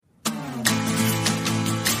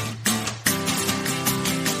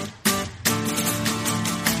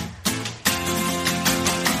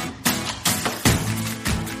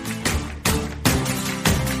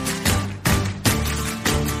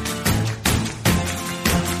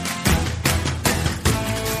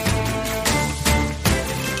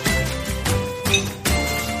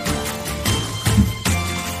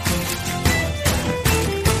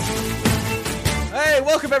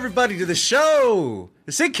Welcome, everybody, to the show.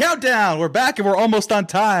 The CincountDown. We're back and we're almost on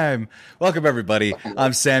time. Welcome, everybody.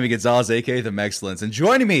 I'm Sammy Gonzalez, a.k.a. The Mexcellence. And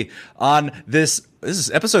joining me on this is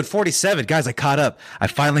episode 47. Guys, I caught up. I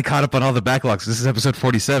finally caught up on all the backlogs. This is episode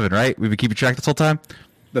 47, right? We've been keeping track this whole time?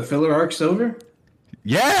 The filler arc's over?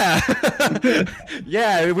 Yeah.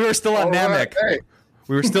 Yeah, we were still on Namek. Right.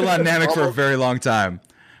 We were still on Namek for a very long time.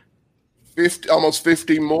 Almost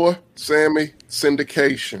 50 more, Sammy.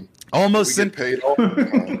 Syndication. Almost we get paid all the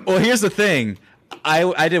time. Well, here's the thing.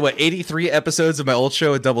 I did 83 episodes of my old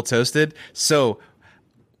show at Double Toasted, so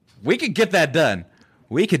we could get that done.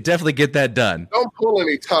 We could definitely get that done. Don't pull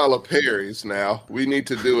any Tyler Perry's now. We need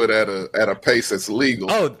to do it at a pace that's legal.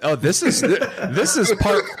 Oh, this is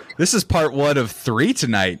part 1 of 3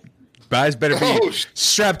 tonight. Guys, better be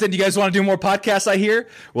strapped in. You guys want to do more podcasts? I hear.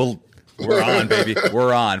 Well, we're on, baby.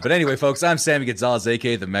 We're on. But anyway, folks, I'm Sammy Gonzalez,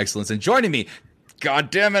 aka The Mexcellence, and joining me,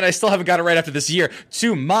 God damn it, I still haven't got it right after this year.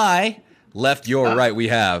 To my left, your right, we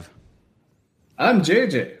have. I'm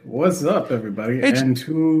JJ. What's up, everybody? Hey,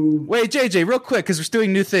 Wait, JJ, real quick, because we're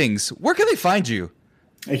doing new things. Where can they find you?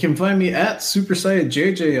 You can find me at Super Saiyan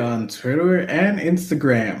JJ on Twitter and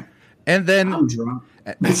Instagram. And then I'm drunk.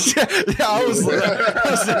 I was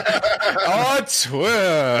on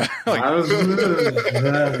Twitter.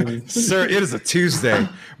 Sir, it is a Tuesday.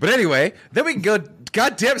 But anyway, then we can go.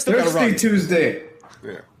 God damn, still got to run. Tuesday.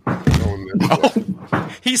 Yeah.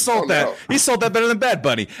 He sold that. No. He sold that better than Bad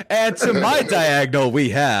Bunny. And to my diagonal, we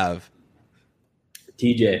have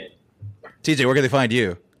TJ. TJ, where can they find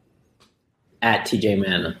you? At TJ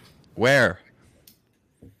Manna. Where?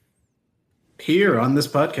 Here on this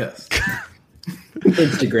podcast.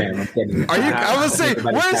 Instagram. I'm kidding. Are you? I was saying,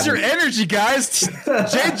 where's your energy, guys?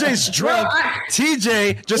 JJ's drunk.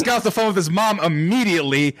 TJ just got off the phone with his mom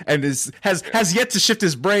immediately and has yet to shift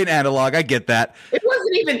his brain analog. I get that. It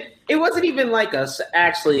wasn't even like us.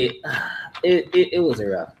 Actually, it was a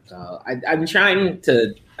rough. So I'm trying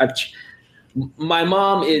to. My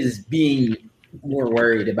mom is being more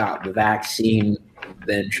worried about the vaccine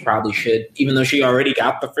than she probably should, even though she already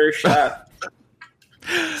got the first shot.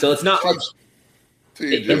 So it's not like.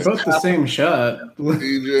 They're both the same shot.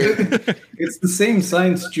 It's the same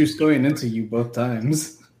science juice going into you both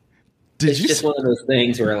times. It's just one of those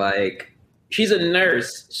things where, like, she's a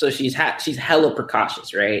nurse, so she's hella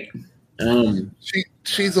precautious, right?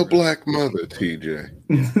 She's a black mother, TJ,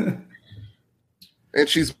 and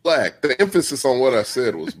she's black. The emphasis on what I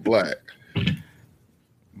said was black.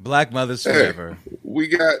 Black mothers forever. We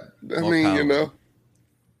got.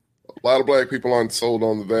 A lot of black people aren't sold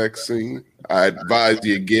on the vaccine. I advise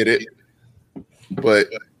you get it. But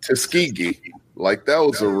Tuskegee, like that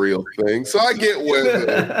was a real thing. So I get where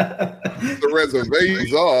the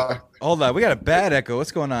reservations are. Hold on, we got a bad echo.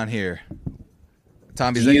 What's going on here?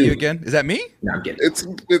 Tommy, is that you again? Is that me? No, I'm kidding.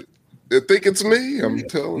 I think it's me. I'm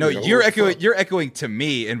telling you. No, you're echoing. You're echoing to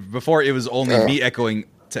me, and before it was only me echoing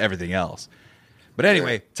to everything else. But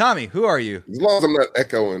anyway, Tommy, who are you? As long as I'm not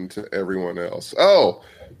echoing to everyone else. Oh,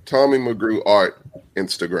 Tommy McGrew Art,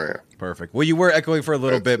 Instagram. Perfect. Well, you were echoing for a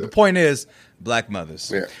little bit. The point is, black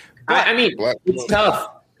mothers. Yeah. I mean, it's tough.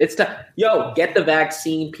 It's tough. Yo, get the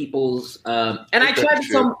vaccine, people's. And I tried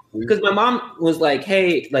some because my mom was like,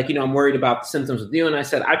 "Hey, I'm worried about the symptoms with you," and I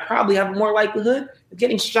said, "I probably have more likelihood of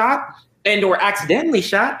getting shot or accidentally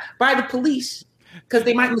shot by the police because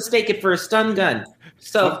they might mistake it for a stun gun."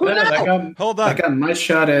 So hold on. I got my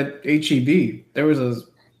shot at HEB. There was a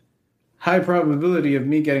high probability of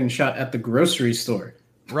me getting shot at the grocery store.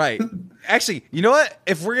 Right. Actually, you know what?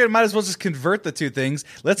 If we're gonna, might as well just convert the two things.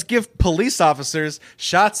 Let's give police officers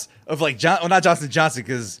shots of not Johnson & Johnson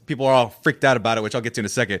because people are all freaked out about it, which I'll get to in a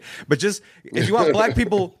second. But just if you want black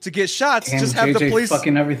people to get shots, just have the police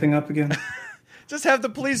fucking everything up again. Just have the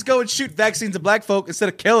police go and shoot vaccines to black folk instead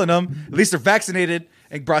of killing them. At least they're vaccinated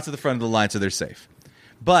and brought to the front of the line so they're safe.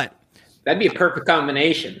 But that'd be a perfect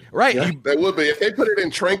combination. Right. Yeah, that would be. If they put it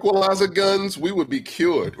in tranquilizer guns, we would be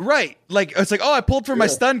cured. Right. Like, it's like, oh, I pulled for my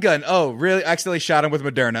stun gun. Oh, really? I accidentally shot him with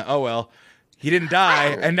Moderna. Oh, well. He didn't die,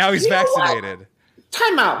 and now he's vaccinated.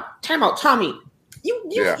 Time out, Tommy.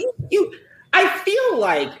 I feel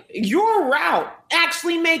like your route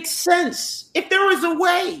actually makes sense. If there was a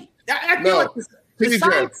way. I feel like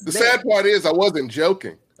the sad part is I wasn't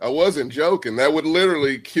joking. That would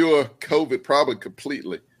literally cure COVID probably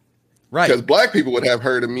completely. Right. Because black people would have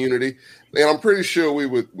herd immunity, and I'm pretty sure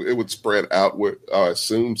it would spread outward. I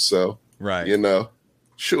assume so. Right.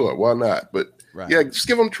 Sure, why not? But yeah, just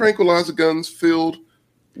give them tranquilizer guns filled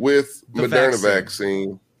with Moderna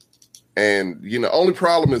vaccine. And, only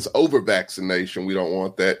problem is over vaccination. We don't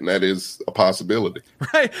want that, and that is a possibility.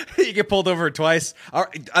 Right? You get pulled over twice.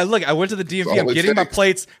 I went to the DMV. I'm getting my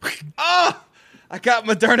plates. Oh, I got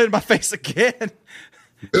Moderna in my face again.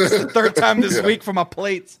 It's the third time this week for my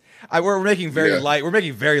plates. We're making very light. We're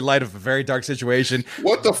making very light of a very dark situation.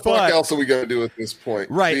 What the fuck else are we gonna do at this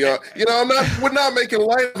point? Right. We're not making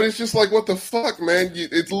light of it. It's just like, what the fuck, man?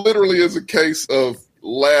 It literally is a case of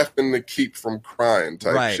laughing to keep from crying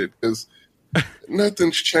type shit. Because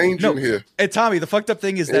nothing's changing here. And Tommy, the fucked up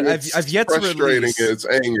thing is that I've yet to release. It's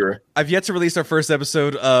anger. I've yet to release our first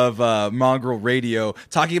episode of Mongrel Radio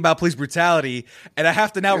talking about police brutality, and I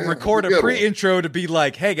have to now record a pre-intro to be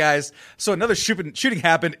like, "Hey guys, so another shooting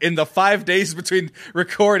happened in the 5 days between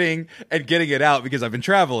recording and getting it out because I've been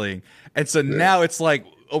traveling." And so now it's like,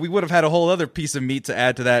 we would have had a whole other piece of meat to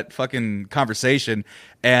add to that fucking conversation.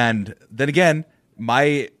 And then again,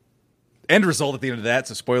 my end result at the end of that,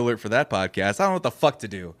 so spoiler alert for that podcast, I don't know what the fuck to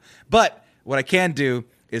do. But what I can do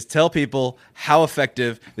is tell people how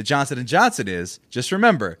effective the Johnson & Johnson is. Just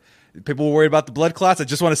remember, people were worried about the blood clots. I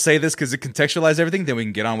just want to say this because it contextualizes everything, then we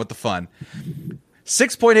can get on with the fun.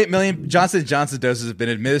 6.8 million Johnson & Johnson doses have been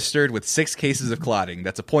administered with 6 cases of clotting.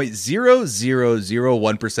 That's a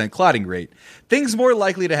 0.0001% clotting rate. Things more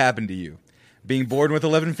likely to happen to you: being born with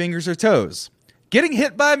 11 fingers or toes, getting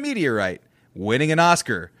hit by a meteorite, winning an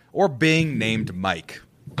Oscar, or being named Mike.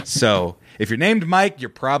 So, if you're named Mike, you're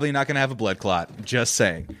probably not going to have a blood clot. Just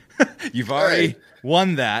saying. You've already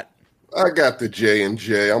won that. I got the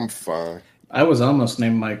J&J. I'm fine. I was almost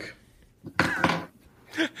named Mike.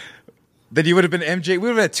 Then you would have been MJ. We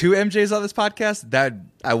would have had 2 MJs on this podcast. That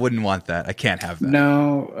I wouldn't want that. I can't have that.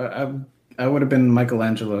 No, I would have been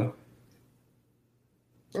Michelangelo.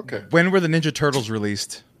 Okay. When were the Ninja Turtles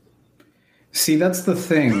released? See, that's the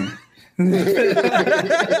thing.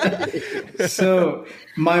 So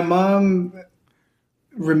my mom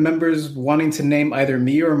remembers wanting to name either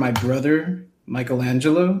me or my brother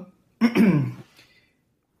Michelangelo. The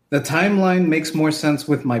timeline makes more sense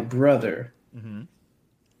with my brother. Mm-hmm.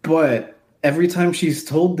 But every time she's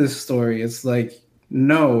told this story, it's like,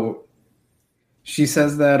 no. She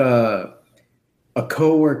says that a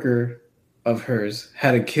coworker of hers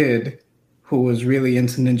had a kid who was really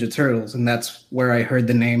into Ninja Turtles, and that's where I heard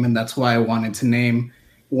the name, and that's why I wanted to name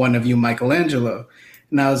one of you Michelangelo.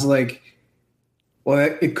 And I was like,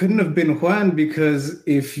 well, it couldn't have been Juan, because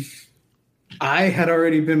if I had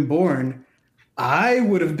already been born, I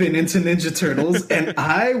would have been into Ninja Turtles, and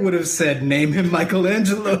I would have said, name him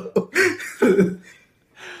Michelangelo.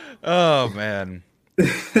 Oh, man.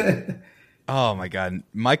 Oh my God,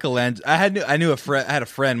 Michelangelo! I had a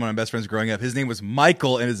friend, one of my best friends growing up. His name was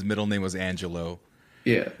Michael, and his middle name was Angelo.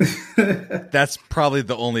 Yeah, that's probably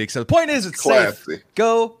the only exception. The point is, it's classy. Safe.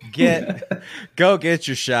 Go get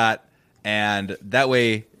your shot, and that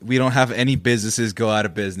way we don't have any businesses go out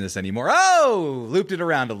of business anymore. Oh, looped it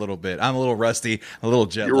around a little bit. I'm a little rusty, a little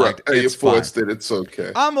jet lagged. You're right. Hey, you forced it. It's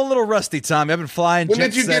okay. I'm a little rusty, Tommy. I've been flying. When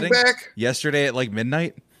did you get back? Yesterday at like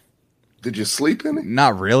midnight. Did you sleep in it?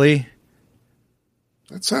 Not really.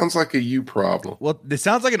 That sounds like a you problem. Well, it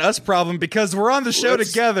sounds like an us problem because we're on the show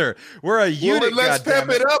together. We're a unit. Well, let's pep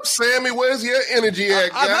it up, Sammy. Where's your energy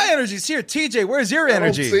at, guy? My energy's here. TJ, where's your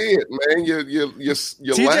energy? I don't see it, man. You're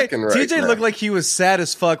TJ, lacking right TJ now. looked like he was sad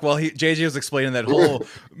as fuck while JJ was explaining that whole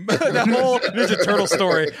Ninja Turtle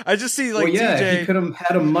story. I just see like TJ. He could have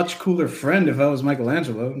had a much cooler friend if I was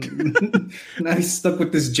Michelangelo. Now he's stuck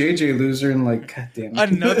with this JJ loser and like, goddamn.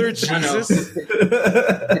 Another Jesus.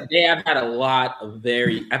 Today I've had a lot of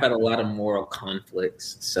moral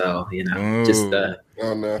conflicts. So,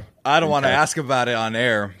 oh no. I don't want to ask about it on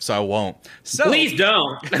air, so I won't. So please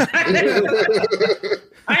don't.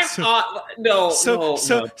 So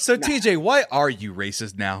TJ, why are you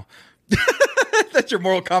racist now? That's your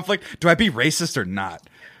moral conflict. Do I be racist or not?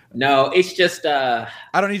 No, it's just I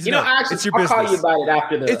don't need to know. Actually, it's your I'll business. call you about it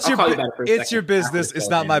after the. It's your business. It's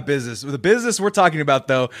not my business. The business we're talking about,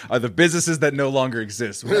 though, are the businesses that no longer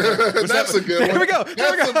exist. That's a good one. There we go.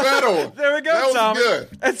 That's a better one. There we go, that Tom. Was good.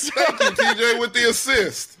 Thank you, TJ, with the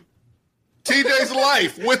assist. TJ's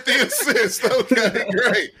life with the assist. Okay,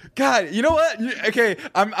 great. God, you know what? Okay,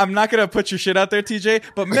 I'm not gonna put your shit out there, TJ.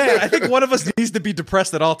 But man, I think one of us needs to be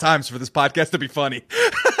depressed at all times for this podcast to be funny.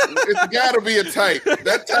 It's got to be a type.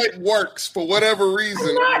 That type works for whatever reason.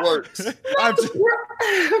 It works.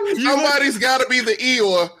 Somebody's got to be the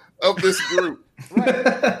Eeyore of this group.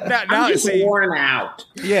 Now I'm just worn out.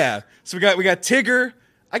 Yeah. So we got Tigger.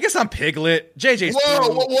 I guess I'm Piglet. JJ's.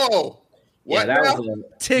 Whoa. What Tigger.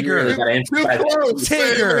 Too close,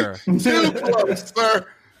 Tigger. Too close, sir.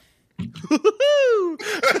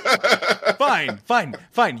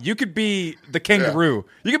 Fine. You could be the kangaroo.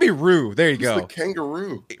 Yeah. You could be Roo. There you go. The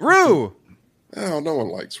kangaroo. Roo. Oh, no one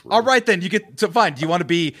likes Roo. All right, then. You get to fine. Do you want to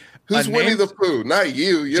be who's Winnie the Pooh? Not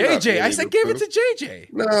you. You're JJ. Not I said give it to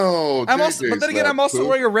JJ. No, but then again, I'm also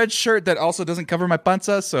wearing a red shirt that also doesn't cover my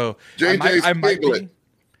panza, so JJ's I might Piglet. be.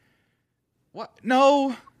 What?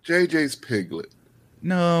 No. JJ's Piglet.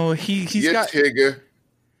 No, he's got Tigger.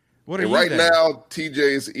 What are and you right then? now,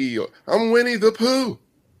 TJ's Eeyore. I'm Winnie the Pooh.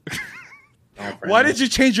 Why did you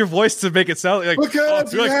change your voice to make it sound like?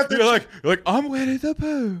 Because you're like I'm Winnie the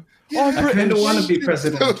Pooh. Yeah, I kind of want to be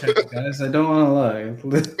president, guys. I don't want to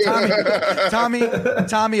lie.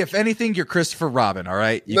 Tommy. If anything, you're Christopher Robin. All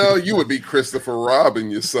right. You would be Christopher Robin,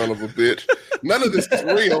 you son of a bitch. None of this is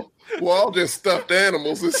real. We're all just stuffed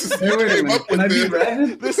animals. This is Can I be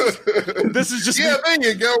Rabbit? This is just there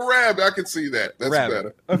you go, Rabbit. I can see that. That's Rabbit.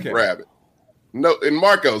 better. Okay, Rabbit. No, and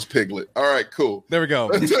Marco's Piglet. All right, cool. There we go.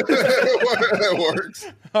 That works.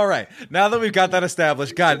 All right. Now that we've got that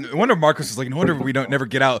established, God, no wonder Marcus is like, no wonder we don't never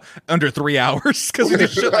get out under 3 hours because we do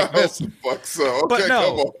shit like this. Fuck so. Okay, but no,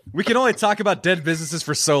 come on. We can only talk about dead businesses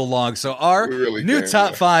for so long. So our new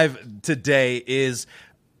top 5 today is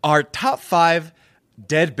our top 5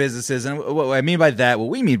 dead businesses. And what we mean by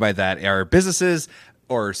that are businesses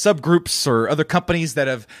or subgroups or other companies that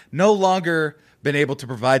have no longer been able to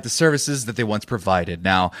provide the services that they once provided.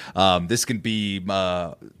 Now, this can be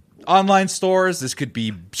online stores, this could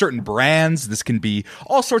be certain brands, this can be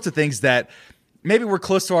all sorts of things that maybe were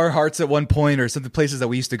close to our hearts at one point, or some of the places that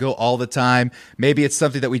we used to go all the time. Maybe it's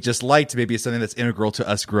something that we just liked. Maybe it's something that's integral to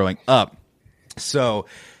us growing up. So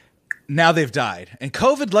now they've died. And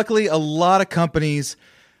COVID, luckily, a lot of companies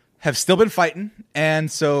have still been fighting,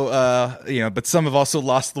 and so but some have also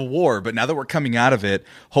lost the war. But now that we're coming out of it,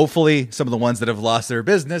 hopefully some of the ones that have lost their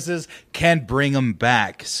businesses can bring them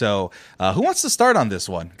back. So who wants to start on this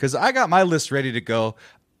one? Because I got my list ready to go.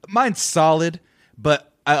 Mine's solid,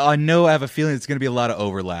 but I know I have a feeling it's going to be a lot of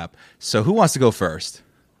overlap. So who wants to go first?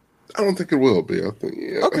 I don't think it will be. I think,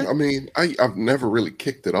 Okay. I mean, I've never really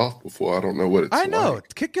kicked it off before. I don't know what it's like. I know.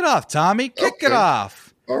 Kick it off, Tommy. Kick it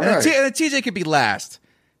off. All and right. then TJ could be last.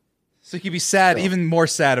 So he could be sad, even more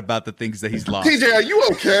sad about the things that he's lost. TJ, are you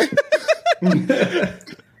okay?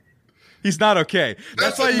 He's not okay.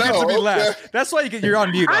 That's why you get to be last. That's why you're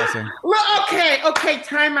on mute, also. Well, okay,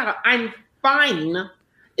 time out. I'm fine.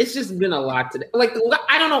 It's just been a lot today. Like,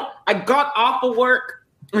 I don't know. I got off of work,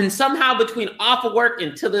 and somehow between off of work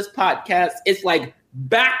and to this podcast, it's like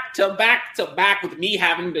back to back to back with me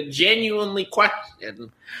having to genuinely question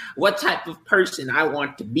what type of person I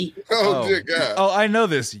want to be. Oh, dear God. Oh, I know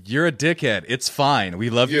this. You're a dickhead. It's fine. We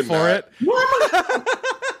love you for it.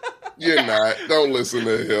 You're not. Don't listen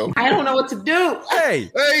to him. I don't know what to do. Hey,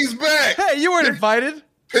 he's back. Hey, you weren't invited.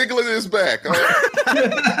 Piglet is back. All right.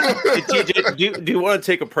 Hey, TJ, do you want to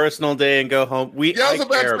take a personal day and go home? I was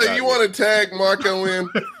about to say, you want to tag Marco in?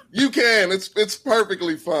 You can. It's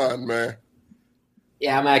perfectly fine, man.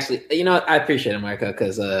 Yeah, I'm actually. I appreciate it, Marco,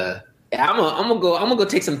 because I'm gonna go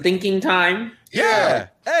take some thinking time. Yeah.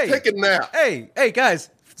 Hey, take a nap. Hey, guys.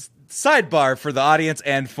 Sidebar for the audience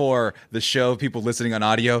and for the show, people listening on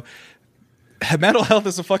audio. Mental health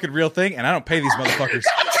is a fucking real thing, and I don't pay these motherfuckers.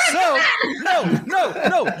 So,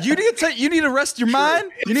 no. You need to rest your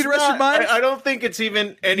mind. You need to rest your mind. I don't think it's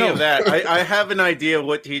even any of that. I have an idea of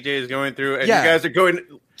what TJ is going through, and you guys are going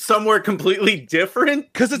somewhere completely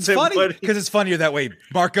different. Because it's funny. Because it's funnier that way,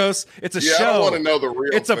 Marcos. It's a show. I want to know the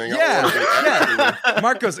real thing.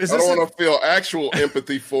 Marcos, I don't want to feel actual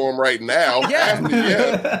empathy for him right now.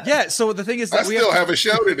 Yeah. So the thing is that we still have a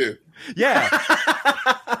show to do. Yeah.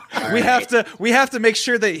 We have to make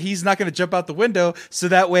sure that he's not going to jump out the window, so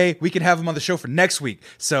that way we can have him on the show for next week.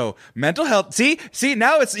 So mental health. See,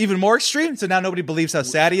 now it's even more extreme. So now nobody believes how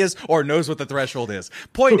sad he is or knows what the threshold is.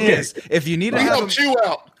 Point is, if you need to have helped you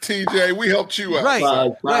out, TJ. We helped you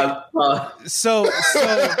out. Right. So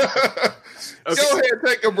Go ahead,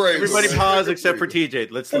 take a break. Everybody pause except for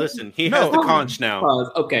TJ. Let's listen. He has the conch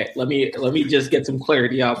now. Okay, let me just get some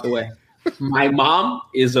clarity out the way. My mom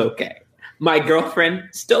is okay. My girlfriend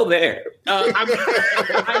still there. I'm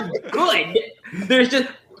good. There's just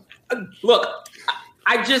look.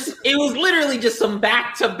 It was literally just some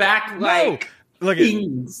back to back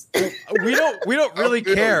things. We don't really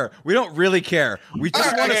care. We don't really care. We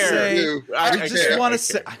just want to say. I just want to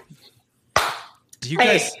say. Do you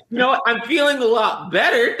guys? You know what? I'm feeling a lot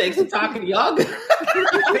better thanks to talking to y'all. I'll tell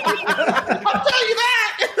you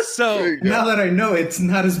that. So now that I know it's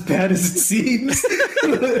not as bad as it seems,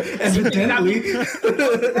 evidently.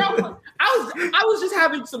 I was just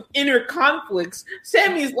having some inner conflicts.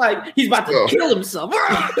 Sammy's like, he's about to kill himself.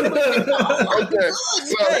 Okay.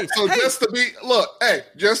 So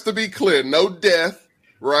just to be clear, no death,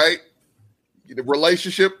 right? The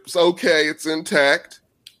relationship's okay, it's intact.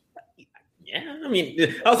 Yeah, I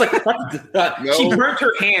mean, I was like, she burnt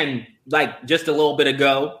her hand like just a little bit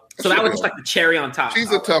ago. So that was just like the cherry on top.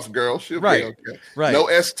 She's a tough girl. She'll be okay. Right. No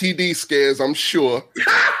STD scares, I'm sure.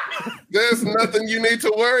 There's nothing you need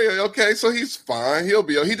to worry. Okay, so he's fine.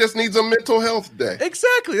 He just needs a mental health day.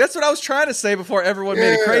 Exactly. That's what I was trying to say before everyone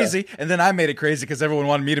made it crazy. And then I made it crazy because everyone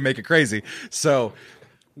wanted me to make it crazy. So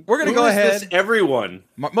we're going to go ahead. Everyone.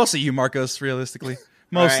 Mostly you, Marcos, realistically.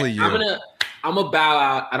 Mostly you. I'm going to bow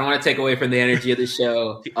out. I don't want to take away from the energy of the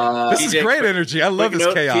show. This is great energy. I love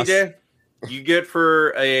this chaos. TJ, you get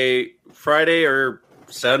for a Friday or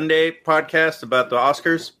Sunday podcast about the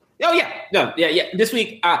Oscars? Oh, yeah. No, yeah. This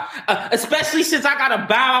week, especially since I got to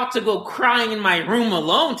bow out to go crying in my room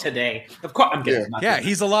alone today. Of course, I'm getting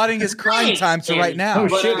he's allotting his crying time to right now.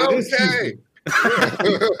 Oh, shit. Okay.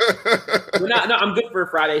 I'm good for a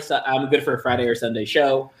Friday. I'm good for a Friday or Sunday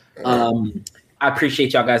show. I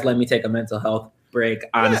appreciate y'all guys letting me take a mental health break.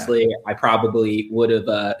 Honestly, I probably would have.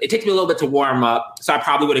 It takes me a little bit to warm up, so I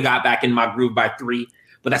probably would have got back in my groove by 3,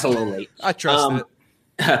 but that's a little late. I trust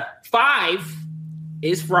it. 5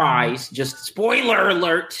 is fries. Just spoiler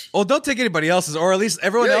alert. Oh, don't take anybody else's, or at least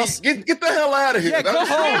everyone else. Get the hell out of here. Yeah, go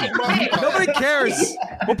home. Nobody cares.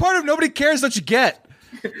 What part of nobody cares don't you get?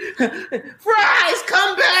 Fries,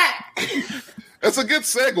 come back. That's a good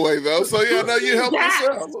segue, though. So, now you help us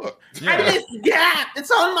out. Look. I missed Gap. It's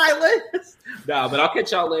on my list. No, but I'll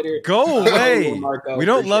catch y'all later. Go away. We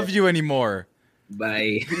don't love you anymore.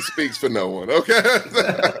 Bye. He speaks for no one, okay?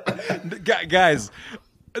 Guys,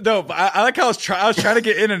 no, I like how I was trying to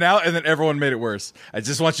get in and out, and then everyone made it worse. I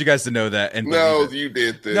just want you guys to know that. And no, you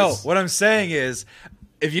did this. No, what I'm saying is,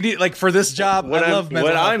 if you need, like, for this job, what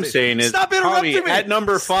I'm saying is, stop interrupting me at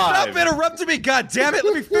number 5. Stop interrupting me, God damn it!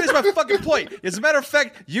 Let me finish my fucking point. As a matter of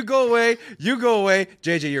fact, you go away.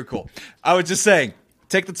 JJ, you're cool. I was just saying,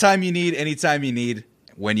 take the time you need, anytime you need,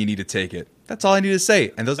 when you need to take it. That's all I need to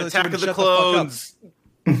say. And those Attack of the Clones.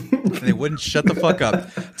 And they wouldn't shut the fuck up.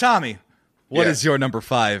 Tommy, what is your number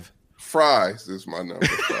 5? Fries is my number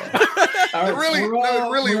 5. It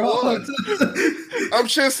really was. I'm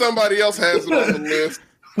sure somebody else has it on the list.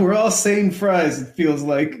 We're all saying fries, it feels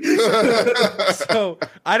like. So,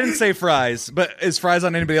 I didn't say fries, but is fries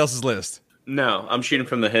on anybody else's list? No, I'm shooting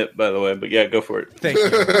from the hip, by the way, but yeah, go for it. Thank you.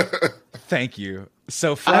 Thank you.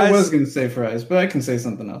 So, fries. I was going to say fries, but I can say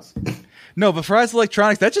something else. No, but Fries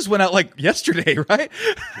Electronics, that just went out like yesterday, right?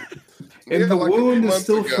 And the wound is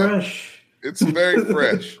still fresh. It's very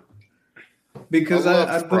fresh. Because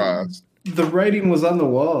I fries. The writing was on the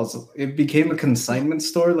walls. It became a consignment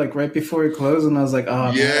store like right before it closed, and I was like,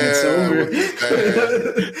 "Oh man, it's over."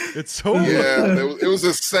 It's over. Yeah, it was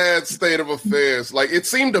a sad state of affairs. Like it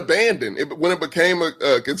seemed abandoned. When it became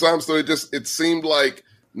a consignment store, it seemed like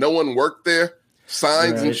no one worked there.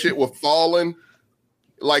 Signs and shit were falling.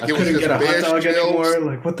 Like it was just get a hot dog shelves. anymore.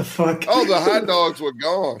 Like what the fuck? Oh, the hot dogs were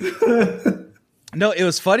gone. No, it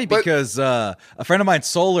was funny because a friend of mine,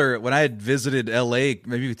 Solar, when I had visited LA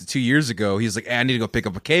maybe 2 years ago, he was like, I need to go pick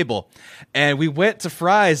up a cable. And we went to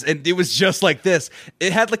Fry's, and it was just like this.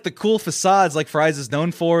 It had like the cool facades like Fry's is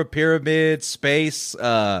known for, pyramid, space.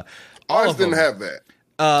 Ours didn't have that.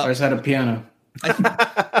 Ours had a piano.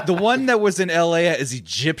 The one that was in LA is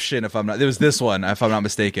Egyptian, it was this one, if I'm not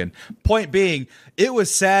mistaken. Point being, it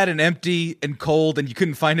was sad and empty and cold, and you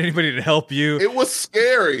couldn't find anybody to help you. It was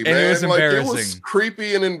scary, man. It was embarrassing. It was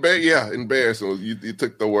creepy and embarrassing. You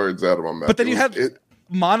took the words out of my mouth. But then you had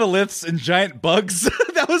monoliths and giant bugs.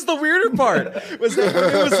 That was the weirder part. Was that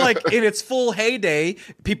it was like in its full heyday,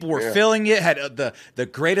 people were filling it, had the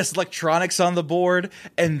greatest electronics on the board,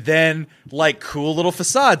 and then like cool little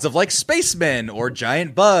facades of like spacemen or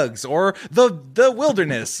giant bugs or the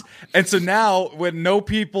wilderness. And so now when no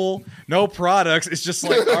people, no products, it's just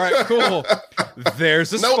like, all right, cool.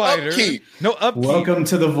 There's a spider. Upkeep. No upkeep. Welcome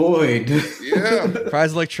to the void. Yeah.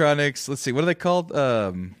 Prize Electronics. Let's see. What are they called?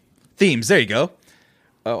 Themes. There you go.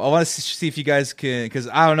 I want to see if you guys can, because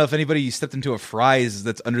I don't know if anybody stepped into a Fry's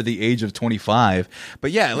that's under the age of 25.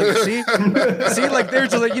 But yeah, like see, like they're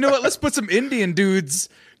just like, you know what? Let's put some Indian dudes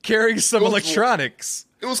carrying some electronics.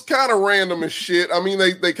 It was kind of random as shit. I mean,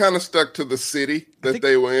 they kind of stuck to the city that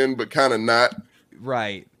they were in, but kind of not.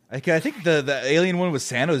 Right. I think the alien one was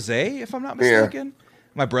San Jose, if I'm not mistaken. Yeah.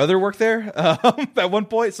 My brother worked there at one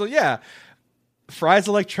point. So yeah. Fry's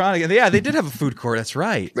Electronic, and they did have a food court. That's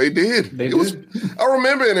right. They did. I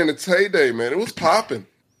remember it in its heyday, man. It was popping.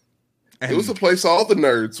 It was a place all the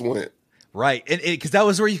nerds went. Right, and because that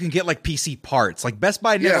was where you can get like PC parts. Like Best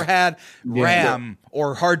Buy never had RAM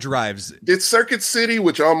or hard drives. Did Circuit City,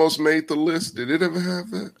 which almost made the list, did it ever have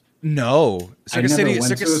that? No, Circuit City.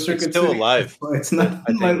 It's still alive. It's not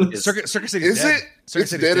on my list. Circuit City Is dead. it? Circuit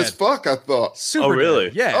It's City's dead as fuck, I thought. Super Oh, really?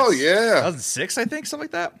 dead. Yeah. Oh, yeah. 2006, I think, something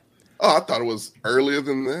like that. Oh, I thought it was earlier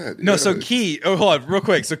than that. No, Yeah. so Key. Oh, hold on, real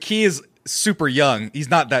quick. So Key is super young.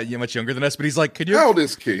 He's not that much younger than us, but he's like, could you? How old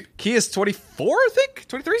is Key? Key is 24, I think,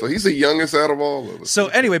 23. So he's the youngest out of all of us. So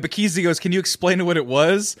anyway, but Keezy goes, can you explain what it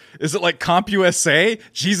was? Is it like CompUSA?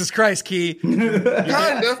 Jesus Christ, Key. Kind of.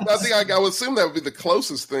 I think I would assume that would be the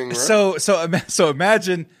closest thing, right? So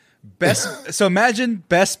imagine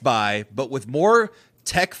Best Buy, but with more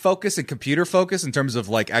tech focus and computer focus in terms of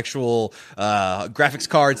like actual graphics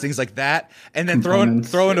cards, things like that, and then throw in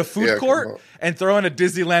a food court and throw in a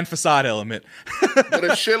Disneyland facade element. But a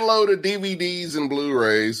shitload of DVDs and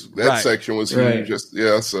Blu-rays. That section was huge.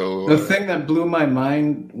 Right. So the thing that blew my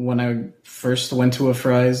mind when I first went to a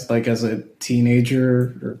Fry's, like as a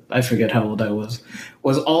teenager, or I forget how old I was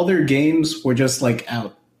all their games were just like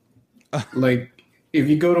out. Like if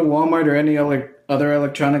you go to Walmart or any other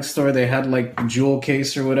electronics store, they had like Jewel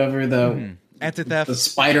Case or whatever, Anti-theft, the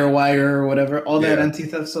Spider Wire or whatever, all that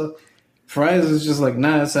anti-theft stuff. Fry's is just like,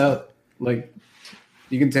 nah, it's out. Like,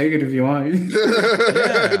 you can take it if you want.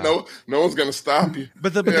 No one's gonna stop you.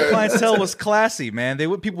 But the clientele was classy, man.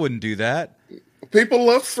 People wouldn't do that. People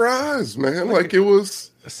love Fry's, man. Like it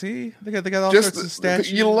was. See, they got all Just sorts of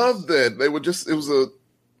statues. you loved that. They would just. It was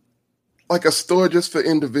like a store just for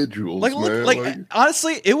individuals, man.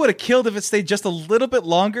 Honestly, it would have killed if it stayed just a little bit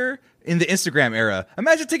longer in the Instagram era.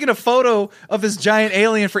 Imagine taking a photo of this giant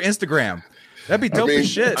alien for Instagram. That'd be dope as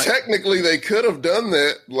shit. Technically, they could have done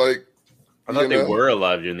that. Like, I thought they were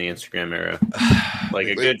alive during the Instagram era, like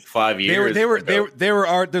a good 5 years. Their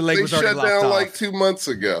leg was already shut lopped down off. like 2 months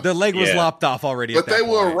ago. Their leg was lopped off already. But they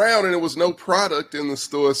were around, and there was no product in the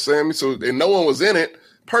store, Sammy. So and no one was in it.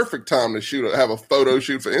 Perfect time to have a photo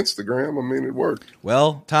shoot for Instagram. I mean, it worked.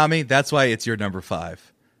 Well, Tommy, that's why it's your number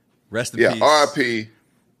 5. Rest in peace. Yeah, R.I.P.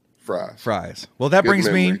 Fry's. Well, that brings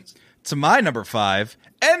me to my number 5,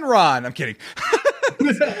 Enron. I'm kidding.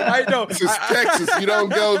 I know. This is Texas. You don't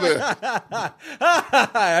go there.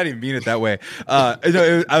 I didn't mean it that way.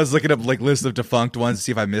 I was looking up like list of defunct ones to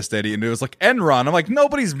see if I missed any, and it was like Enron. I'm like,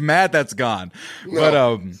 nobody's mad that's gone.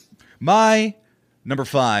 No. But my number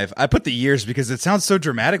 5, I put the years because it sounds so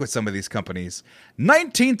dramatic with some of these companies.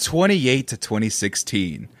 1928 to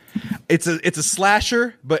 2016. It's a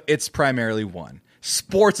slasher, but it's primarily one.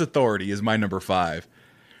 Sports Authority is my number 5.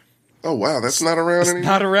 Oh, wow. That's not around anymore?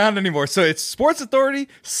 Not around anymore. So it's Sports Authority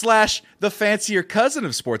 / the fancier cousin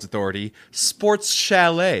of Sports Authority, Sports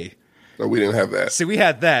Chalet. No, we didn't have that. See, we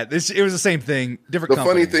had that. It was the same thing, different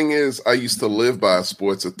company. The funny thing is, I used to live by a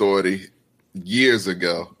Sports Authority years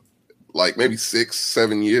ago, like maybe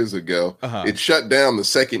 6-7 years ago. Uh-huh. It shut down the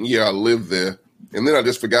second year I lived there. And then I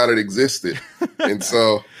just forgot it existed. And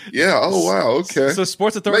so, yeah, oh, wow, okay. So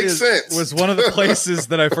Sports Authority was one of the places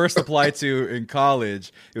that I first applied to in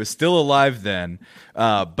college. It was still alive then.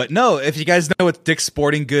 But no, if you guys know what Dick's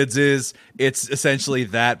Sporting Goods is, it's essentially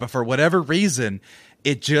that. But for whatever reason,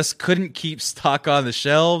 it just couldn't keep stock on the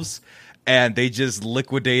shelves. And they just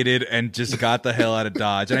liquidated and just got the hell out of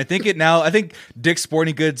Dodge. And I think Dick's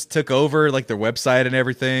Sporting Goods took over like their website and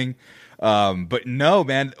everything. But no,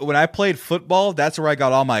 man, when I played football, that's where I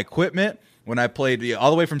got all my equipment. When I played all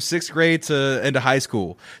the way from 6th grade to into high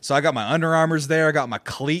school. So I got my Under Armours there. I got my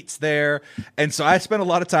cleats there. And so I spent a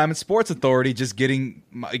lot of time in Sports Authority just getting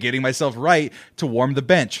myself right to warm the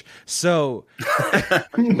bench. So,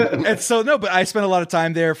 but I spent a lot of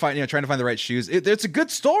time there trying to find the right shoes. It's a good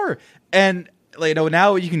store. And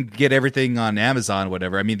now you can get everything on Amazon,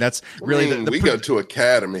 whatever. I mean, that's really we go to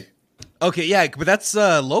Academy. Okay, yeah, but that's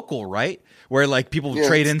local, right? Where like people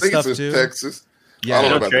trade in stuff too. Texas. Yeah, they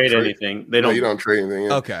don't trade anything. You don't trade anything.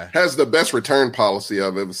 Yeah. Okay. Has the best return policy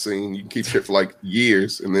I've ever seen. You can keep shit for like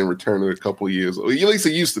years and then return it a couple of years. At least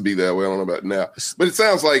it used to be that way. I don't know about now. But it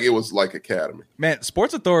sounds like it was like Academy. Man,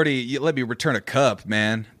 Sports Authority, you let me return a cup,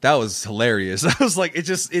 man. That was hilarious. I was like,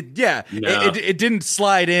 it didn't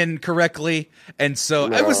slide in correctly. And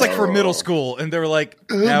so I was like for middle school. And they were like,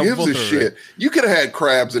 who gives a shit? You could have had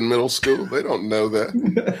crabs in middle school. They don't know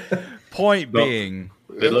that. Point being.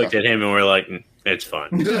 They looked at him and were like, it's fun.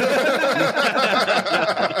 Yeah,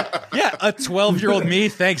 a 12-year-old me.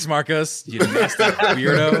 Thanks, Marcos. You nasty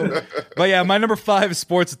weirdo. But yeah, my number 5 is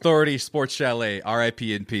Sports Authority, Sports Chalet,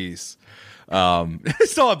 R.I.P. in peace. So,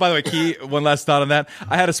 by the way, Key, one last thought on that.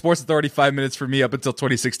 I had a Sports Authority 5 minutes for me up until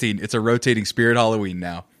 2016. It's a rotating Spirit Halloween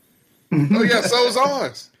now. Oh, yeah, so is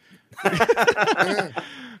ours. Yeah.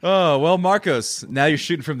 Oh, well, Marcos, now you're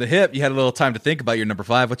shooting from the hip. You had a little time to think about your number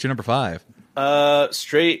 5. What's your number 5?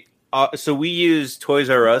 Straight. So we use Toys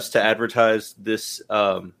R Us to advertise this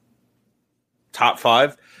top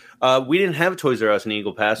 5. We didn't have Toys R Us in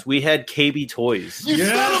Eagle Pass. We had KB Toys. You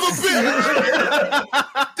son of a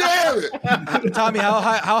bitch! Damn it! Tommy, how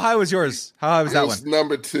high was yours? How high was that one?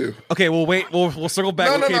 Number 2. Okay, well, wait. We'll circle back.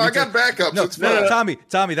 No, with KB I Toys. got backups. No, It's fine.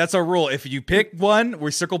 Tommy, that's our rule. If you pick one, we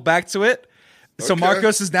circle back to it. So Okay.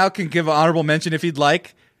 Marcos is now can give an honorable mention if he'd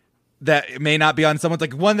like. That may not be on someone's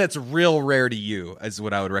like one that's real rare to you is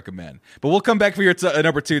what I would recommend. But we'll come back for your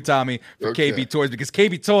number 2, Tommy, for Okay. KB Toys because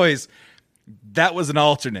KB Toys, that was an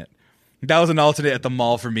alternate. That was an alternate at the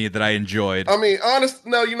mall for me that I enjoyed. I mean,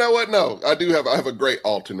 no, you know what? No, I have a great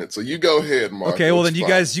alternate. So you go ahead, Mark. Okay, well then It's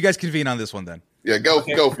you fine. guys convene on this one then. Yeah, go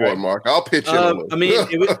for it, Mark. I'll pitch in a little. I mean,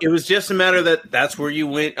 it was just a matter that's where you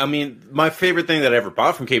went. I mean, my favorite thing that I ever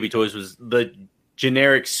bought from KB Toys was the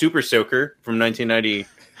generic Super Soaker from 1990.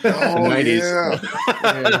 Oh, 90s.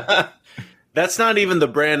 yeah. That's not even the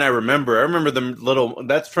brand I remember. I remember the little.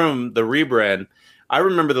 That's from the rebrand. I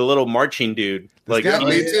remember the little marching dude. Like Yeah,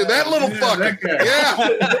 me too. That little fucker.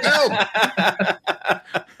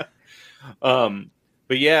 Yeah.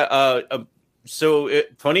 But yeah. So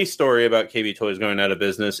funny story about KB Toys going out of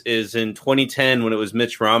business is in 2010 when it was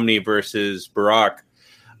Mitch Romney versus Barack.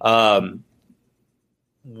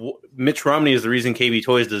 Mitch Romney is the reason KB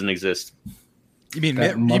Toys doesn't exist. You mean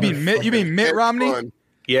Mitt Romney? Fun.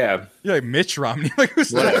 Yeah. You're like Mitch Romney. Like who's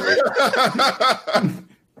that?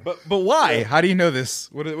 But why? How do you know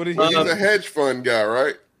this? What did he? He's a hedge fund guy,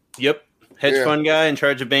 right? Yep. Hedge Yeah. fund guy in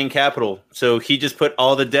charge of Bain Capital. So he just put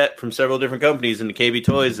all the debt from several different companies into KB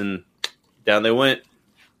Toys and down they went.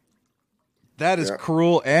 That is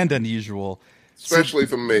cruel and unusual. Especially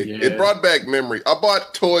for me. Yeah. It brought back memory. I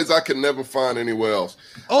bought toys I could never find anywhere else.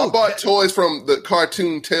 Oh, I bought toys from the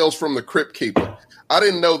cartoon Tales from the Crypt Keeper. I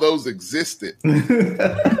didn't know those existed.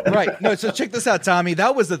 Right. No, so check this out, Tommy.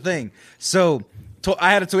 That was the thing. So we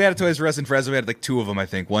had a Toys R Us in Fresno. We had like 2 of them, I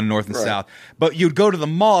think, one north and Right. south. But you'd go to the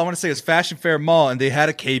mall. I want to say it was Fashion Fair Mall, and they had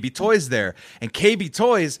a KB Toys there. And KB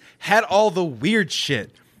Toys had all the weird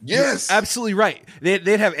shit. Yes. You're absolutely right. They'd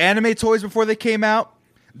have anime toys before they came out.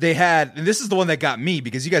 They had, and this is the one that got me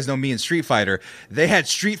because you guys know me in Street Fighter. They had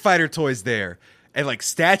Street Fighter toys there and like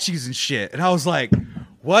statues and shit. And I was like,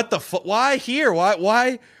 what the fuck? Why here?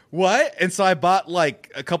 Why? What? And so I bought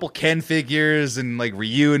like a couple Ken figures and like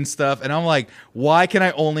Ryu and stuff. And I'm like, why can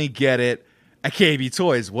I only get it at KB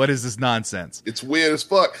Toys? What is this nonsense? It's weird as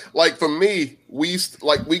fuck. Like for me, we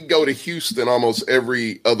go to Houston almost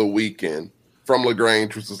every other weekend from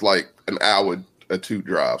LaGrange, which is like an hour or 2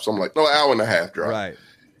 drive. So I'm like, no, hour and a half drive. Right.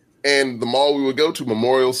 And the mall we would go to,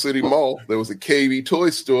 Memorial City Mall, there was a KB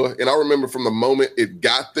toy store. And I remember from the moment it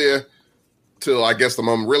got there till I guess the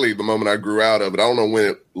moment I grew out of it. I don't know when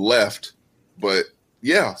it left, but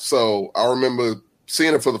yeah. So I remember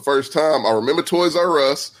seeing it for the first time. I remember Toys R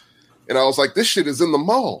Us, and I was like, this shit is in the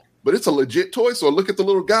mall, but it's a legit toy store. Look at the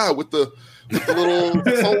little guy with the little soldier,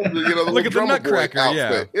 the Look little at the drummer boy Nutcracker,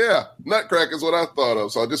 outfit. Yeah, Nutcracker is what I thought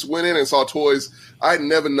of. So I just went in and saw toys I'd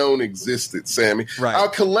never known existed, Sammy. Right.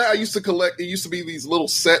 I used to collect, it used to be these little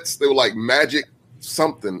sets. They were like magic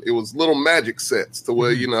something. It was little magic sets to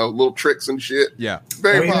where, little tricks and shit. Yeah.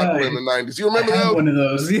 Very popular in the 90s. You remember I had those? one of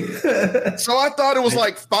those. So I thought it was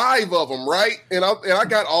like 5 of them, right? And I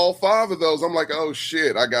got all 5 of those. I'm like, oh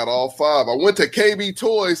shit, I got all 5. I went to KB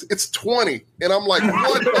Toys, it's 20. And I'm like,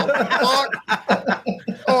 what the fuck?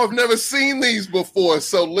 Oh, I've never seen these before.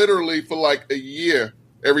 So literally for like a year,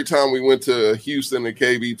 every time we went to Houston and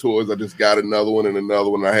KB Toys, I just got another one and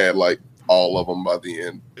another one. I had like all of them by the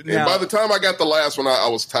end. Now- and by the time I got the last one, I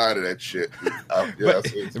was tired of that shit.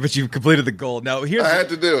 But you completed the goal. Now here's I had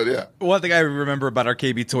to do it, yeah. one thing I remember about our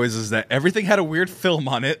KB Toys is that everything had a weird film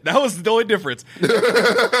on it. That was the only difference.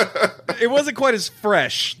 It wasn't quite as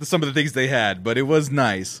fresh, some of the things they had, but it was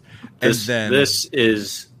nice. And This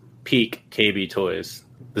is peak KB Toys.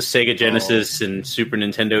 The Sega Genesis and Super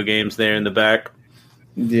Nintendo games there in the back.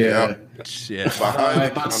 Yeah. shit. I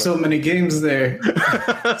bought so many games there.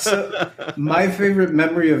 So my favorite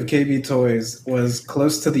memory of KB Toys was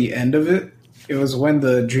close to the end of it. It was when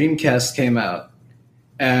the Dreamcast came out,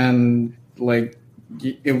 and the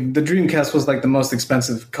Dreamcast was like the most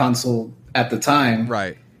expensive console at the time.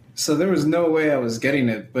 Right. So there was no way I was getting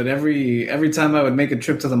it. But every time I would make a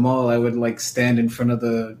trip to the mall, I would like stand in front of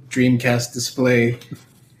the Dreamcast display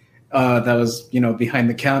that was, behind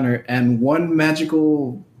the counter. And one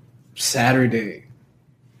magical Saturday,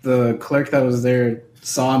 the clerk that was there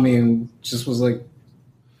saw me and just was like,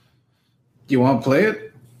 "Do you want to play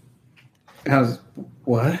it?" And I was,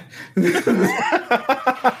 What?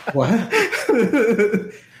 What?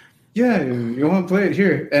 Yeah, you want to play it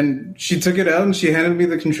here? And she took it out and she handed me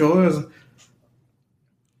the controller. I was like,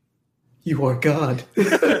 you are God.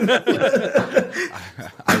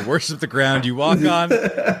 I worship the ground you walk on.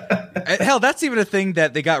 Hell, that's even a thing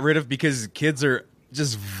that they got rid of because kids are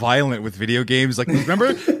just violent with video games. Like,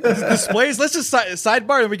 remember displays? Let's just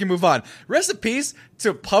sidebar and we can move on. Rest in peace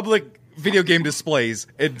to public video game displays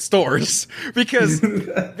in stores because they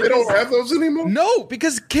don't have those anymore. No,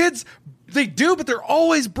 because kids. They do, but they're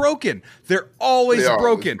always broken. They're always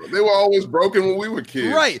broken. They were always broken when we were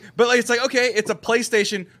kids. Right. But like, it's like, okay, it's a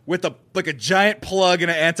PlayStation with a giant plug and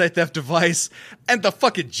an anti-theft device, and the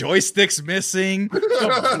fucking joystick's missing.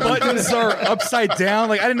 The buttons are upside down.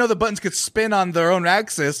 Like, I didn't know the buttons could spin on their own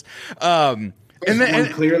axis. And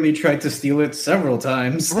then clearly tried to steal it several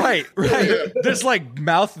times. Right. There's like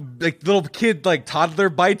little kid, like toddler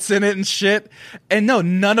bites in it and shit. And no,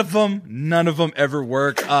 none of them ever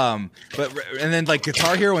work. And then like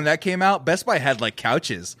Guitar Hero, when that came out, Best Buy had like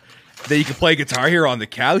couches that you could play Guitar Hero on the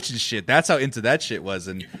couch and shit. That's how into that shit was,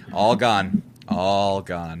 and all gone.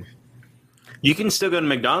 You can still go to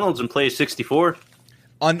McDonald's and play 64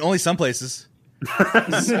 on only some places.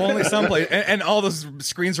 Only some place, and all those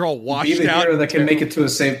screens are all washed Be the out. hero that can make it to a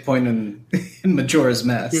save point in Majora's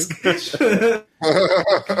Mask. But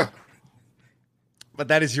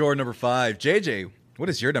that is your number 5. JJ, what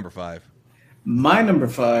is your number 5? My number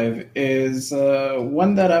 5 is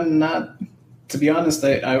one that I'm not, to be honest,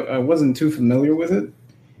 I wasn't too familiar with it,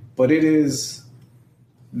 but it is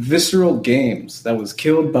Visceral Games that was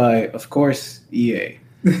killed by, of course, EA.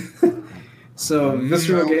 So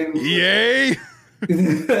Visceral Games, EA.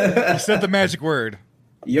 You said the magic word.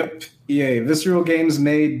 Yep, EA. Visceral Games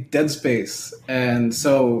made Dead Space, and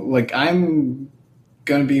so like I'm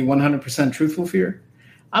gonna be 100% truthful here.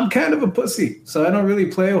 I'm kind of a pussy, so I don't really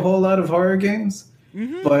play a whole lot of horror games.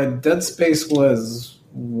 Mm-hmm. But Dead Space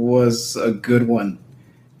was a good one,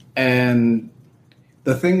 and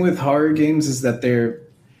the thing with horror games is that they're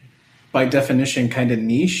by definition kind of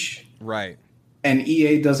niche, right? And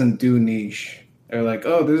EA doesn't do niche. They're like,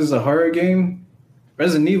 oh, this is a horror game.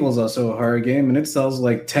 Resident Evil is also a horror game, and it sells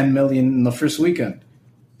like 10 million in the first weekend.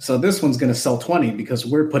 So this one's going to sell 20 because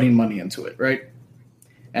we're putting money into it, right?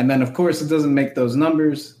 And then, of course, it doesn't make those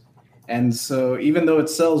numbers. And so even though it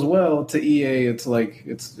sells well to EA, it's like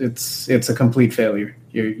it's a complete failure.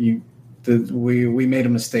 We made a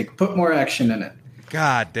mistake. Put more action in it.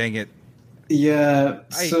 God dang it. Yeah,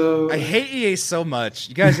 I hate EA so much.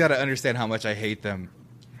 You guys got to understand how much I hate them.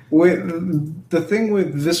 With the thing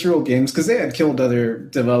with Visceral Games, because they had killed other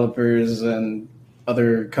developers and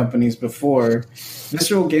other companies before,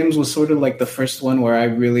 Visceral Games was sort of like the first one where I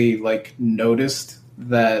really like noticed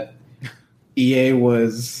that EA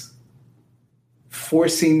was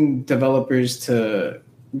forcing developers to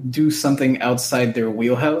do something outside their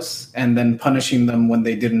wheelhouse and then punishing them when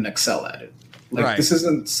they didn't excel at it. Like, right. This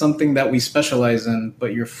isn't something that we specialize in,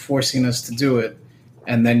 but you're forcing us to do it,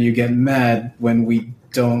 and then you get mad when we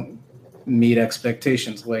don't meet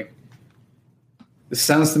expectations. Like, it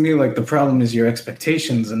sounds to me like the problem is your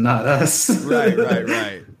expectations and not us.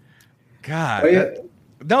 Right. God.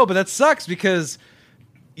 No, but that sucks because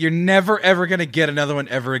you're never, ever going to get another one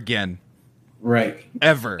ever again. Right.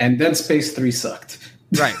 Ever. And Dead Space 3 sucked.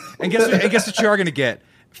 Right. And guess what you are going to get?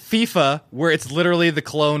 FIFA, where it's literally the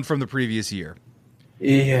clone from the previous year.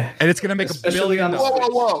 Yeah. And it's going to make especially $1 billion.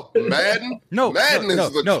 Whoa. Madden? Madden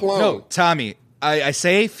is the clone. No, Tommy. I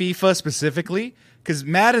say FIFA specifically because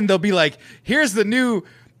Madden, they'll be like, here's the new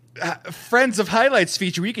Friends of Highlights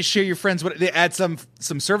feature where you can share your friends. They add some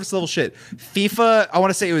service level shit. FIFA, I want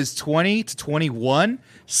to say it was 20 to 21,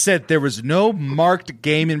 said there was no marked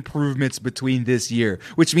game improvements between this year,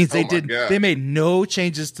 which means they made no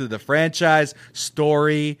changes to the franchise,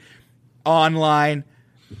 story, online.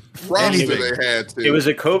 Anything. They had to. It was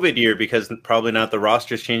a COVID year because probably not the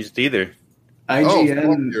rosters changed either.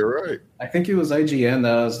 IGN, you're right. I think it was IGN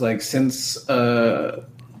that was like, since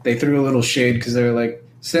they threw a little shade because they were like,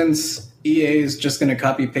 since EA is just going to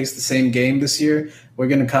copy paste the same game this year, we're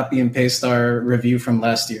going to copy and paste our review from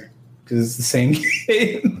last year because it's the same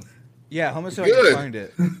game. Yeah, how much do I can find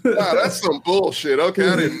it? Wow, that's some bullshit. Okay,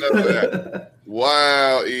 I didn't know that.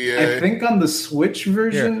 Wow, EA. I think on the Switch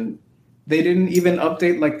version, they didn't even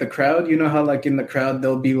update like the crowd. You know how like in the crowd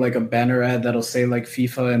there'll be like a banner ad that'll say like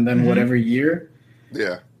FIFA and then whatever year.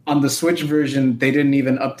 Yeah. On the Switch version, they didn't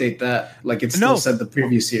even update that. Like it still said the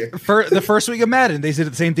previous year. For the first week of Madden, they did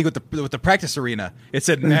the same thing with the practice arena. It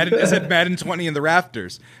said Madden 20 in the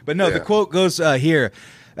rafters. But no, the quote goes here.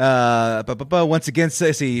 Once again,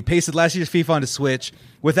 he pasted last year's FIFA onto Switch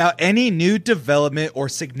without any new development or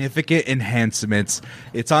significant enhancements.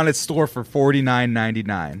 It's on its store for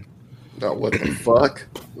 $49.99. Oh, what the fuck?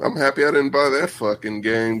 I'm happy I didn't buy that fucking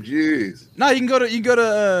game. Jeez. No, you can go to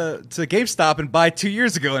GameStop and buy 2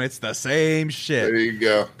 years ago, and it's the same shit. There you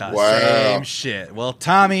go. The Wow. same shit. Well,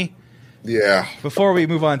 Tommy. Yeah. Before we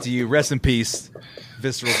move on to you, rest in peace,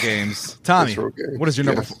 Visceral Games. Tommy, Visceral Games. what is your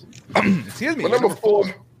number? Yes. Excuse me. My number four.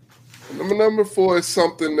 Number four is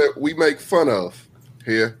something that we make fun of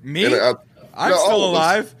here. Me? And I'm still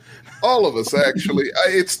alive. All of us, actually.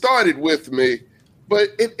 It started with me, but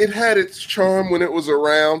it had its charm when it was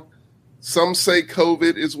around. Some say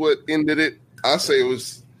COVID is what ended it. I say it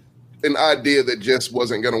was an idea that just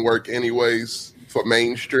wasn't going to work anyways for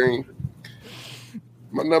mainstream.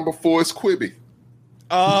 My number four is Quibi.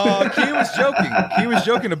 Oh, Key was joking. Key was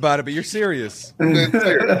joking about it, but you're serious.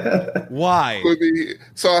 Why? Quibi.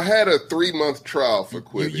 So I had a 3-month trial for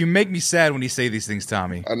Quibi. You make me sad when you say these things,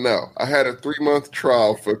 Tommy. I know. I had a 3-month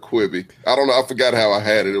trial for Quibi. I don't know. I forgot how I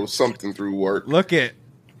had it. It was something through work. Look at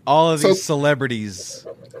all of these celebrities.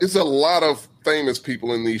 It's a lot of famous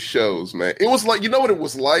people in these shows, man. It was like, you know what it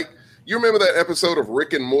was like? You remember that episode of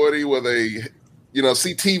Rick and Morty where they,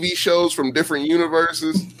 see TV shows from different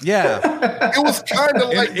universes? Yeah. It was kind of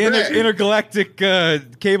like that. Intergalactic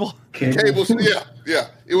cable. Cables, yeah.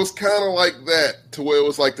 It was kind of like that, to where it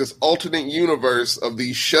was like this alternate universe of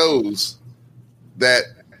these shows that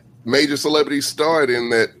major celebrities starred in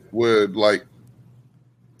that would like,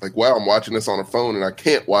 wow, I'm watching this on a phone and I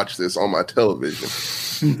can't watch this on my television.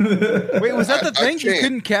 Wait, was that the thing? You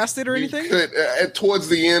couldn't cast it or anything? Towards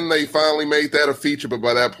the end, they finally made that a feature, but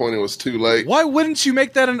by that point, it was too late. Why wouldn't you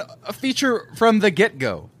make that a feature from the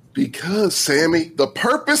get-go? Because, Sammy, the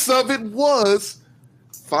purpose of it was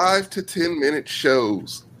 5 to 10 minute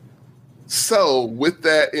shows. So, with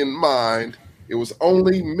that in mind, it was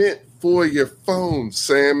only meant for your phone,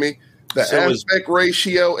 Sammy. The aspect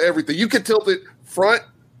ratio, everything. You could tilt it front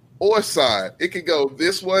or side. It could go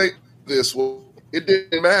this way, this way. It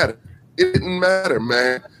didn't matter. It didn't matter,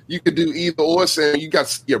 man. You could do either or, Sam. You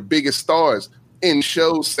got your biggest stars in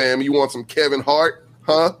shows, Sam. You want some Kevin Hart,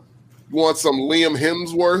 huh? You want some Liam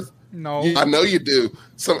Hemsworth? No. I know you do.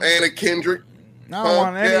 Some Anna Kendrick? I don't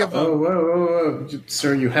want any of them. Oh, whoa.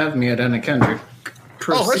 Sir, you have me at Anna Kendrick.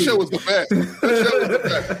 Proceed. Oh, her show was the best.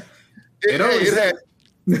 It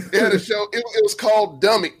had a show. It was called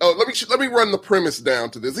Dummy. Oh, let me run the premise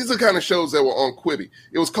down to this. These are the kind of shows that were on Quibi.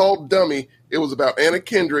 It was called Dummy. It was about Anna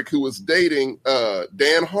Kendrick, who was dating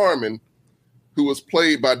Dan Harmon, who was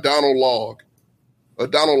played by Donald Laug.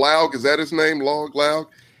 Donald Laug, is that his name? Laug?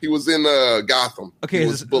 He was in Gotham. Okay, he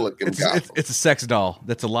was Bullock in Gotham. It's a sex doll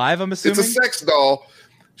that's alive, I'm assuming? It's a sex doll.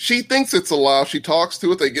 She thinks it's alive. She talks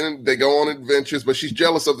to it. They go on adventures, but she's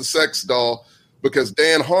jealous of the sex doll because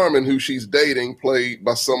Dan Harmon, who she's dating, played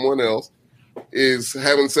by someone else, is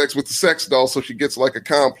having sex with the sex doll. So she gets like a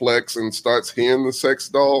complex and starts hearing the sex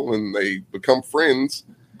doll, and they become friends,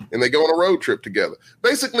 and they go on a road trip together.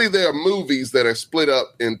 Basically, there are movies that are split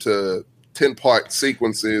up into 10-part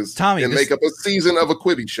sequences and make up a season of a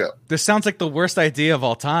Quibi show. This sounds like the worst idea of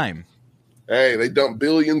all time. Hey, they dump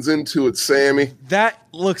billions into it, Sammy. That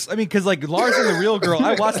looks, because like Lars and the Real Girl,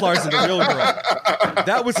 I watched Lars and the Real Girl.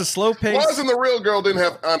 That was a slow pace. Lars and the Real Girl didn't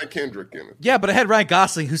have Anna Kendrick in it. Yeah, but it had Ryan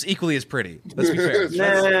Gosling, who's equally as pretty. Let's be fair.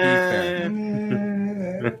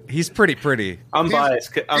 He's pretty. I'm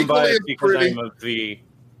biased because I'm of the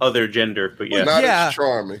other gender, but yeah. Not as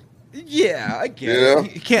charming. Yeah, I get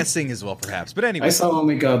it. He can't sing as well, perhaps. But anyway. I saw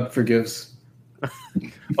Only God Forgives.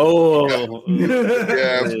 Oh.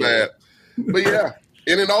 Yeah, it's bad. But yeah,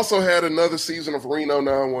 and it also had another season of Reno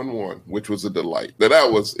 911, which was a delight. That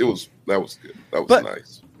was good. That was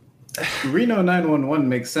nice. Reno 911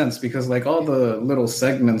 makes sense because like all the little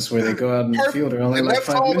segments where they go out in the field are only and like that's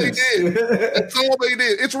 5 all minutes. They did. That's all they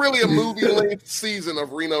did. It's really a movie-length season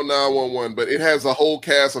of Reno 911, but it has a whole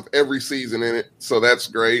cast of every season in it, so that's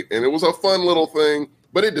great. And it was a fun little thing,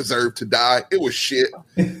 but it deserved to die. It was shit.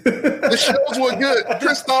 The shows were good.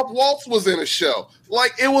 Christoph Waltz was in a show.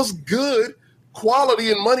 Like, it was good.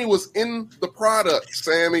 Quality and money was in the product,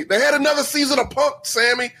 Sammy. They had another season of Punk,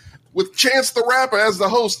 Sammy, with Chance the Rapper as the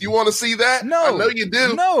host. You want to see that? No. I know you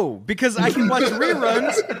do. No, because I can watch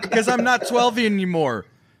reruns because I'm not 12 anymore.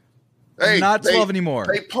 Hey, I'm not 12 anymore.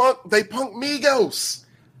 They punk Migos.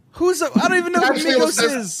 I don't even know who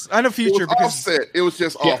Migos is. I know Future. Because Offset. It was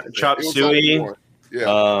just Offset. Chop Suey.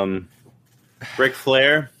 Yeah. Ric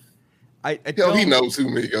Flair. He knows who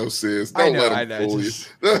Migos is. Don't let him fool you.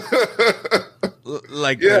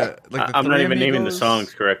 I'm not even naming the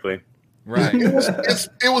songs correctly. Right.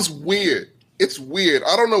 It was weird. It's weird.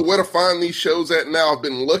 I don't know where to find these shows at now. I've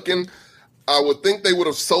been looking. I would think they would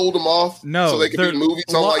have sold them off so they could be movies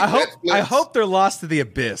on Netflix. I hope they're lost to the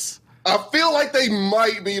abyss. I feel like they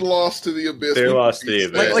might be lost to the abyss. They're lost to the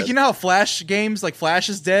abyss. Like you know how Flash games, like Flash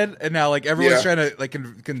is dead, and now like everyone's trying to like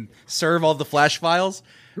conserve all the Flash files.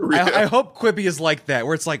 Yeah. I hope Quibi is like that,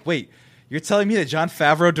 where it's like, wait, you're telling me that Jon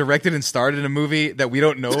Favreau directed and starred in a movie that we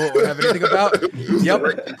don't know or have anything about? Yep.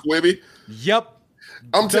 Quibi? Yep.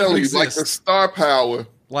 I'm telling you, like the star power.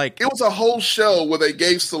 Like it was a whole show where they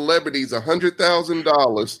gave celebrities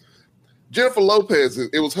 $100,000. Jennifer Lopez,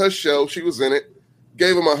 it was her show. She was in it.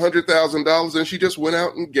 Gave them $100,000, and she just went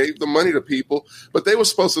out and gave the money to people. But they were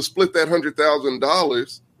supposed to split that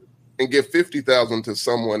 $100,000 and give $50,000 to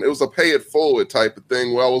someone. It was a pay it forward type of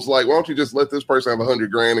thing where I was like, why don't you just let this person have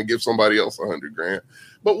 $100,000 and give somebody else $100,000?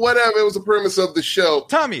 But whatever, it was the premise of the show.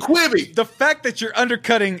 Tommy, Quibi. The fact that you're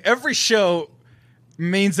undercutting every show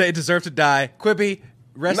means that it deserves to die. Quibi,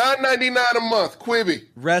 rest. $9.99 a month. Quibi.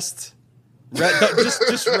 Rest.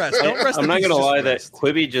 Just rest. Don't rest. I'm not gonna lie, that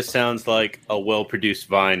Quibi just sounds like a well-produced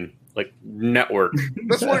Vine like network.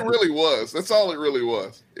 That's what it really was. That's all it really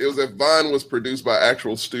was. It was if Vine was produced by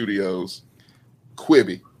actual studios.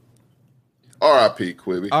 Quibi. R.I.P.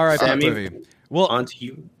 Quibi. R.I.P. Quibi. Well, on to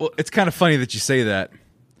you. Well, it's kind of funny that you say that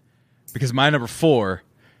because my number 4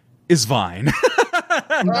 is Vine.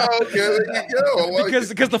 Oh, okay, there you go. Because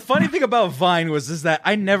the funny thing about Vine is that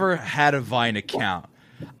I never had a Vine account.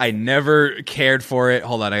 I never cared for it.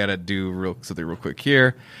 Hold on, I gotta do something real quick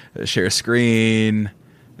here. Share screen.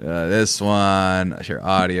 This one. Share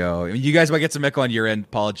audio. I mean, you guys might get some echo on your end.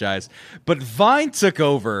 Apologize. But Vine took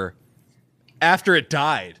over after it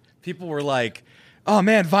died. People were like, "Oh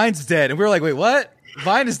man, Vine's dead," and we were like, "Wait, what?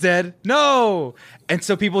 Vine is dead? No!" And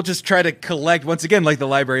so people just try to collect, once again, like the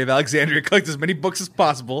Library of Alexandria, collect as many books as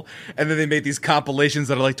possible, and then they made these compilations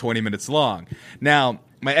that are like 20 minutes long. Now,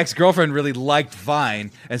 my ex-girlfriend really liked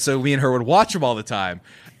Vine, and so me and her would watch them all the time.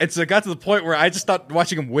 And so it got to the point where I just stopped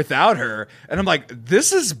watching them without her, and I'm like,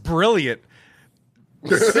 this is brilliant.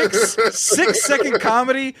 6-second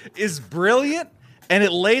comedy is brilliant, and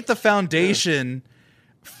it laid the foundation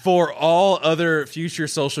for all other future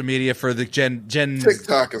social media for the Gen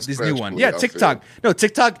TikTok, this new one. Yeah, TikTok. No,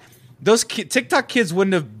 TikTok. Those TikTok kids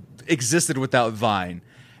wouldn't have existed without Vine,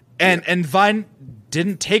 and Vine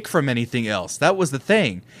didn't take from anything else. That was the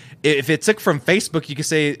thing. If it took from Facebook, you could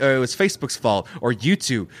say it was Facebook's fault or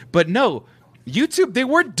YouTube. But no, YouTube, they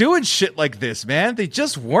weren't doing shit like this, man. They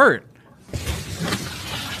just weren't.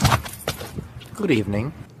 Good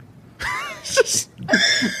evening.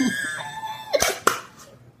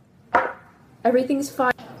 Everything's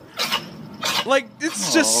fine. Like,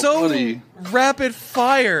 it's just so rapid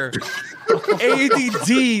fire,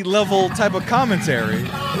 ADD level type of commentary.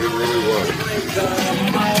 It really was.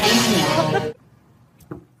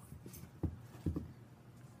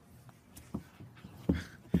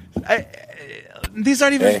 These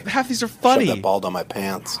aren't even, half these are funny. Shove that bald on my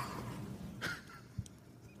pants.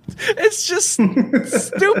 It's just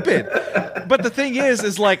stupid. But the thing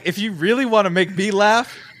is like, if you really want to make me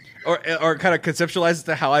laugh, or kind of conceptualize it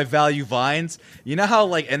to how I value Vines, you know how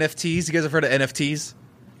like NFTs, you guys have heard of NFTs?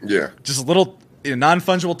 Yeah. Just little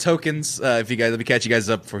non-fungible tokens. Let me catch you guys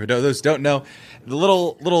up for those who don't know. The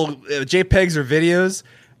little JPEGs or videos.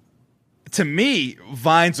 To me,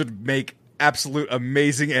 Vines would make absolute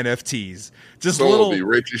amazing NFTs. Just little be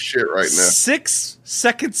rich as shit right now. 6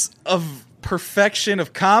 seconds of perfection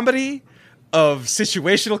of comedy, of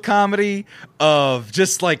situational comedy, of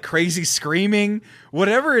just like crazy screaming,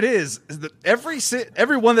 whatever it is.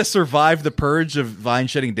 Everyone that survived the purge of Vine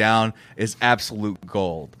shutting down is absolute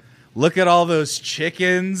gold. Look at all those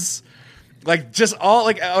chickens. Like, just all,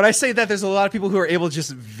 like, when I say that, there's a lot of people who are able to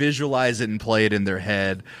just visualize it and play it in their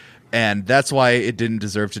head. And that's why it didn't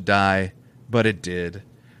deserve to die, but it did.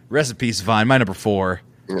 Rest in peace, Vine. My number 4.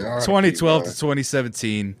 Yeah, 2012 to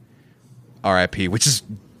 2017. R.I.P. Which is,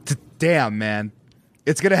 damn, man.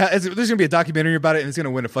 There's gonna be a documentary about it, and it's gonna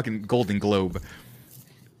win a fucking Golden Globe.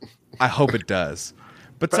 I hope it does.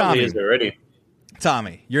 But Probably is already.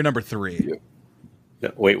 Tommy, you're number 3. Yeah.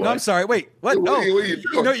 No, wait, what? No, I'm sorry. Wait, what? What are you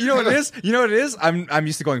doing? You know what it is? You know what it is? I'm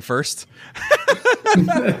used to going first.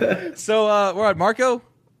 So we're on Marco.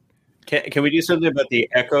 Can we do something about the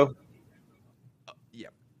echo? Yeah.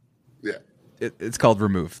 Yeah. It's called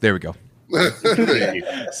remove. There we go.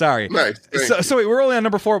 Sorry. Nice. So wait, we're only on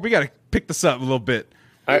number 4. We got to pick this up a little bit.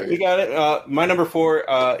 All right, we got it. My number 4,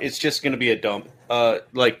 it's just going to be a dump.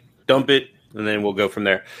 Like, dump it, and then we'll go from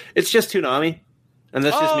there. It's just Toonami, and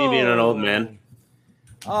that's just me being an old man.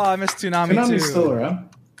 Oh, I miss Toonami too. Toonami's still around.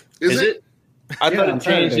 Is it? I thought it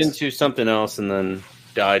changed into something else, and then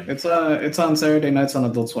died. It's on Saturday nights on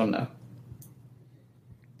Adult Swim now.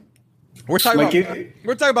 We're talking Like about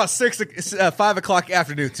we're talking about 5 o'clock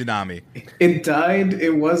afternoon tsunami. It died.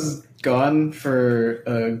 It was gone for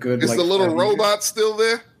a good. Is like the little 5 years. robot still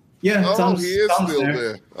there? Yeah, Oh, he is Tom's still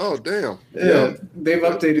there. Oh, damn. Yeah, they've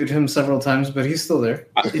updated him several times, but he's still there.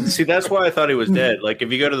 See, that's why I thought he was dead. Like,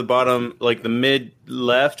 if you go to the bottom, like the mid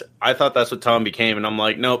left, I thought that's what Tom became, and I'm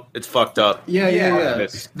like, nope, it's fucked up. Yeah.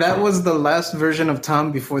 That was the last version of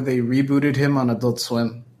Tom before they rebooted him on Adult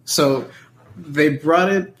Swim. So they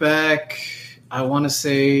brought it back, I want to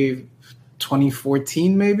say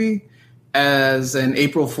 2014 maybe, as an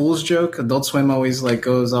April Fool's joke. Adult Swim always like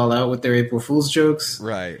goes all out with their April Fool's jokes.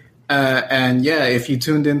 Right. And yeah, if you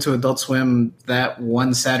tuned into Adult Swim that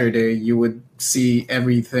one Saturday, you would see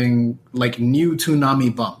everything like new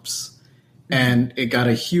Toonami bumps. And it got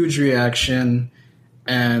a huge reaction.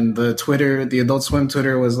 And the Adult Swim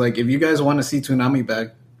Twitter was like, if you guys want to see Toonami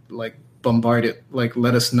back, like bombard it, like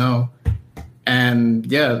let us know. And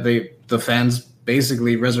yeah, the fans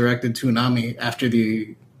basically resurrected Toonami after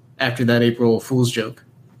that April Fool's joke.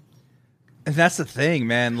 And that's the thing,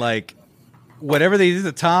 man. Like, whatever they did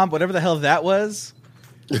to Tom, whatever the hell that was,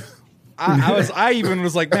 I even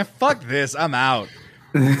was like, man, fuck this, I'm out.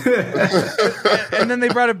 and then they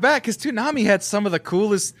brought it back because Toonami had some of the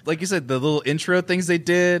coolest, like you said, the little intro things they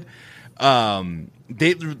did.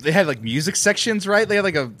 They had like music sections, right? They had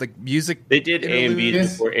like music. They did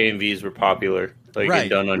AMVs before AMVs were popular, like Right. and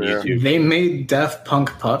done on YouTube. They made Daft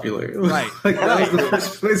Punk popular. Right. Like, that was the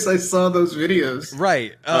first place I saw those videos.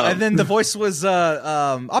 Right. And then the voice was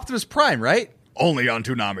Optimus Prime, right? Only on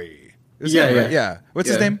Toonami. Yeah. What's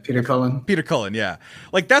his name? Peter Cullen. Peter Cullen, yeah.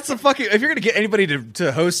 Like, that's a fucking... If you're going to get anybody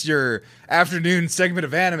to host your afternoon segment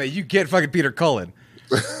of anime, you get fucking Peter Cullen.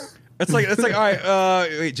 It's like, all right,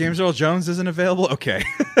 wait, James Earl Jones isn't available? Okay.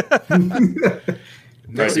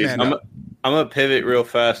 Right, dude, I'm going to pivot real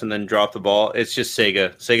fast and then drop the ball. It's just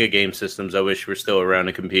Sega Game Systems. I wish we're still around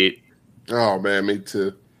to compete. Oh, man, me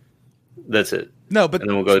too. That's it. No, but And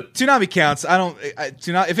then we'll go. Toonami counts.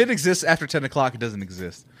 If it exists after 10 o'clock, it doesn't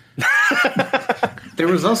exist. There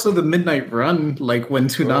was also the Midnight Run, like when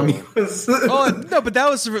Toonami was. Oh, no, but that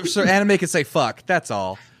was so anime could say fuck. That's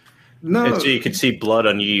all. No, And so you could see blood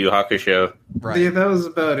on Yu Yu Hakusho. Right. yeah, that was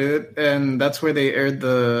about it, and that's where they aired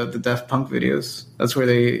the Daft Punk videos. That's where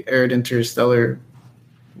they aired Interstellar,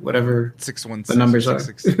 whatever 616. the numbers are.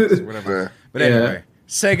 666, whatever. Yeah. But anyway,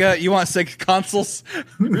 Sega, you want Sega consoles?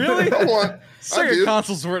 Really? I Sega do.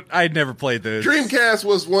 consoles were. I'd never played those. Dreamcast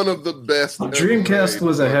was one of the best. ever Dreamcast made.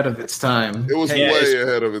 was ahead of its time. It was Yeah, way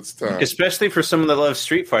ahead of its time. Especially for someone that loves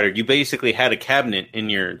Street Fighter. You basically had a cabinet in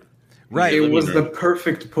your. Right. It living was the room.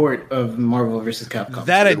 perfect port of Marvel vs. Capcom.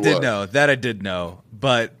 That I It did was. know. That I did know.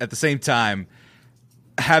 But at the same time,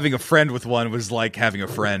 having a friend with one was like having a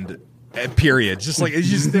friend. Period. Just like it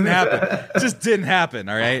just didn't happen. Just didn't happen.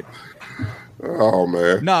 All right. Oh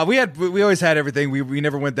man. No, we always had everything. We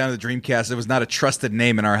never went down to the Dreamcast. It was not a trusted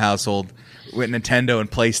name in our household. We went Nintendo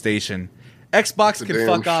and PlayStation. Xbox It's a can damn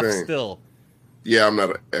fuck off shame. still. Yeah, I'm not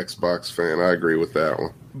an Xbox fan. I agree with that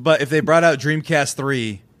one. But if they brought out Dreamcast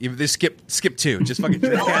 3, they skip 2. Just fucking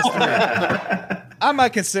Dreamcast 3. I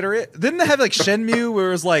might consider it. Didn't they have like Shenmue where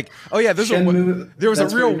it was like, oh yeah, there was That's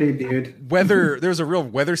a real where they debuted. weather. There was a real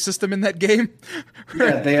weather system in that game.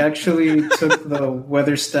 Yeah, they actually took the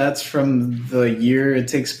weather stats from the year it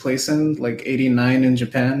takes place in, like 89 in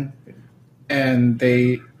Japan, and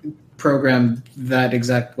they programmed that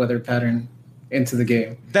exact weather pattern into the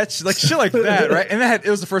game. That's like shit like that, right? And it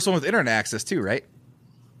was the first one with internet access too, right?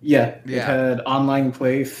 Yeah, Yeah. it had online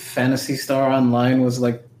play. Phantasy Star Online was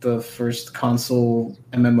like the first console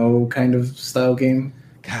MMO kind of style game.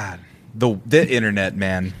 God, the internet,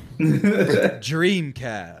 man.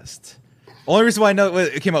 Dreamcast. Only reason why I know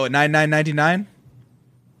it came out with $99.99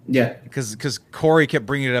 Yeah. because Corey kept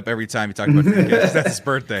bringing it up every time he talked about Dreamcast. That's his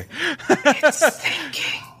birthday.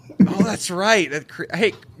 Oh, that's right.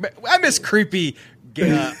 Hey, I miss creepy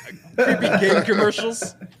game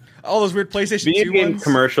commercials. All those weird PlayStation Video 2 game ones.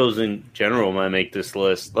 commercials in general might make this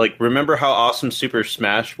list. Like, remember how awesome Super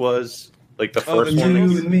Smash was? Like the first You one.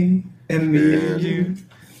 and me and me and you.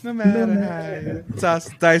 No matter how.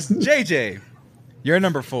 Dice. JJ, you're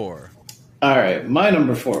number 4. All right, my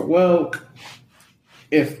number 4. Well,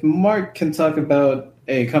 if Mark can talk about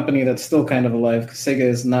a company that's still kind of alive, because Sega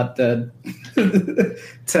is not dead,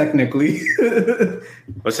 technically.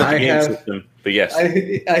 What's that I game have- system? But yes.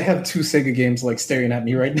 I have 2 Sega games like staring at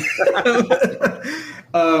me right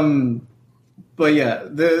now. But yeah,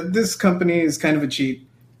 this company is kind of a cheat,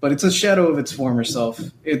 but it's a shadow of its former self.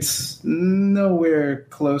 It's nowhere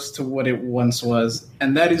close to what it once was,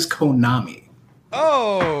 and that is Konami.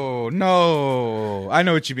 Oh no, I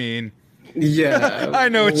know what you mean. Yeah, I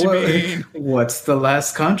know what you mean. What's the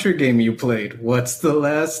last Contra game you played? What's the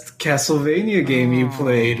last Castlevania game you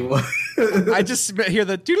played? I just hear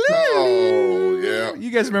the. Oh yeah, You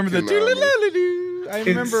guys remember the? I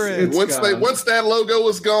remember it. Once that logo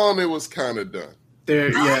was gone, it was kind of done. They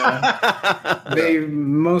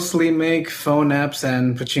mostly make phone apps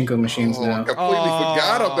and pachinko machines I now. completely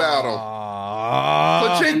forgot about them.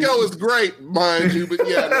 Pachinko is great, mind you, but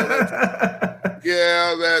forgot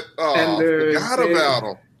about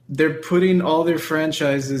them. They're putting all their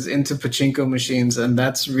franchises into pachinko machines, and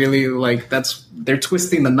that's really they're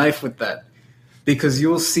twisting the knife with that, because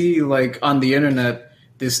you'll see on the internet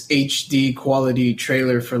this HD quality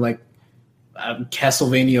trailer for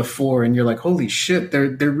Castlevania 4, and you're like, holy shit, they're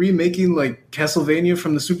remaking Castlevania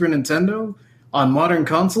from the Super Nintendo on modern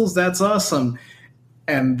consoles. That's awesome.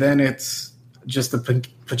 And then it's just a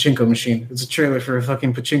pachinko machine. It's a trailer for a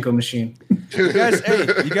fucking pachinko machine. You guys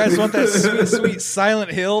want that sweet, sweet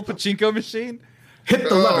Silent Hill pachinko machine? Hit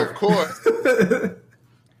the lever. Of course.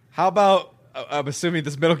 How about, I'm assuming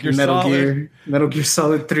this Metal Gear Solid. Metal Gear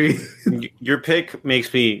Solid 3. Your pick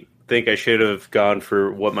makes me think I should have gone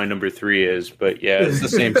for what my number 3 is, but yeah, it's the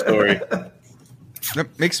same story.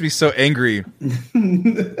 That makes me so angry.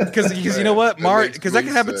 Because you know what, Mario? Because that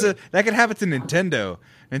could happen to Nintendo.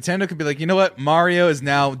 Nintendo could be like, you know what, Mario is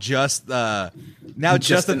now just a theme park. No,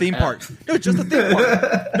 just a theme park. No,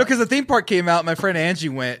 because the theme park came out. My friend Angie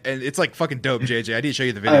went, and it's fucking dope. JJ, I need to show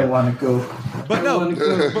you the video. I want to go. But no,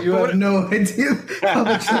 you have no idea how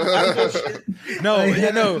much.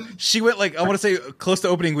 No. She went I want to say close to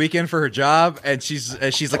opening weekend for her job, and she's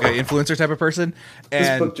like an influencer type of person. And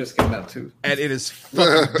this book just came out too, and it is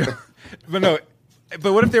fucking dope.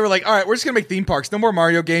 But what if they were like, all right, we're just gonna make theme parks, no more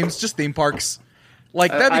Mario games, just theme parks.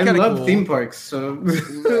 That'd be kind of cool. I love theme parks, so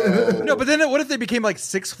no. But then what if they became like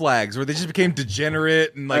Six Flags, where they just became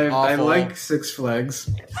degenerate and awful? I like Six Flags.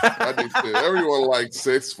 I do too. Everyone likes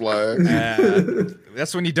Six Flags.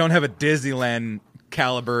 That's when you don't have a Disneyland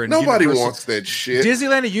caliber. And nobody wants that shit.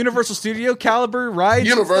 Disneyland and Universal Studio caliber rides.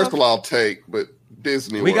 Universal, I'll take, but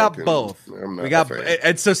Disney. We got both. We got,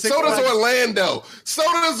 and so does Orlando. So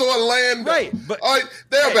does Orlando. Right, but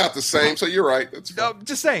they're about the same. So you're right. That's fine. I'm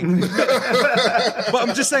just saying. But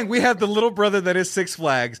I'm just saying we have the little brother that is Six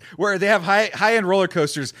Flags, where they have high end roller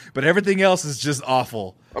coasters, but everything else is just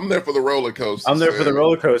awful. I'm there for the roller coasters. I'm there for the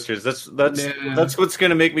roller coasters. That's what's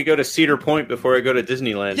going to make me go to Cedar Point before I go to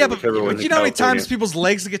Disneyland. Yeah, but you know how many times people's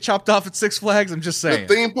legs get chopped off at Six Flags? I'm just saying.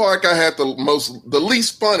 The theme park I had the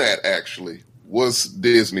least fun at actually was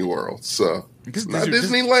Disney World. So not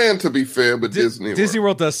Disneyland, to be fair, but Disney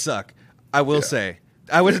World does suck. I will say.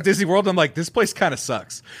 I went to Disney World. I'm like, this place kind of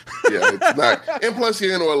sucks. Yeah, it's not. And plus,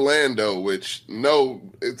 you're in Orlando, which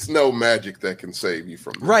it's no magic that can save you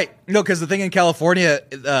from that. Right. No, because the thing in California,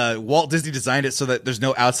 Walt Disney designed it so that there's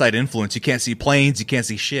no outside influence. You can't see planes. You can't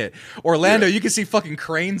see shit. Orlando, you can see fucking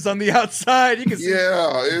cranes on the outside. You can see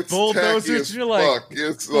it's bulldozers. Tacky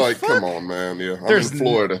as fuck. It's come on, man. Yeah, I'm in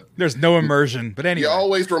Florida. There's no immersion. But anyway. You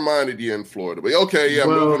always reminded you in Florida. But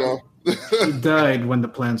moving on. He died when the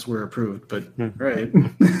plans were approved, but right.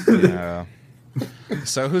 Yeah.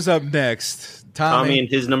 So who's up next? Tommy and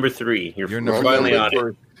his number 3. You're finally on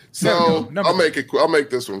it. So I'll make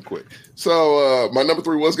this one quick. So my number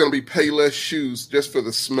 3 was going to be Payless shoes, just for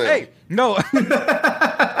the smell. Hey, no.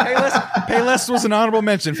 Payless was an honorable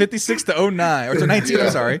mention. 56 to 09 or to 19. I'm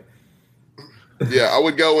sorry. Yeah, I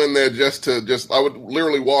would go in there I would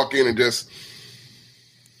literally walk in and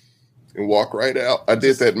walk right out. I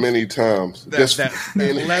did that many times.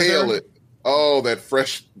 Inhale it. Oh, that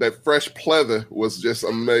fresh pleather was just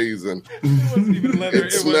amazing. It wasn't even leather.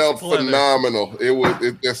 It smelled phenomenal.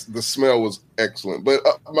 The smell was excellent. But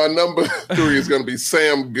my number 3 is going to be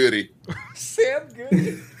Sam Goody. Sam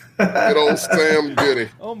Goody. Good old Sam Goody.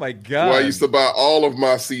 Oh my god! Where I used to buy all of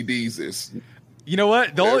my CDs. You know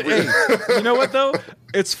what? You know what though?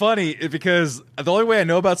 It's funny because the only way I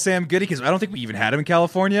know about Sam Goody, because I don't think we even had him in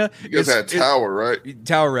California. You guys had Tower, right?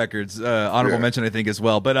 Tower Records, honorable mention, I think, as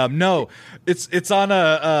well. But no, it's on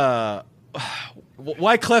a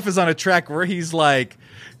Wyclef is on a track where he's like,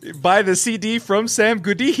 buy the CD from Sam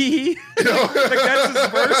Goody. That's his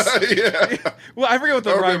verse. Yeah. Well, I forget what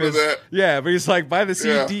the rhyme is. That. Yeah, but he's like, buy the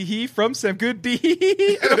CD from Sam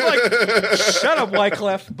Goody. And I'm like, shut up,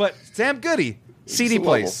 Wyclef. But Sam Goody, CD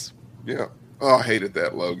place. Yeah. Oh, I hated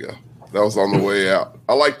that logo. That was on the way out.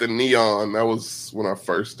 I like the neon. That was when I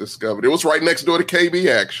first discovered it. It was right next door to KB,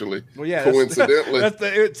 actually. Well, yeah. Coincidentally.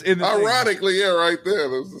 It's in the ironically, thing. Right there.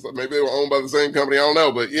 Maybe they were owned by the same company. I don't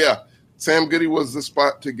know. But yeah, Sam Goody was the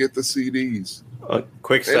spot to get the CDs.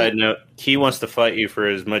 Quick side note: Key wants to fight you for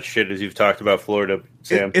as much shit as you've talked about Florida,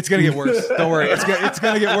 Sam. It's gonna get worse. Don't worry. It's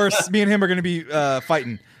gonna get worse. Me and him are gonna be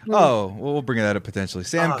fighting. Oh, well, we'll bring that up potentially.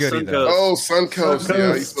 Sam Goody, though. Oh, Suncoast.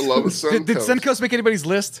 Yeah, I used to love Suncoast. Did Suncoast make anybody's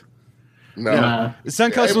list? No.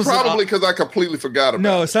 Suncoast was probably because I completely forgot about it.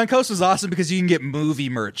 No, Suncoast was awesome because you can get movie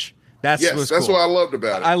merch. That's cool. What I loved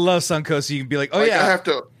about it. I love Suncoast. You can be like, I have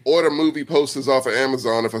to order movie posters off of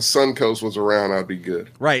Amazon. If a Suncoast was around, I'd be good.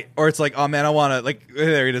 Right. Or it's like, oh man, I want to, like,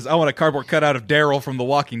 there it is. I want a cardboard cutout of Daryl from The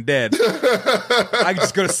Walking Dead. I can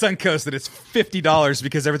just go to Suncoast and it's $50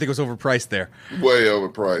 because everything was overpriced there. Way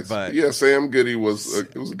overpriced. But yeah, Sam Goody was a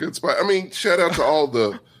good spot. I mean, shout out to all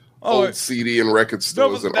the old CD and record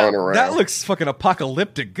stores and on around. That looks fucking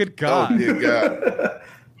apocalyptic. Good God. Oh, dear God.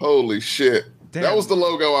 Holy shit. Damn. That was the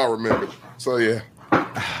logo I remember. So yeah,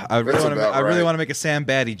 I really want to make a Sam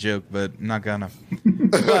Batty joke, but I'm not gonna.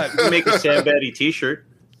 But make a Sam Batty T-shirt.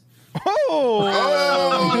 Oh.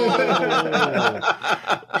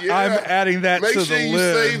 Yeah. I'm adding that Make to sure the you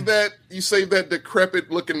list. You save that decrepit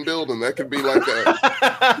looking building. That could be like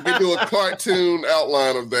you could do a cartoon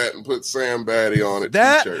outline of that and put Sam Batty on it.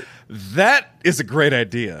 T-shirt. That is a great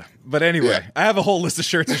idea. But anyway, I have a whole list of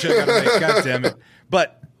shirts and shit I gotta make. God damn it.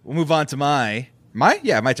 But we'll move on to my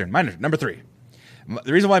turn. My number 3.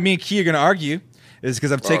 The reason why me and Key are going to argue is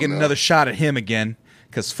because I'm taking another shot at him again.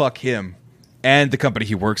 Because fuck him and the company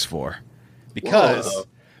he works for. Because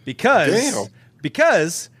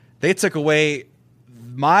they took away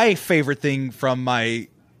my favorite thing from my,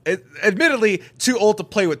 admittedly, too old to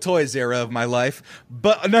play with toys era of my life,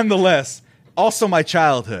 but nonetheless, also my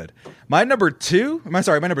childhood. My number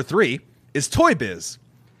 3 is Toy Biz.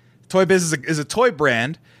 Toy Biz is a toy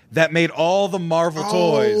brand that made all the Marvel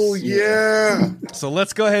toys. Oh, yeah. So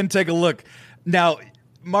let's go ahead and take a look. Now,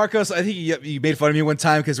 Marcos, I think you made fun of me one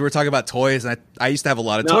time because we were talking about toys, and I used to have a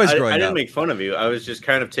lot of toys growing up. I didn't make fun of you. I was just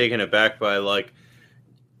kind of taken aback by, like,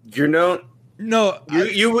 you are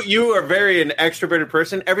very an extroverted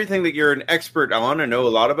person. Everything that you're an expert on or know a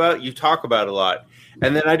lot about, you talk about a lot.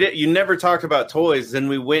 And then you never talked about toys. Then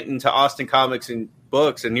we went into Austin Comics and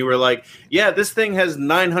books, and you were like, yeah, this thing has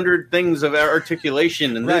 900 things of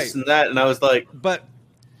articulation and this and that. And I was like, okay.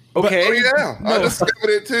 Oh, yeah. No. I discovered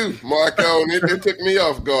it too, Marco, and it took me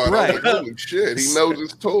off guard. Right. I was like, holy shit, he knows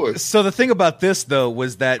his toys. So the thing about this, though,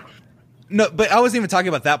 was that no, but I wasn't even talking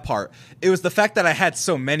about that part. It was the fact that I had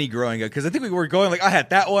so many growing up, because I think we were going like, I had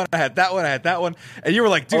that one, and you were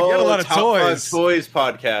like, dude, you had a lot of toys. Toys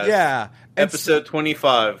podcast. Yeah. Episode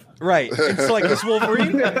 25. Right. It's like this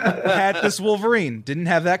Wolverine had this Wolverine. Didn't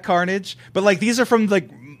have that Carnage. But like these are from like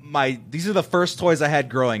these are the first toys I had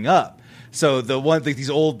growing up. So the one like these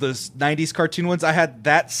old the 90s cartoon ones, I had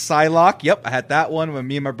that Psylocke. Yep, I had that one when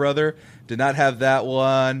me and my brother did not have that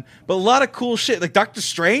one. But a lot of cool shit. Like Doctor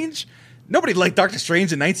Strange. Nobody liked Doctor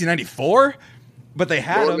Strange in 1994. But they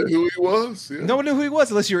had him. No one knew who he was. Yeah. No one knew who he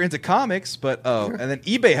was unless you were into comics. But and then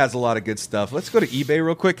eBay has a lot of good stuff. Let's go to eBay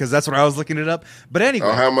real quick because that's where I was looking it up. But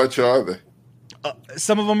anyway, how much are they?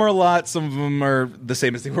 Some of them are a lot. Some of them are the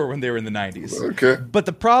same as they were when they were in the 90s. Okay. But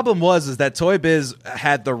the problem is that Toy Biz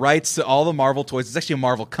had the rights to all the Marvel toys. It's actually a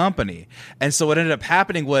Marvel company, and so what ended up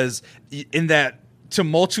happening was in that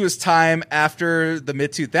tumultuous time after the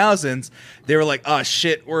mid 2000s, they were like, "Oh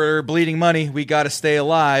shit, we're bleeding money. We got to stay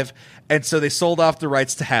alive." And so they sold off the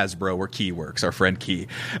rights to Hasbro, where Key works, our friend Key.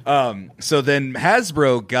 So then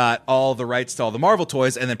Hasbro got all the rights to all the Marvel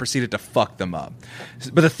toys and then proceeded to fuck them up.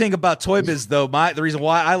 But the thing about Toy Biz, though, the reason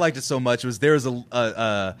why I liked it so much was there was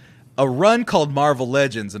a run called Marvel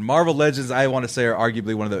Legends. And Marvel Legends, I want to say, are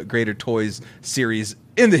arguably one of the greater toys series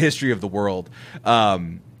in the history of the world.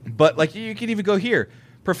 But like you can even go here.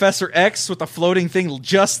 Professor X with a floating thing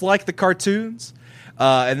just like the cartoons.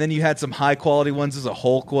 And then you had some high quality ones. There's a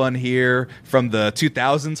Hulk one here from the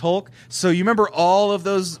 2000s Hulk. So you remember all of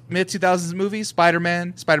those mid 2000s movies?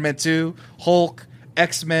 Spider-Man, Spider-Man 2, Hulk,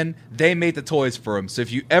 X-Men. They made the toys for them. So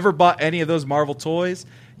if you ever bought any of those Marvel toys,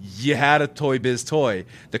 you had a Toy Biz toy.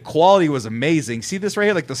 The quality was amazing. See this right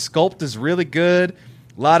here? Like the sculpt is really good.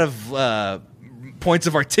 A lot of points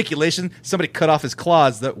of articulation. Somebody cut off his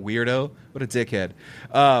claws. That weirdo. What a dickhead.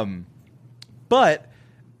 But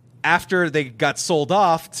after they got sold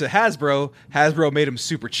off to Hasbro made them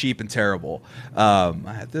super cheap and terrible. I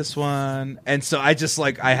had this one. And so I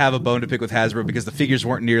have a bone to pick with Hasbro because the figures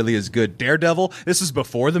weren't nearly as good. Daredevil, this was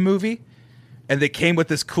before the movie. And they came with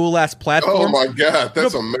this cool-ass platform. Oh, my God.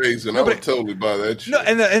 That's amazing. I would totally buy that shit. No,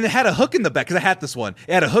 and it had a hook in the back, because I had this one.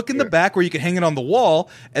 It had a hook in the back where you could hang it on the wall,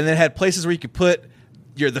 and then it had places where you could put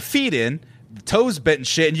the feet in, the toes bent and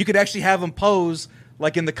shit, and you could actually have them pose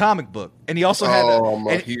like in the comic book. And he also had I'm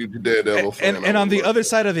a huge Daredevil fan. and on the other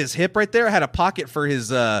side of his hip right there had a pocket for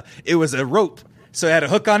his it was a rope. So it had a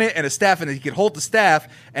hook on it and a staff, and he could hold the staff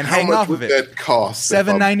and How hang much off would of it. that cost?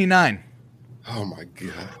 $7.99. Oh my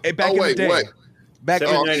god! Back in the day. Wait. Back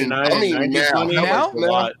 $7.99. I mean now. Now?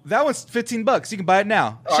 Now? That one's $15. You can buy it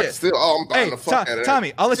now. Shit. I'm buying the fuck out of that.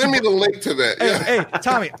 Tommy, I'll let Send you me the link to that. Hey,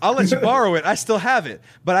 Tommy, I'll let you borrow it. I still have it,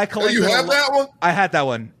 but I collect. You have that one? I had that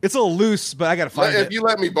one. It's a little loose, but I gotta find it. If you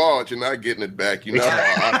let me borrow it, you're not getting it back. You know how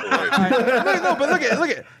I operate. No, but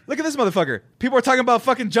look at this motherfucker. People are talking about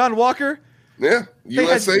fucking John Walker. Yeah,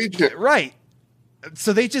 U.S. agent. Right.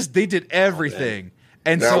 So they did everything,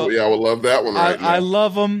 and Now, so I would love that one. Right now. I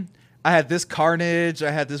love them. I had this Carnage. I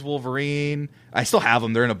had this Wolverine. I still have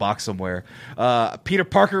them. They're in a box somewhere. Peter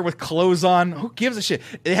Parker with clothes on. Who gives a shit?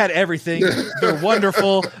 It had everything. They're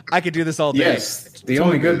wonderful. I could do this all day. Yes, the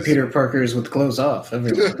only good Peter Parker is with clothes off.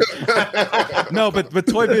 Everywhere. No, but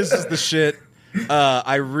Toy Biz is the shit.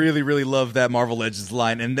 I really, really love that Marvel Legends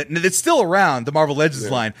line, and it's still around, the Marvel Legends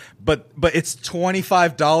line. But it's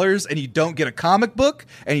 $25, and you don't get a comic book,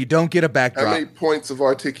 and you don't get a backdrop. How many points of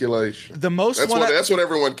articulation? The most that's what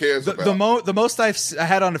everyone cares about. The most I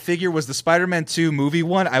had on a figure was the Spider-Man 2 movie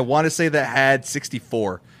one. I want to say that had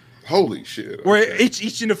 64. Holy shit! Where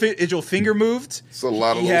each individual finger moved. It's a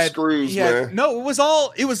lot of little screws, man. No,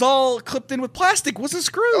 it was all clipped in with plastic. It wasn't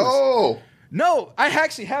screws. Oh. No, I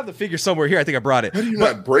actually have the figure somewhere here. I think I brought it. How do you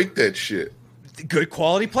not break that shit? Good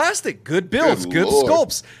quality plastic, good builds, good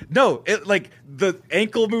sculpts. No, it like the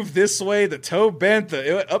ankle moved this way, the toe bent,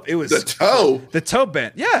 it was the toe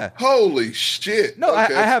bent. Yeah. Holy shit. No,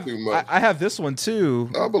 okay, I have this one too.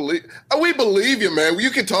 We believe you, man. You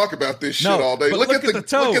can talk about this shit all day. Look at the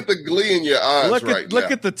toe. Look at the glee in your eyes look now.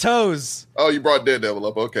 at the toes. Oh, you brought Daredevil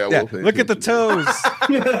up. Okay, I will pay look at the toes.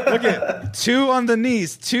 Look at 2 on the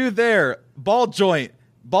knees, 2 there, ball joint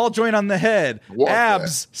on the head,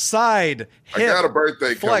 abs, side, hip. I got a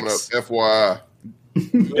birthday coming up, FYI.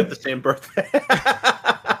 We have the same birthday.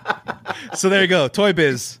 So there you go. Toy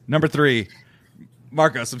Biz, number 3.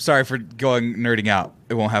 Marcos, I'm sorry for going nerding out.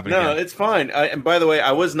 It won't happen again. No, it's fine. And by the way,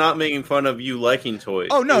 I was not making fun of you liking toys.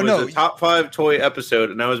 Oh, no, it was a top 5 toy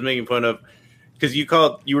episode, and I was making fun of... Because you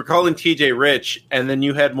were calling TJ rich, and then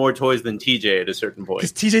you had more toys than TJ at a certain point.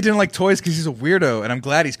 Because TJ didn't like toys because he's a weirdo, and I'm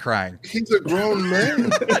glad he's crying. He's a grown man.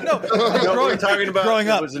 No, we're talking about growing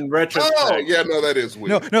up. It was in retrospect. Oh, yeah, no, that is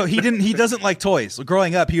weird. No, he didn't. He doesn't like toys.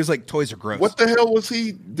 Growing up, he was like, toys are gross. What the hell was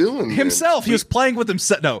he doing? Himself. He was playing with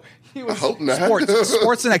himself. No, he was I hope not.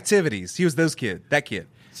 sports and activities. He was that kid.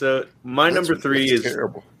 So my number 3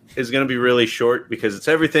 is going to be really short because it's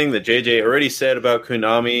everything that JJ already said about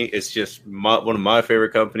Konami. It's just one of my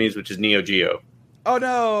favorite companies, which is Neo Geo. Oh,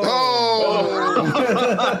 no. Oh.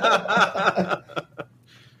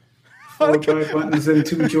 4 buttons and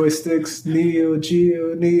 2 joysticks. Neo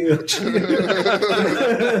Geo.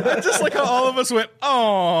 Just like how all of us went,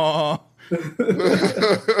 oh.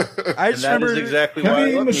 I just remember exactly why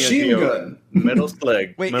I love machine Neo Geo. gun. Metal Slug,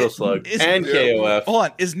 and KOF. Hold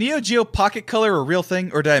on, is Neo Geo Pocket Color a real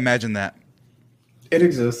thing, or did I imagine that? It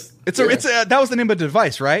exists. That was the name of the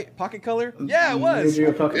device, right? Pocket Color? Yeah, it was.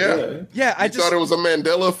 Neo Geo Pocket. Yeah, I thought it was a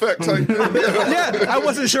Mandela effect type thing. Yeah, I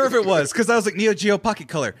wasn't sure if it was because I was like Neo Geo Pocket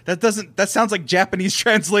Color. That sounds like Japanese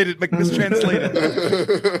translated, like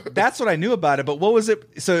mistranslated. That's what I knew about it. But what was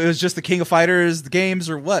it? So it was just the King of Fighters, the games,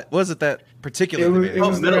 or what was it that particularly? It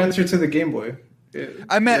was their answer to the Game Boy.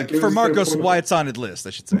 I meant for Marcos why it's on his list. I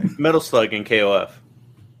should say Metal Slug and KOF.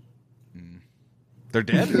 They're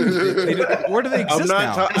dead. Where do they exist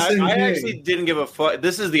now? I actually didn't give a fuck.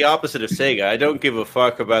 This is the opposite of Sega. I don't give a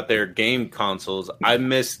fuck about their game consoles. I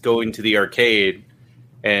miss going to the arcade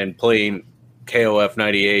and playing KOF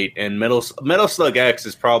 98 and Metal Slug X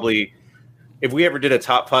is probably, if we ever did a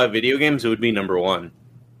top 5 video games, it would be number 1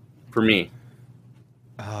 for me.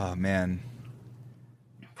 Oh man,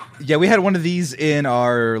 yeah, we had one of these in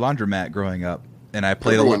our laundromat growing up, and I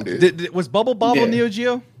played a lot. Was Bubble Bobble Neo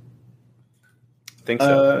Geo? Think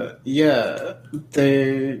so. Yeah.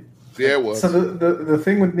 It was. So the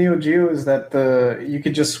thing with Neo Geo is that you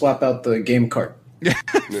could just swap out the game cart.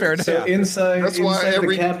 Fair enough. So inside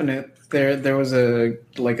the cabinet there was a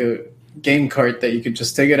game cart that you could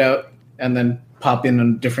just take it out and then pop in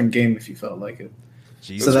a different game if you felt like it.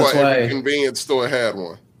 Jeez. So that's why every convenience store had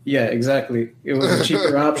one. Yeah, exactly. It was a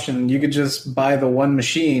cheaper option. You could just buy the one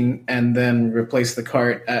machine and then replace the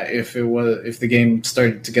cart if the game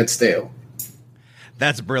started to get stale.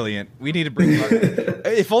 That's brilliant. We need to bring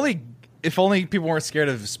if only people weren't scared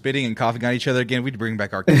of spitting and coughing on each other again, we'd bring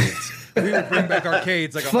back arcades. We would bring back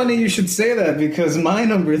arcades. Like Funny you should say that because my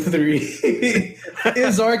number 3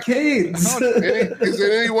 is arcades. Is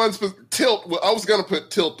there anyone Tilt? Well, I was gonna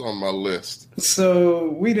put Tilt on my list. So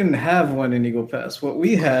we didn't have one in Eagle Pass. What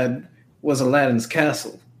we had was Aladdin's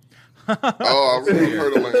Castle. Oh, I've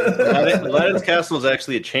heard of Aladdin's. Aladdin's Castle is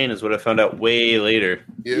actually a chain, is what I found out way later.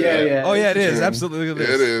 Yeah. Oh yeah, it is. Yeah. Absolutely, It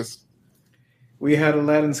is. We had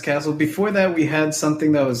Aladdin's Castle. Before that, we had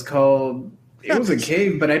something that was called. It was a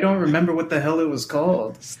cave, but I don't remember what the hell it was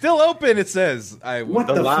called. Still open. It says. What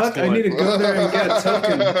The the last fuck? I one. need to go there and get a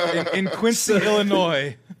token. in Quincy,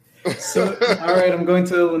 Illinois. So, all right, I'm going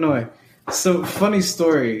to Illinois. So, funny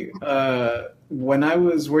story. When I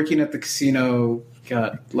was working at the casino,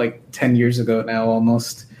 God, like 10 years ago now,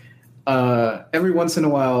 almost. Every once in a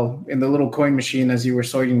while, in the little coin machine, as you were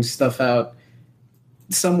sorting stuff out,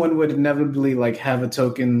 someone would inevitably like have a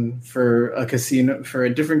token for a casino, for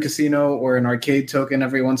a different casino, or an arcade token.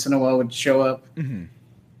 Every once in a while would show up. Mm-hmm.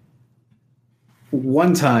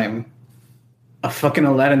 One time, a fucking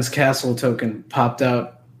Aladdin's Castle token popped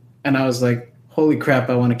out, and I was like, holy crap,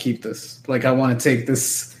 I want to keep this. Like, I want to take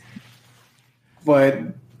this. But,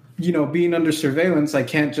 you know, being under surveillance, I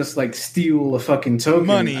can't just, like, steal a fucking token.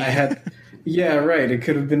 Money. I had... Yeah, right. It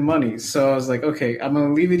could have been money. So I was like, okay, I'm going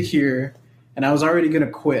to leave it here. And I was already going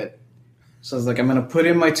to quit. So I was like, I'm going to put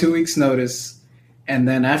in my 2 weeks notice. And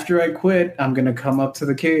then after I quit, I'm going to come up to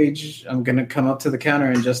the cage. I'm going to come up to the counter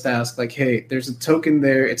and just ask, like, hey, there's a token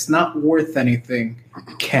there. It's not worth anything.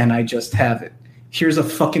 Can I just have it? Here's a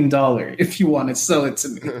fucking $1 if you want to sell it to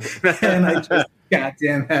me. And I just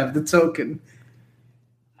goddamn have the token.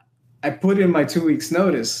 I put in my 2 weeks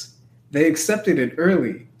notice. They accepted it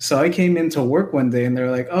early. So I came into work one day and they're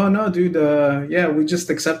like, oh, no, dude, yeah, we just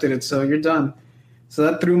accepted it, so you're done. So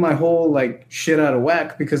that threw my whole, like, shit out of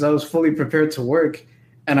whack because I was fully prepared to work,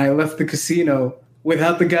 and I left the casino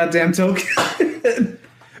without the goddamn token.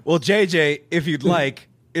 Well, JJ, if you'd like,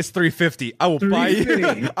 it's $350. I will buy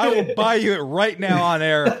you. I will buy you it right now on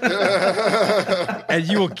air, and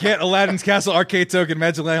you will get Aladdin's Castle arcade token,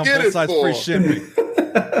 Magic Land on both sides, free shipping.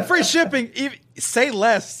 Free shipping. Say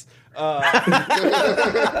less. Who's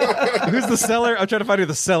the seller? I'm trying to find who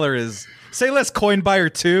the seller is. Say less. Coin buyer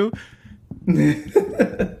 2.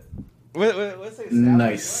 What's it?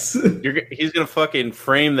 Nice. He's gonna fucking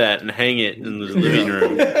frame that and hang it in the living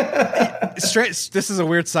room. This is a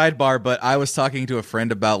weird sidebar, but I was talking to a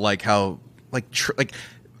friend about like how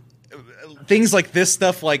things like this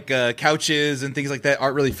stuff, like couches and things like that,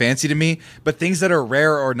 aren't really fancy to me. But things that are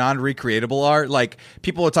rare or non-recreatable are. Like,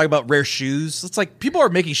 people are talking about rare shoes. It's like people are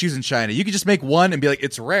making shoes in China. You can just make one and be like,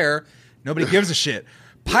 it's rare. Nobody gives a shit.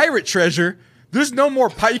 Pirate treasure. There's no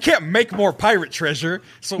more you can't make more pirate treasure.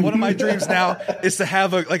 So one of my dreams now is to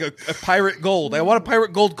have a pirate gold. I want a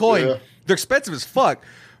pirate gold coin. Yeah. They're expensive as fuck.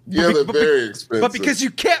 Yeah, they're very expensive. But because you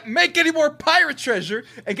can't make any more pirate treasure,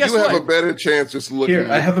 and guess what? You have a better chance just looking.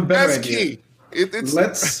 Here, I have a better That's idea. Key.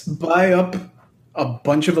 Let's buy up a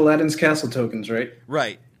bunch of Aladdin's Castle tokens, right?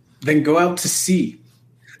 Right. Then go out to sea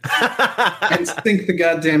and sink the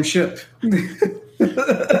goddamn ship.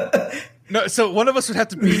 No, so one of us would have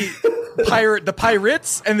to be the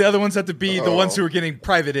pirates, and the other ones have to be the ones who are getting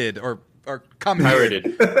privated or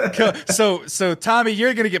Pirated. So Tommy,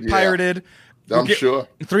 you're gonna get pirated. I'm sure.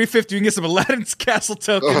 $350. You can get some Aladdin's Castle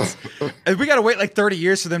tokens, and we gotta wait like 30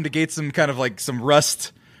 years for them to get some kind of like some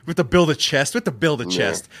rust. We have to build a chest.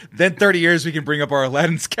 Then 30 years we can bring up our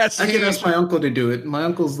Aladdin's Castle. I can ask my uncle to do it. My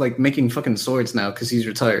uncle's like making fucking swords now because he's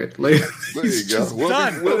retired. Like, There you go.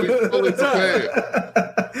 done. We'll be fully prepared.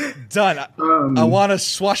 Done. I want a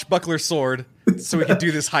swashbuckler sword so we can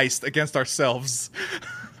do this heist against ourselves.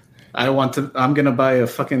 I'm gonna buy a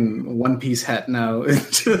fucking One-Piece hat now.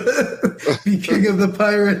 Be king of the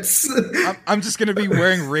pirates. I'm just gonna be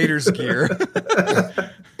wearing Raiders gear.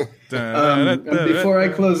 And before I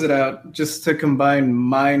close it out, just to combine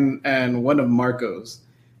mine and one of Marco's.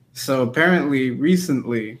 So apparently,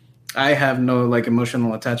 recently, I have no like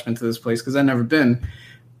emotional attachment to this place because I've never been.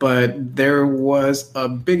 But there was a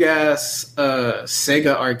big ass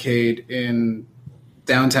Sega arcade in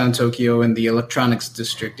downtown Tokyo in the electronics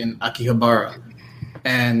district in Akihabara.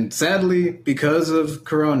 And sadly, because of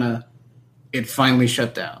Corona, it finally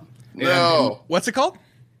shut down. No. What's it called?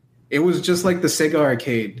 It was just like the Sega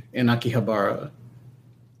arcade in Akihabara.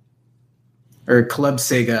 Or Club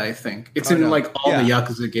Sega, I think. It's in like all the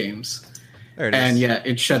Yakuza games. There it is. And yeah,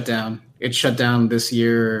 it shut down. It shut down this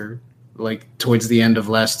year, like towards the end of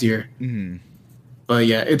last year. Mm-hmm. But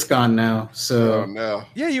yeah, it's gone now. So no.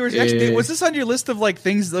 Yeah, you were actually. Was this on your list of like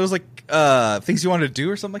things that was like things you wanted to do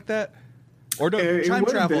or something like that? Or no, It time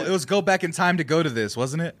would've travel. been. It was go back in time to go to this,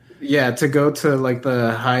 wasn't it? Yeah, to go to like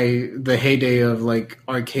the heyday of like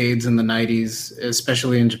arcades in the 90s,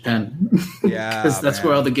 especially in Japan. Yeah, Because that's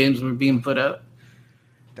where man. all the games were being put out.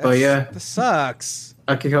 That sucks.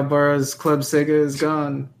 Akihabara's Club Sega is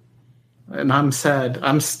gone. And I'm sad.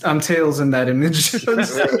 I'm Tails in that image.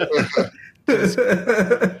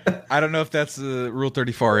 I don't know if that's Rule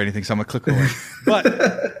 34 or anything, so I'm going to click away.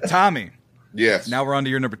 But, Tommy, Yes. now we're on to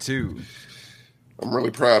your number 2. I'm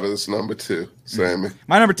really proud of this number 2, Sammy.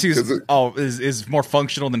 My number 2 is more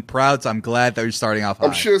functional than proud, so I'm glad that you're starting off high.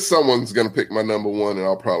 I'm sure someone's going to pick my number 1, and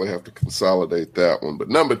I'll probably have to consolidate that one. But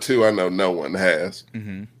number 2, I know no one has.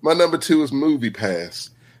 Mm-hmm. My number 2 is Movie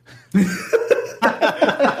Pass.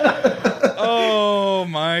 Oh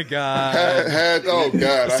my god!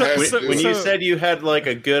 When you said you had like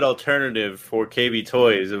a good alternative for KB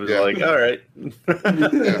Toys, it was like, all right.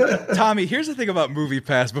 Tommy, here's the thing about Movie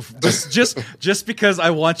Pass. Just because I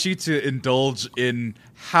want you to indulge in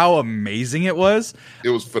how amazing it was. It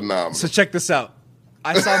was phenomenal. So check this out.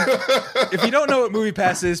 If you don't know what Movie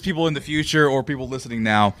Pass is, people in the future or people listening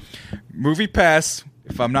now, Movie Pass,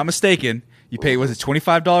 if I'm not mistaken, you pay, was it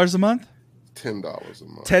 $25 a month? $10 a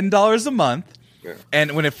month. $10 a month. Yeah.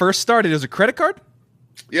 And when it first started, it was a credit card?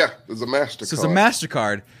 Yeah, there's a MasterCard. So it's a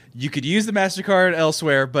MasterCard. You could use the MasterCard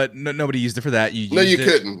elsewhere, but nobody used it for that. You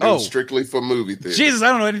couldn't. It was strictly for movie theaters. Jesus, I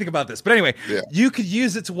don't know anything about this. But anyway, yeah. You could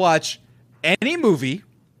use it to watch any movie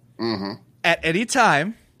at any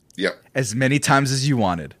time, as many times as you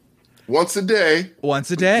wanted. Once a day.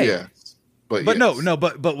 Yes. But yes.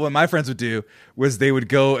 But what my friends would do was they would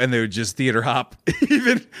go and they would just theater hop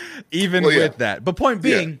even with that. But point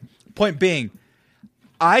being,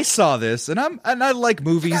 I saw this and I like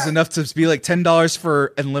movies enough to be like $10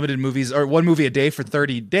 for unlimited movies or one movie a day for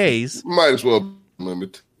 30 days. Might as well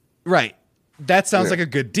limit. Right. That sounds like a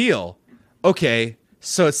good deal. Okay,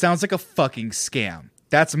 so it sounds like a fucking scam.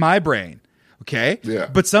 That's my brain. Okay? Yeah.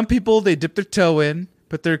 But some people, they dip their toe in,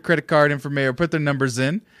 put their credit card information or put their numbers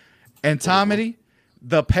in. And Tommy,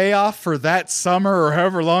 the payoff for that summer or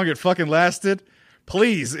however long it fucking lasted,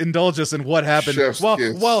 please indulge us in what happened.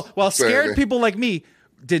 While scared people like me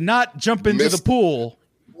did not jump into the pool.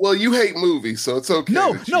 Well, you hate movies, so it's okay.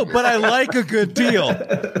 No, but I like a good deal. In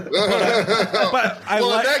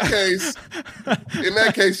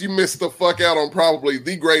that case, you missed the fuck out on probably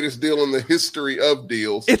the greatest deal in the history of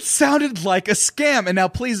deals. It sounded like a scam, and now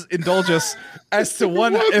please indulge us as to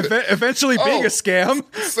one eventually being a scam.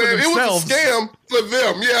 Sam, it was a scam for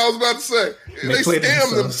them. Yeah, I was about to say they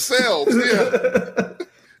scammed themselves. Yeah.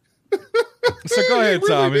 So go ahead,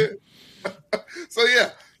 Tommy. So yeah.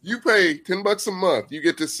 You pay $10 a month. You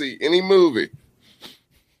get to see any movie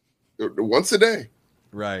once a day.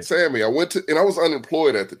 Right. Sammy, I went to, and I was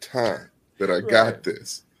unemployed at the time that I got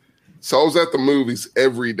this. So I was at the movies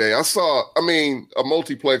every day. A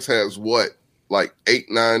multiplex has like 8,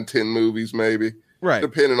 9, 10 movies maybe. Right.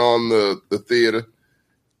 Depending on the theater.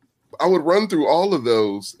 I would run through all of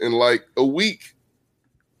those in like a week.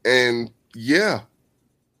 And yeah.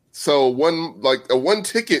 So one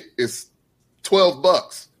ticket is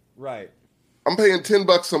 $12. Right. I'm paying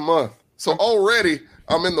 $10 a month. So already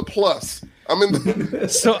I'm in the plus. I'm in the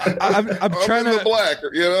So I'm trying in the black,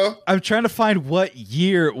 you know? I'm trying to find what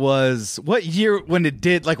year it was. What year when it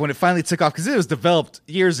finally took off, because it was developed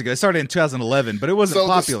years ago. It started in 2011, but it wasn't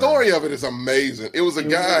popular. The story of it is amazing. It was a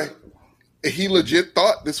guy, he legit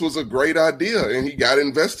thought this was a great idea, and he got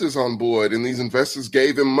investors on board, and these investors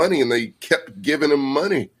gave him money, and they kept giving him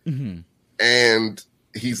money. Mm-hmm. And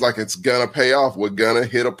he's like, it's gonna pay off. We're gonna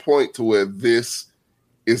hit a point to where this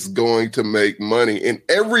is going to make money. And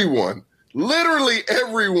everyone, literally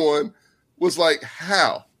everyone, was like,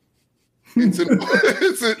 how? It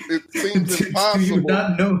seems impossible. Do you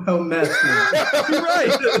not know how math works?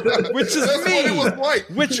 Right. Which is That's me. what it was like.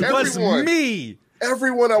 Which was me.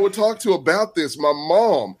 Everyone I would talk to about this, my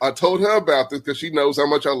mom, I told her about this because she knows how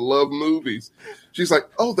much I love movies. She's like,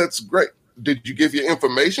 oh, that's great. Did you give your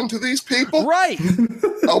information to these people? Right.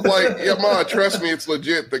 I'm like, yeah, Ma, trust me, it's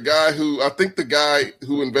legit. The guy who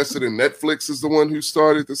invested in Netflix is the one who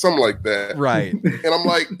started it, something like that. Right. And I'm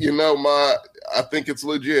like, Ma, I think it's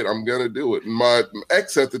legit. I'm going to do it. And my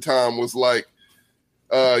ex at the time was like,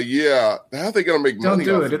 yeah, how are they going to make money?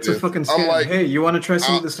 Don't do it. It's a fucking scam. I'm like, hey, you want to try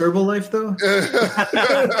some of this Herbalife, though?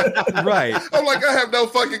 Right. I'm like, I have no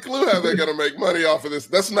fucking clue how they're going to make money off of this.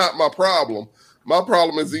 That's not my problem. My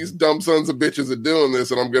problem is these dumb sons of bitches are doing this,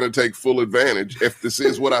 and I'm going to take full advantage if this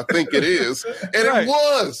is what I think it is. And It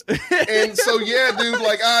was. And so, yeah, dude,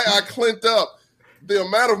 like I clinked up. The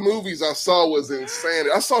amount of movies I saw was insane.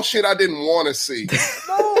 I saw shit I didn't want to see.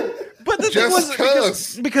 But the thing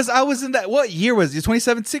was because I was in that. What year was it?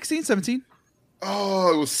 2016, 17?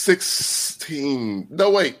 Oh, it was 16. No,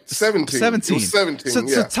 wait, 17. 17. It was 17.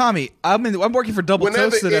 So Tommy, I'm working for Double Whenever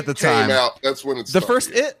Toasted at the time. Came out, that's when it the started.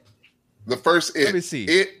 first It. Let me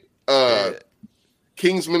see.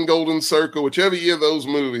 Kingsman, Golden Circle, whichever year those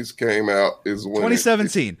movies came out is when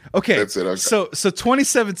 2017. Okay. That's it. Okay. So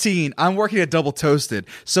 2017, I'm working at Double Toasted.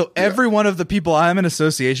 So every one of the people I'm in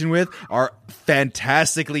association with are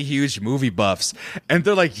fantastically huge movie buffs. And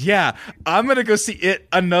they're like, yeah, I'm going to go see it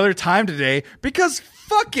another time today because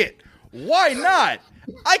fuck it. Why not?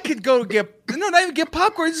 I could go not even get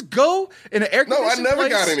popcorn. Just go in an air conditioned place. No, I never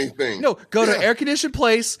got anything. No, go to an air conditioned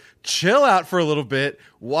place, chill out for a little bit,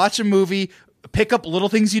 watch a movie, pick up little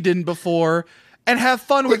things you didn't before, and have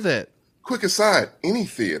fun with it. Quick aside, any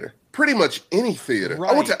theater. Pretty much any theater.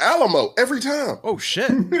 Right. I went to Alamo every time. Oh, shit.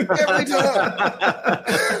 Every time.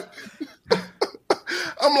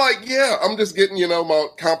 I'm like, yeah, I'm just getting, my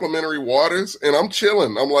complimentary waters, and I'm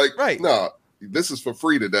chilling. I'm like, nah, this is for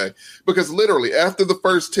free today. Because literally, after the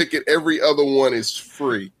first ticket, every other one is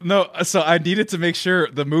free. No, so I needed to make sure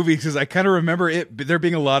the movie, because I kind of remember there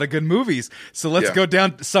being a lot of good movies. So let's go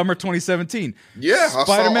down summer 2017. Yeah,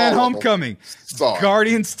 Spider-Man Homecoming.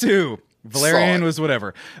 Guardians 2. Valerian was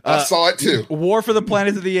whatever. I saw it too. War for the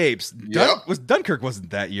Planet of the Apes. Dunkirk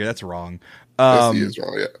wasn't that year. That's wrong. Yes, he is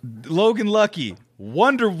wrong, yeah. Logan Lucky.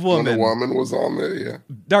 Wonder Woman. Wonder Woman was on there, yeah.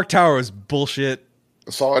 Dark Tower was bullshit.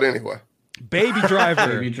 I saw it anyway. Baby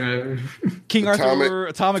Driver. King Arthur,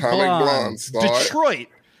 Atomic Blonde. Detroit.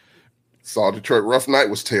 Saw Detroit. Rough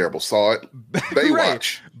Night was terrible. Saw it.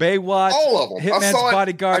 Baywatch. Baywatch. All of them. Hitman's I saw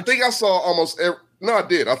Bodyguard. I think I saw almost every... No, I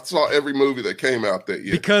did. I saw every movie that came out that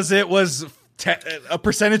year. Because it was a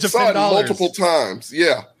percentage of $10. Saw it multiple times,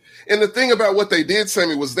 yeah. And the thing about what they did,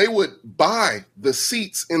 Sammy, was they would buy the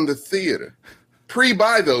seats in the theater.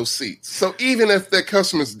 Pre-buy those seats. So even if their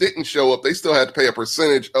customers didn't show up, they still had to pay a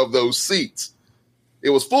percentage of those seats.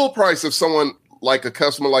 It was full price if someone like a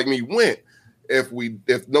customer like me went. If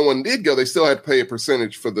no one did go, they still had to pay a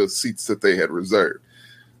percentage for the seats that they had reserved.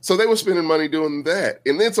 So they were spending money doing that.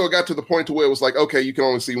 And then so it got to the point to where it was like, okay, you can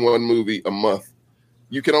only see one movie a month.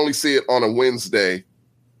 You can only see it on a Wednesday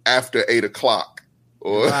after 8 o'clock.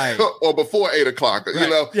 Or before 8 o'clock,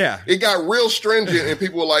 Yeah. It got real stringent, and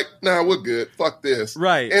people were like, "Nah, we're good. Fuck this."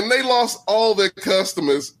 Right. And they lost all their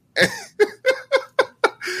customers. And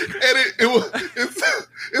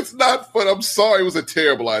it's not fun. I'm sorry. It was a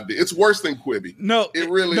terrible idea. It's worse than Quibi. No, it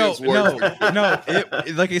really is worse. No.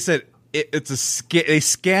 Like I said, it's a they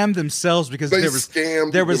scammed themselves because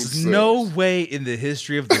there was no way in the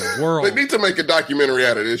history of the world. They need to make a documentary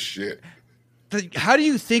out of this shit. How do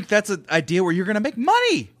you think that's an idea where you're going to make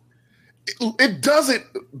money? It doesn't.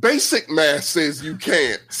 Basic math says you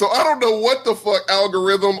can't. So I don't know what the fuck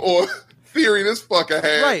algorithm or theory this fucker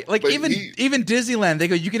had. Right. Like even Disneyland, they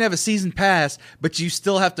go, you can have a season pass, but you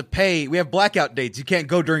still have to pay. We have blackout dates. You can't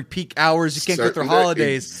go during peak hours. You can't go through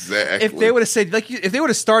holidays. Exactly. If they would have said, if they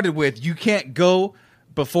would have started with, you can't go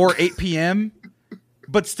before 8 p.m.,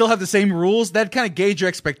 but still have the same rules, that kind of gauge your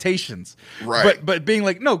expectations. Right. But being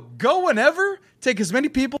like, no, go whenever, take as many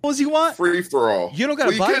people as you want. Free for all. You don't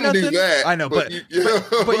got to buy nothing. Do that, I know, but you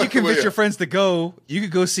convince your friends to go. You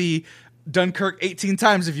could go see Dunkirk 18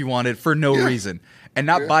 times if you wanted for no reason. And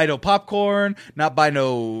not buy no popcorn, not buy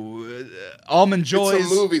no Almond Joys. It's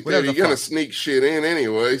a movie theater. You're going to sneak shit in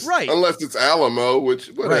anyways. Right. Unless it's Alamo, which,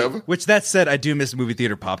 whatever. Right. Which, that said, I do miss movie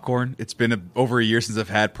theater popcorn. It's been over a year since I've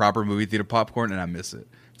had proper movie theater popcorn, and I miss it.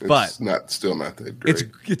 But still not that great.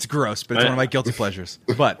 It's gross, but it's one of my guilty pleasures.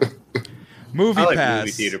 But movie pass.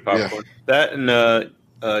 Movie theater popcorn. That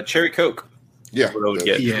and Cherry Coke. Yeah. What I would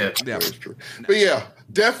get. Yeah. That's true. But yeah,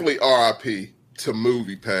 definitely RIP to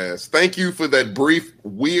Movie Pass. Thank you for that brief,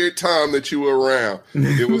 weird time that you were around.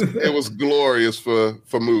 It was glorious for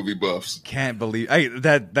movie buffs. Can't believe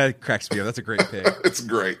that cracks me up. That's a great pick. It's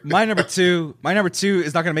great. My number two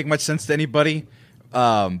is not going to make much sense to anybody,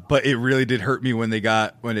 but it really did hurt me when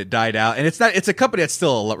it died out. And it's a company that's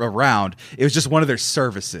still around. It was just one of their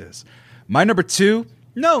services. My number two.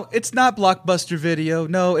 No, it's not Blockbuster Video.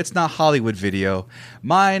 No, it's not Hollywood Video.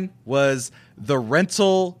 Mine was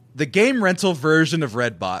the game rental version of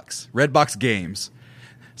Redbox Games.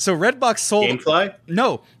 So Redbox sold Gamefly?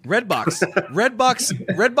 No, Redbox.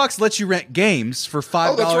 Redbox lets you rent games for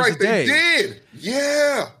 $5 that's right, a day. They did.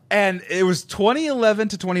 Yeah. And it was 2011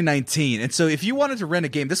 to 2019. And so if you wanted to rent a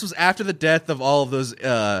game, this was after the death of all of those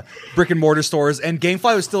brick and mortar stores, and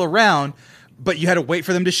Gamefly was still around, but you had to wait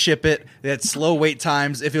for them to ship it. They had slow wait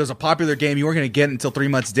times. If it was a popular game, you weren't going to get it until 3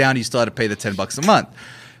 months down. You still had to pay the $10 a month.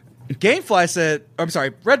 Redbox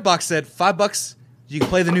said $5, you can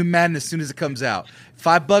play the new Madden as soon as it comes out.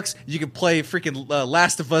 $5, you can play freaking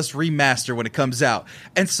Last of Us remaster when it comes out.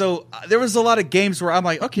 And so there was a lot of games where I'm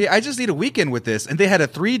like, okay, I just need a weekend with this. And they had a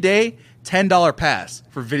 3-day, $10 pass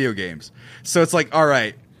for video games. So it's like, all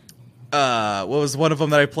right, what was one of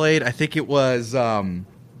them that I played? I think it was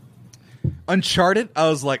Uncharted. I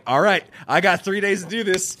was like, all right, I got 3 days to do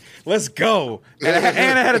this. Let's go. And I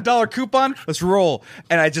had a $1 coupon. Let's roll.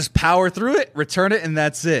 And I just power through it, return it, and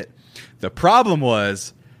that's it. The problem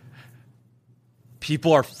was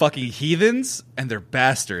people are fucking heathens and they're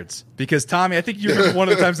bastards. Because, Tommy, I think you remember one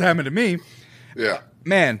of the times it happened to me. Yeah.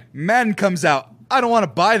 Man, Madden comes out. I don't want to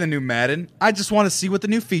buy the new Madden. I just want to see what the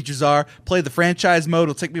new features are, play the franchise mode.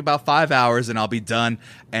 It'll take me about 5 hours, and I'll be done.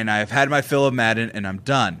 And I've had my fill of Madden, and I'm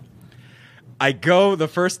done. I go the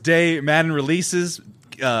first day Madden releases,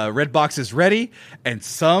 Redbox is ready, and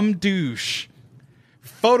some douche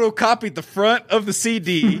photocopied the front of the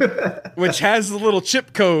CD, which has the little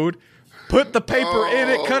chip code, put the paper in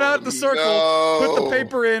it, cut out the circle, put the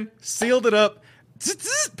paper in, sealed it up,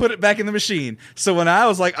 put it back in the machine. So when I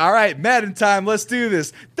was like, all right, Madden time, let's do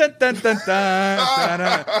this. Dun, dun, dun, dun, dun,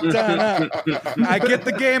 dun, dun, dun. I get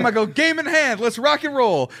the game. I go, game in hand. Let's rock and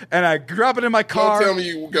roll. And I drop it in my car. Don't tell me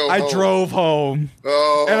you go I home. drove home.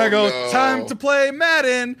 Oh, and I go, no. time to play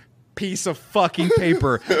Madden. Piece of fucking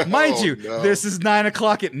paper. Mind you, this is 9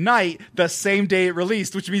 o'clock at night, the same day it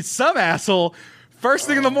released, which means some asshole, first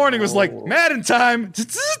thing in the morning was like, Madden time.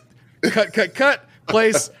 Cut,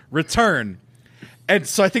 place, return. And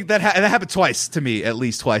so I think that happened twice to me, at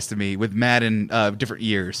least twice to me, with Madden different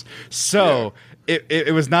years. So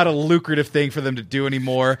it was not a lucrative thing for them to do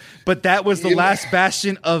anymore. But that was the last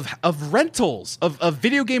bastion of rentals, of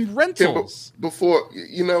video game rentals. Before,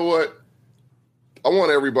 you know what? I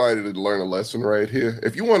want everybody to learn a lesson right here.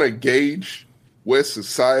 If you want to gauge where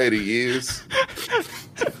society is,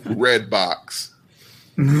 Redbox.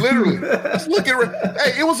 Literally. Just look at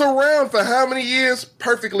hey, it was around for how many years?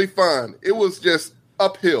 Perfectly fine. It was just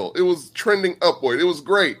uphill. It was trending upward. It was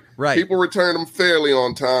great. Right. People returned them fairly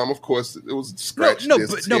on time. Of course, it was scratch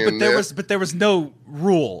discs but there was no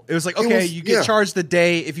rule. It was like, okay, you get charged the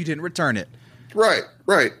day if you didn't return it. Right.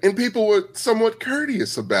 And people were somewhat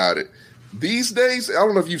courteous about it. These days, I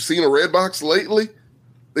don't know if you've seen a Redbox lately.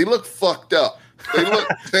 They look fucked up. They look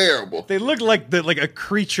terrible. They look like a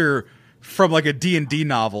creature from like a D&D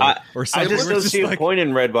novel or something. I just don't see a point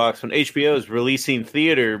in Redbox when HBO is releasing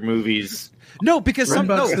theater movies. No, because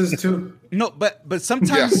too. No, but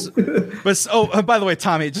sometimes. But by the way,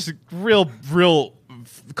 Tommy, just a real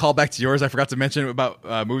call back to yours. I forgot to mention about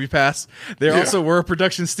MoviePass. They also were a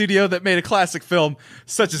production studio that made a classic film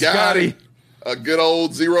such as Gotti. A good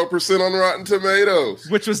old 0% on Rotten Tomatoes.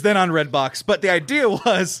 Which was then on Redbox. But the idea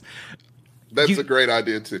was... That's a great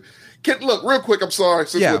idea, too. Look, real quick, I'm sorry.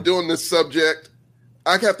 Since we're doing this subject,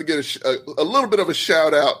 I have to get a little bit of a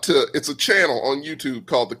shout out to... It's a channel on YouTube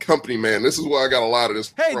called The Company Man. This is where I got a lot of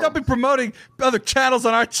this Hey, from. Don't be promoting other channels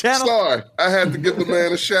on our channel. Sorry. I had to give the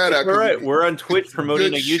man a shout out. All right, we're on Twitch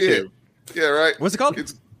promoting a YouTube. Shit. Yeah, right? What's it called?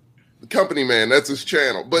 It's The Company Man. That's his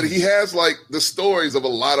channel. But he has, like, the stories of a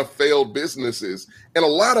lot of failed businesses. And a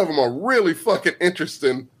lot of them are really fucking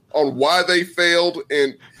interesting on why they failed.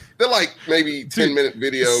 And they're like maybe 10-minute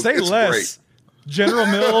videos. Say it's less. Great. General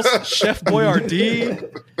Mills, Chef Boyardee.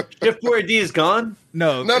 Chef Boyardee is gone?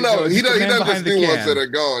 No. He doesn't just do ones that are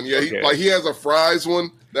gone. Yeah, okay. he has a fries one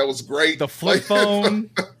that was great. The flip phone.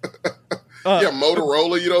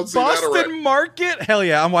 Motorola. You don't see Boston that around. Market? Hell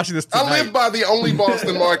yeah, I'm watching this tonight. I live by the only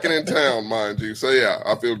Boston Market in town, mind you. So yeah,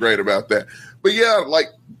 I feel great about that. But yeah, like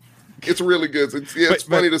it's really good. It's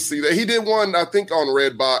funny to see that. He did one, I think, on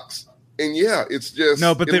Redbox. And yeah, it's just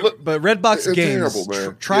but Redbox games terrible,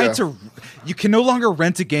 man. You can no longer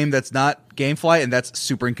rent a game that's not GameFly, and that's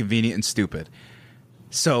super inconvenient and stupid.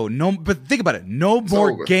 So but think about it. No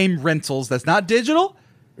more game rentals. That's not digital.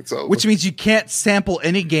 It's over. Which means you can't sample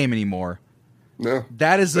any game anymore. No,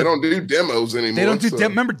 they don't do demos anymore. They don't do.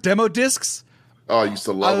 Remember demo discs? Oh, I used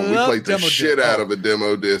to love them. We played the shit out of a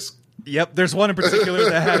demo disc. Yep, there's one in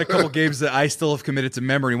particular that had a couple games that I still have committed to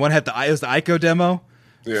memory. One had it was the Ico demo.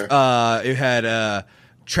 Yeah. It had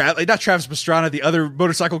not Travis Pastrana, the other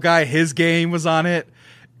motorcycle guy. His game was on it.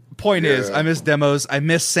 Point is, I miss demos. I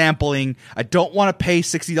miss sampling. I don't want to pay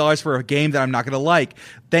 $60 for a game that I'm not going to like.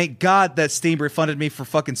 Thank God that Steam refunded me for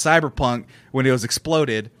fucking Cyberpunk when it was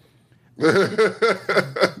exploded.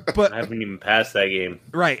 But I haven't even passed that game.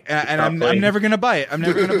 Right, and I'm never going to buy it. I'm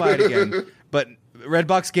never going to buy it again. But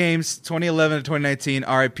Redbox Games, 2011 to 2019,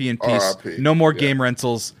 RIP in peace. RIP. No more game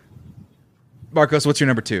rentals. Marcos, what's your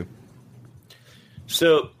number 2?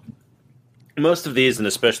 So most of these, and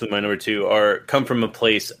especially my number 2, come from a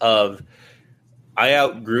place of I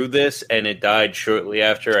outgrew this, and it died shortly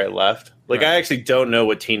after I left. Like, I actually don't know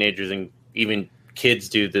what teenagers and even kids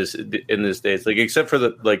do this in this days. Like, except for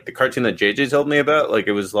the cartoon that JJ told me about. Like,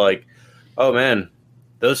 it was like, oh man,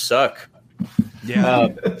 those suck. Yeah.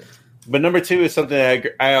 But number 2 is something that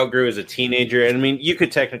I outgrew as a teenager. And I mean, you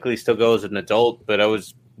could technically still go as an adult, but I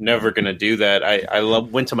was never going to do that. I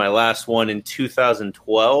went to my last one in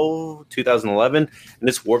 2012, 2011, and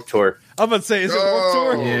it's Warped Tour. I'm about to say, is it Warped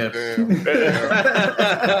Tour? Yeah. Damn.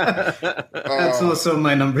 That's also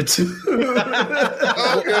my number 2.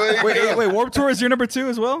 Okay, Wait, Warped Tour is your number 2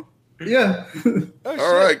 as well? Yeah. Oh,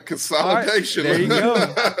 all right, consolidation. All right, there you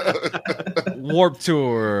go. Warped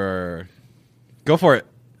Tour. Go for it.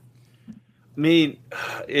 I mean,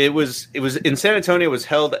 it was in San Antonio. It was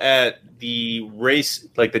held at the race,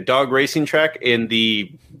 like the dog racing track in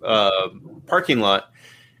the parking lot.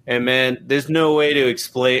 And man, there's no way to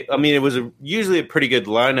explain. I mean, it was usually a pretty good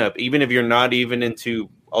lineup, even if you're not even into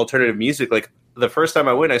alternative music. Like the first time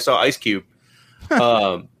I went, I saw Ice Cube.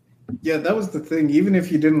 Yeah, that was the thing. Even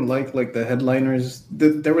if you didn't like the headliners,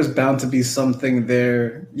 there was bound to be something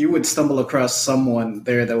there. You would stumble across someone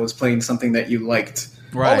there that was playing something that you liked.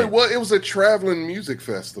 Right. It was a traveling music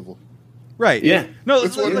festival. Right. Yeah. No,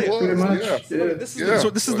 That's what it was. Pretty much. Yeah. Yeah. This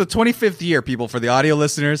is the 25th year, people, for the audio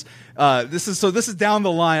listeners. This is down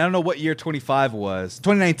the line. I don't know what year 25 was.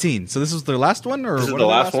 2019. So this was their last one, or This is one the of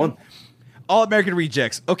their last one. All American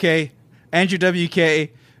Rejects. Okay. Andrew WK,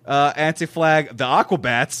 Anti-Flag, the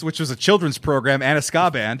Aquabats, which was a children's program and a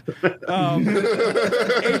ska band. HU,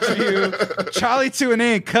 Charlie 2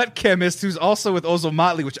 and Cut Chemist, who's also with Ozo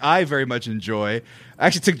Motley, which I very much enjoy. I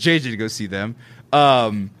actually took JJ to go see them.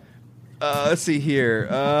 Let's see here.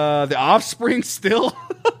 The Offspring still.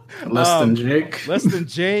 Less than Jake. Less Than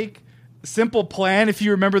Jake. Simple Plan, if you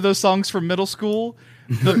remember those songs from middle school.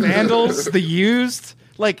 The Vandals, The Used.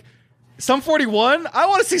 Like, Sum 41? I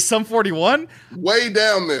want to see Sum 41. Way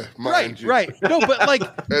down there, mind you. Right. No, but like...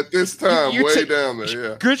 At this time, you're way down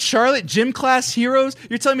there, yeah. Good Charlotte, Gym Class Heroes.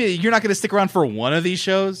 You're telling me that you're not going to stick around for one of these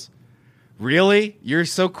shows? Really? You're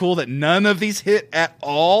so cool that none of these hit at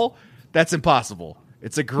all? That's impossible.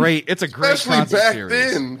 It's a great Especially concert back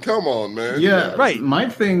series. then. Come on, man. Yeah, Right. My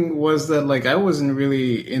thing was that like I wasn't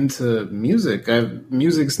really into music.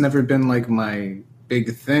 Music's never been like my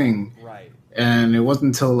big thing. Right. And it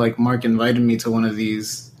wasn't until like Mark invited me to one of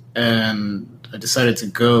these and I decided to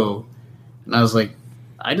go. And I was like,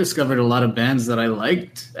 I discovered a lot of bands that I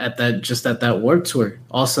liked at that Warped Tour.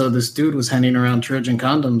 Also, this dude was handing around Trojan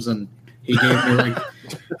condoms and he gave me like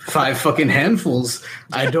 5 fucking handfuls.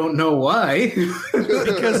 I don't know why.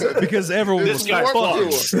 because everyone was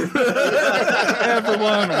fucking.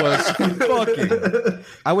 Everyone was fucking.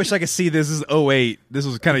 I wish I could see this. This is 08. This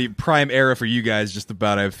was kind of prime era for you guys, just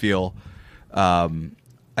about, I feel. I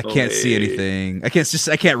can't see anything. I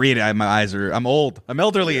can't read it. My eyes are. I'm old. I'm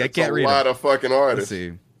elderly. I can't read it. A lot of fucking artists.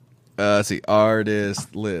 Let's see.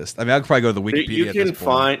 Artist list. I mean, I could probably go to the Wikipedia.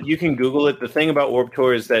 You can Google it. The thing about Warped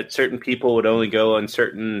Tour is that certain people would only go on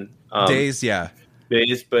certain days. Yeah.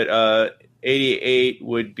 Days, but 88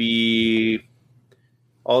 would be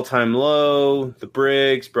All Time Low, The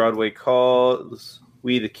Briggs, Broadway Calls,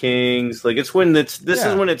 We the Kings. Like it's when this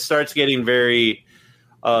is when it starts getting very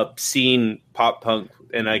scene pop punk.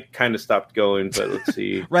 And I kind of stopped going, but let's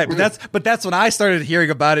see. Right, but that's when I started hearing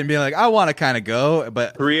about it and being like, I want to kind of go.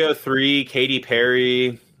 But 303, Katy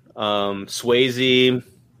Perry, Swayze.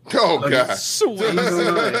 Oh God,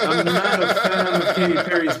 Swayze. I'm not a fan of Katy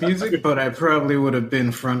Perry's music, but I probably would have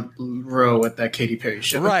been front row at that Katy Perry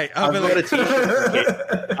show. Right. I bought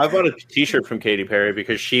a t-shirt from Katy Perry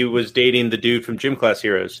because she was dating the dude from Gym Class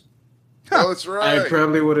Heroes. Oh, that's right. I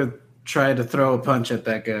probably would have tried to throw a punch at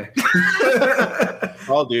that guy.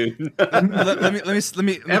 Oh, dude. let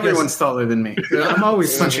me. Everyone's taller than me. I'm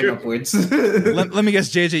always punching upwards. Let me guess,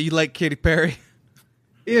 JJ. You like Katy Perry?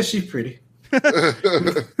 Yeah, she's pretty.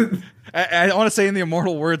 I want to say in the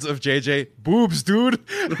immortal words of JJ, boobs, dude.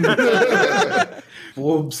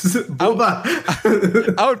 Boobs.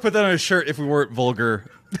 Booba. I would put that on a shirt if we weren't vulgar.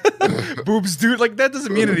 Boobs, dude. Like that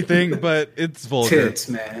doesn't mean anything, but it's vulgar. Tits,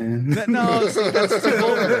 man. No, that's too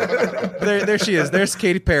vulgar. There she is. There's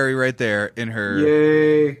Katy Perry right there in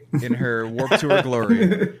her Warped Tour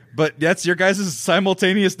glory. But that's your guys'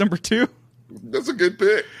 simultaneous number 2. That's a good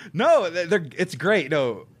pick. No, it's great.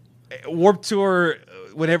 No, Warped Tour.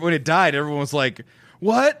 When it died, everyone was like,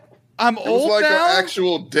 "What? I'm old now." It was like an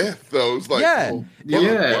actual death, though. It was like, yeah.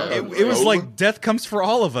 It was over? like death comes for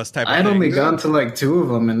all of us type of I'd thing. only gone to like 2 of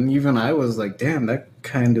them, and even I was like, "Damn, that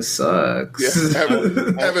kind of sucks." Yeah,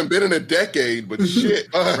 haven't been in a decade, but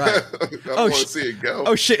shit, Right. I want to see it go.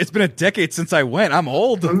 Oh shit! It's been a decade since I went. I'm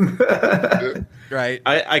old. Right.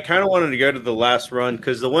 I kind of wanted to go to the last run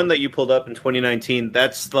because the one that you pulled up in 2019,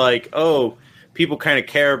 that's like, oh, people kind of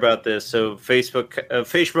care about this. So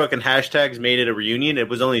Facebook and hashtags made it a reunion. It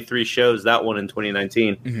was only 3 shows, that one in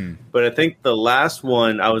 2019. Mm-hmm. But I think the last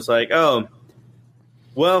one, I was like, oh,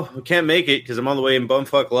 well, we can't make it because I'm on the way in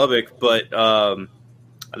bumfuck Lubbock. But I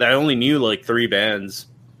only knew like 3 bands.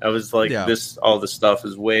 I was like, all this stuff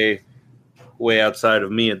is way outside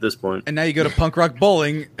of me at this point. And now you go to punk rock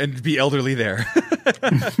bowling and be elderly there.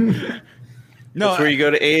 No, that's where you go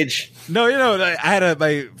to age. No, I had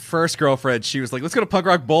my first girlfriend. She was like, "Let's go to punk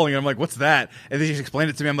rock bowling." And I'm like, "What's that?" And then she explained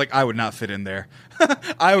it to me. I'm like, "I would not fit in there.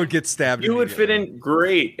 I would get stabbed." You would fit in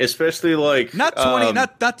great, especially like not 20,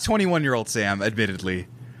 not 21-year-old Sam. Admittedly,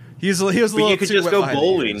 he was a little. But you could too just wet go behind the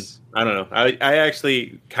bowling. ears. I don't know. I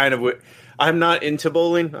actually kind of. I'm not into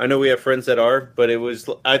bowling. I know we have friends that are, but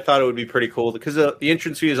I thought it would be pretty cool because the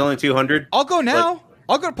entrance fee is only $200. I'll go now.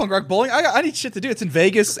 I'll go to punk rock bowling. I need shit to do. It's in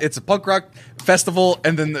Vegas. It's a punk rock festival,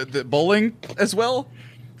 and then the bowling as well.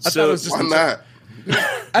 I thought it was just why not?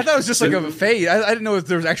 I thought it was just like a fade. I didn't know if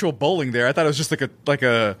there was actual bowling there. I thought it was just like a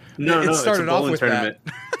No, it started it's a off bowling with tournament.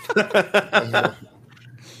 that.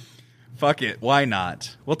 Fuck it. Why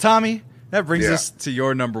not? Well, Tommy, that brings us to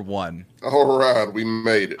your number 1. All right, we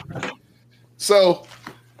made it. So,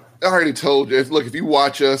 I already told you. Look, if you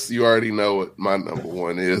watch us, you already know what my number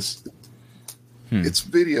 1 is. It's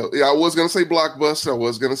video. Yeah, I was going to say Blockbuster. I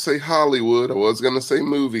was going to say Hollywood. I was going to say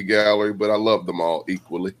Movie Gallery, but I love them all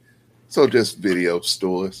equally. So just video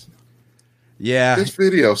stores. Yeah. Just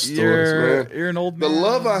video stores, man. You're an old man. The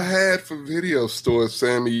love I had for video stores,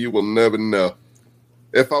 Sammy, you will never know.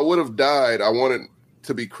 If I would have died, I wanted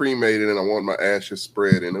to be cremated and I want my ashes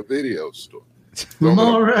spread in a video store.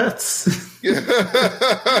 Moritz. You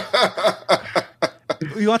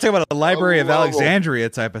want to talk about a Library of Alexandria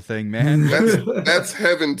type of thing, man. That's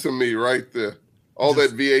heaven to me right there. All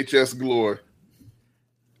that VHS glory.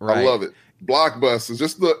 Right. I love it. Blockbusters.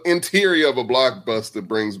 Just the interior of a blockbuster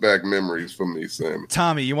brings back memories for me, Sammy.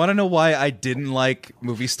 Tommy, you want to know why I didn't like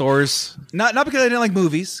movie stores? Not because I didn't like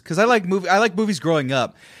movies, because I like movies growing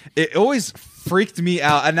up. It always freaked me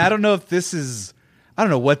out, and I don't know if this is... I don't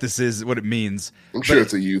know what this is, what it means. I'm sure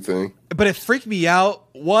it's a you thing. But it freaked me out.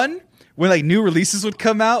 One, when like new releases would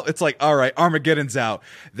come out, it's like, all right, Armageddon's out.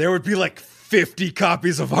 There would be like 50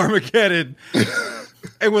 copies of Armageddon,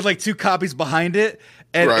 and with like 2 copies behind it,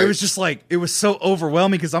 and it was just like it was so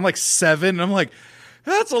overwhelming because I'm like 7, and I'm like,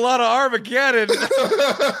 that's a lot of Armageddon.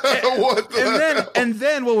 and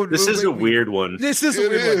then what would this is a weird one. This is a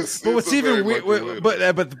weird one. But what's even weird,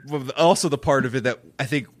 but also the part of it that I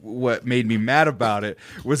think what made me mad about it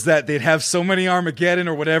was that they'd have so many Armageddon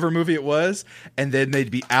or whatever movie it was, and then they'd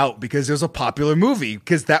be out because it was a popular movie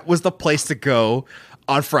because that was the place to go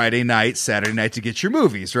on Friday night, Saturday night to get your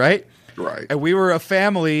movies, right? Right. And we were a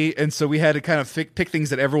family, and so we had to kind of pick things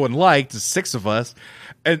that everyone liked, 6 of us.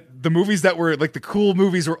 And the movies that were, like, the cool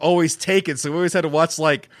movies were always taken, so we always had to watch,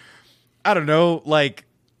 like, I don't know, like,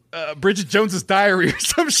 Bridget Jones's Diary or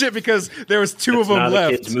some shit because there was 2 of them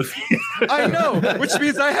left. Kids movie. I know, which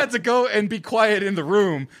means I had to go and be quiet in the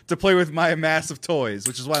room to play with my massive toys,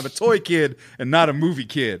 which is why I'm a toy kid and not a movie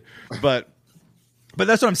kid. But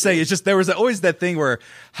that's what I'm saying. It's just there was always that thing where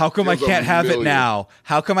how come I can't have it now?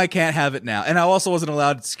 How come I can't have it now? And I also wasn't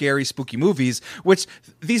allowed scary, spooky movies, which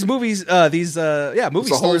these movies, movie It's a stores.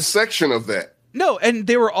 whole section of that. No, and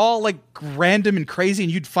they were all like random and crazy,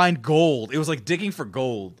 and you'd find gold. It was like digging for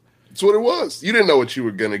gold. That's what it was. You didn't know what you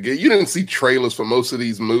were going to get. You didn't see trailers for most of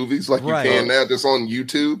these movies like you can now just on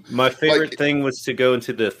YouTube. My favorite thing was to go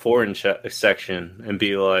into the foreign section and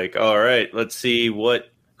be like, all right, let's see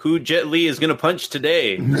who Jet Li is going to punch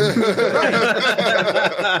today.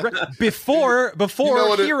 Before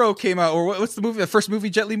Hero came out, or what's the movie? The first movie,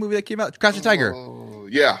 Jet Li movie that came out, Crouching Tiger.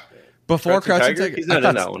 Yeah. Before Crouching Tiger. He's not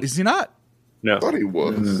in that one. Is he not? No, I thought he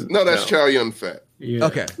was. No, that's Chow Yun-Fat. Yeah.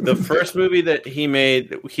 Okay. The first movie that he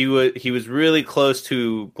made, he was really close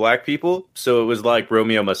to black people, so it was like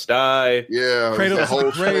Romeo Must Die. Yeah, Cradle the to whole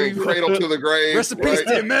the Grave. thing, Cradle to the Grave. Rest in peace,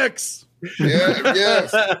 DMX. Yeah,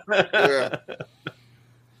 yes. Yeah.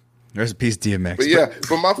 Rest in peace, DMX.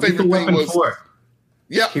 But my favorite thing was 4.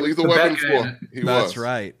 Yeah, Lethal Weapon 4. That's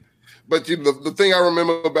right. But the thing I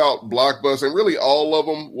remember about Blockbuster, and really all of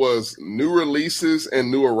them, was new releases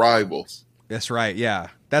and new arrivals. That's right. Yeah,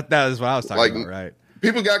 that is what I was talking about. Right.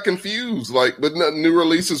 People got confused. But new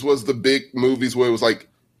releases was the big movies where it was like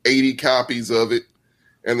 80 copies of it,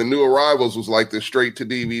 and the new arrivals was like the straight to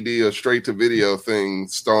DVD or straight to video thing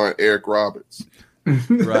starring Eric Roberts.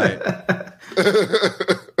 Right.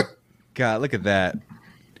 God, look at that.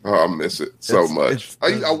 Oh, I miss it so much.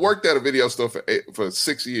 I worked at a video store for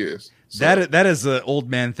 6 years. So, that is an old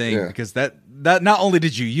man thing because that not only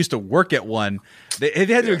did you used to work at one, they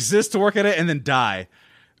had to exist to work at it and then die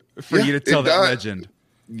for you to tell that legend.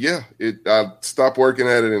 Yeah, I stopped working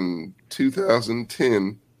at it in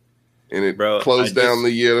 2010, and it closed down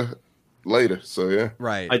the year later. So yeah,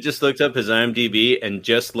 right. I just looked up his IMDb and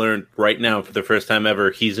just learned right now for the first time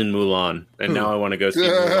ever he's in Mulan, and now I want to go see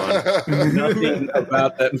Mulan. Nothing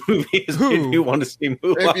about that movie has made me want to see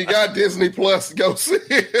Mulan. If you got Disney Plus, go see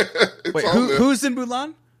it. Wait, who's in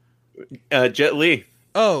Mulan? Jet Li.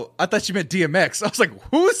 Oh, I thought you meant DMX. I was like,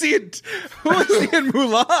 who is he in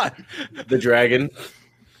Mulan? The dragon.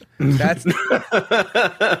 That's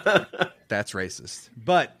racist.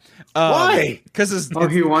 But why? Because all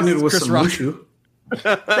he wanted was Chris some Rock. Mushu.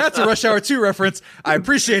 That's a Rush Hour 2 reference. I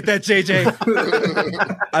appreciate that, JJ.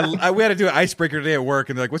 We had to do an icebreaker today at work,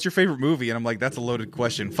 and they're like, "What's your favorite movie?" And I'm like, "That's a loaded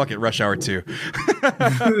question. Fuck it, Rush Hour 2." You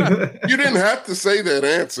didn't have to say that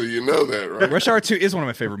answer. You know that, right? Rush Hour 2 is one of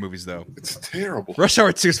my favorite movies, though. It's terrible. Rush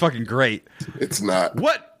Hour 2 is fucking great. It's not.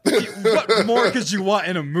 What more could you want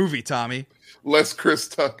in a movie, Tommy? Less Chris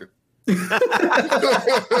Tucker.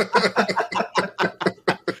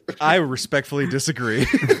 I respectfully disagree.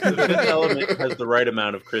 The Fifth Element has the right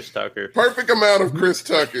amount of Chris Tucker. Perfect amount of Chris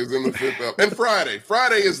Tucker is in the Fifth Element. And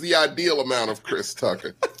Friday is the ideal amount of Chris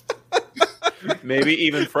Tucker. Maybe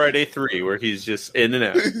even Friday 3, where he's just in and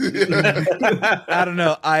out. I don't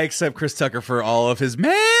know. I accept Chris Tucker for all of his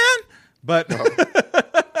but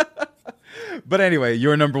but anyway,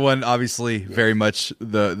 your number one, obviously, very much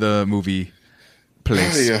the movie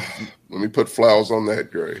place. Yeah, let me put flowers on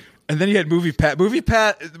that grave. And then you had Movie Pass. Movie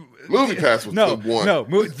Pass was the one. No,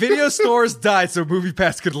 video stores died so Movie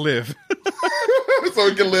Pass could live. So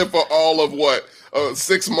it can live for all of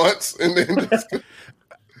 6 months, and then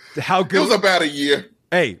how good? It was about a year.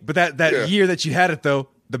 Hey, but that year that you had it though,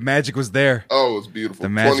 the magic was there. Oh, it was beautiful. The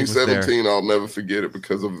magic 2017, I'll never forget it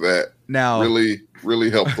because of that. Now,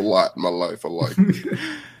 really helped a lot in my life. I like it.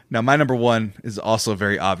 Now, my number one is also a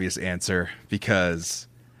very obvious answer because,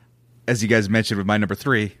 as you guys mentioned with my number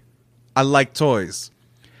 3, I like toys.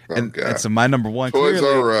 And so my number one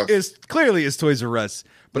clearly is Toys R Us.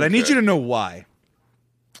 But I need you to know why.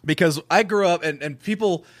 Because I grew up, and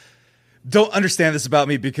people don't understand this about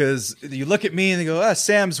me because you look at me and they go,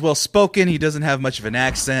 Sam's well-spoken. He doesn't have much of an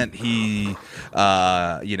accent. He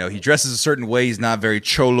dresses a certain way. He's not very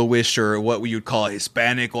cholo-ish or what we would call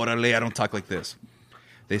Hispanic. Orale, I don't talk like this.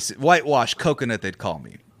 They say, whitewash coconut, they'd call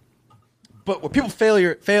me. But what people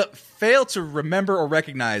fail to remember or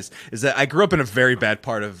recognize is that I grew up in a very bad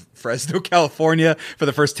part of Fresno, California for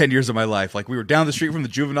the first 10 years of my life. Like, we were down the street from the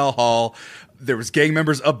juvenile hall. There was gang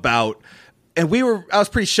members about. And I was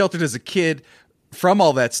pretty sheltered as a kid from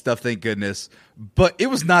all that stuff, thank goodness. But it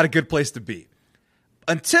was not a good place to be.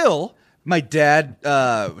 Until my dad,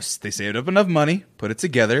 they saved up enough money, put it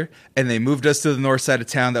together, and they moved us to the north side of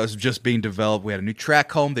town that was just being developed. We had a new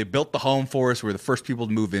track home. They built the home for us. We were the first people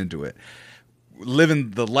to move into it.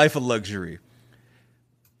 Living the life of luxury.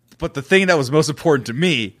 But the thing that was most important to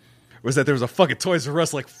me was that there was a fucking Toys R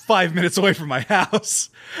Us like 5 minutes away from my house.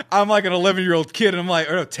 I'm like an 11-year-old kid, and I'm like,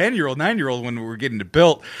 or no, 10-year-old, 9-year-old when we were getting it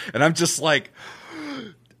built, and I'm just like,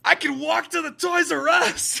 I can walk to the Toys R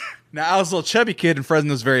Us. Now, I was a little chubby kid, and Fresno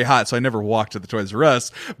was very hot, so I never walked to the Toys R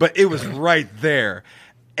Us, but it was right there.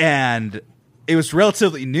 And it was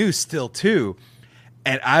relatively new still, too.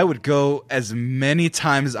 And I would go as many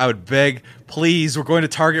times as I would beg, please, we're going to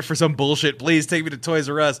Target for some bullshit. Please take me to Toys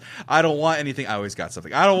R Us. I don't want anything. I always got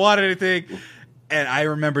something. I don't want anything. And I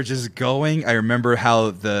remember just going. I remember how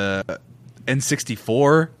the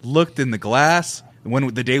N64 looked in the glass.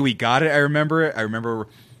 The day we got it, I remember it. I remember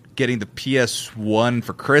getting the PS1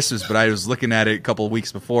 for Christmas, but I was looking at it a couple of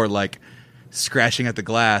weeks before, like, scratching at the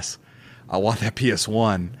glass. I want that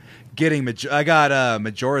PS1. I got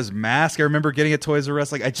Majora's Mask. I remember getting at Toys R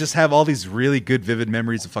Us. Like, I just have all these really good, vivid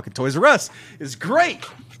memories of fucking Toys R Us. It's great.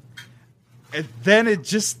 And then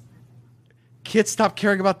kids stopped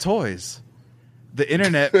caring about toys. The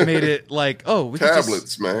internet made it like, we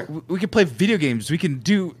tablets, man. We can play video games. We can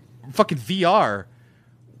do fucking VR.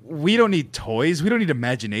 We don't need toys. We don't need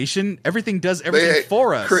imagination. Everything does everything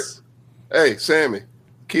for us. Hey, Sammy,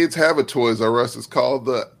 kids have a Toys R Us. It's called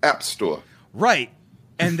the App Store. Right.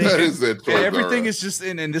 And everything is just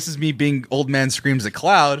and this is me being old man screams at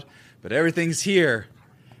cloud, but everything's here.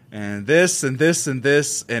 And this and this and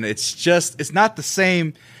this, and it's not the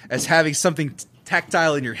same as having something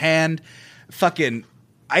tactile in your hand. Fucking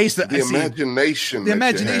The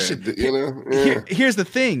imagination. Here's the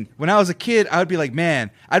thing. When I was a kid, I would be like,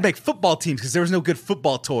 man, I'd make football teams because there was no good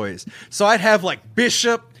football toys. So I'd have like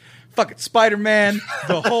Bishop, fucking Spider-Man,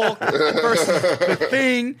 the Hulk versus the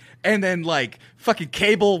Thing, and then like fucking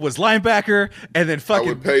Cable was linebacker, and then fucking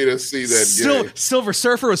I would pay to see that game. Silver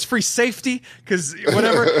Surfer was free safety because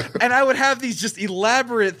whatever. And I would have these just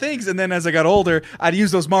elaborate things, and then as I got older, I'd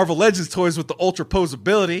use those Marvel Legends toys with the ultra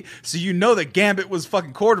posability, so you know that Gambit was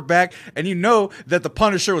fucking quarterback, and you know that the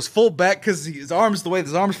Punisher was fullback because his arms, the way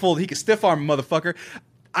his arms fold, he could stiff arm a motherfucker.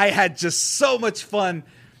 I had just so much fun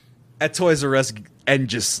at Toys R Us and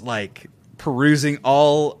just like perusing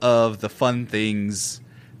all of the fun things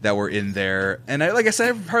that were in there. And like I said,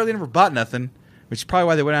 I've hardly never bought nothing, which is probably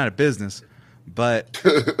why they went out of business. But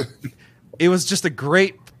it was just a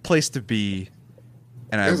great place to be.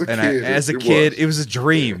 And as a kid, it was a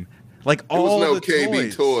dream. Like all it was no the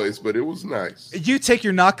KB toys, but it was nice. You take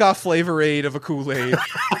your knockoff Flavor Aid of a Kool-Aid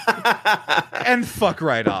and fuck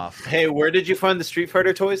right off. Hey, where did you find the Street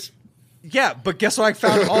Fighter toys? Yeah, but guess what? I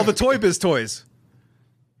found all the Toy Biz toys.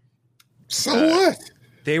 So what?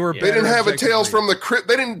 They were. They didn't have a Tales from the Crypt.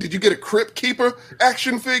 They didn't. Did you get a Crypt Keeper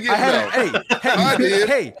action figure? I had I did.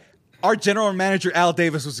 Hey, our general manager Al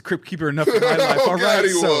Davis was a Crypt Keeper enough for my life. All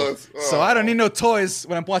right, so I don't need no toys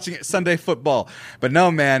when I'm watching Sunday football. But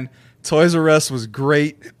no, man, Toys R Us was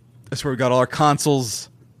great. That's where we got all our consoles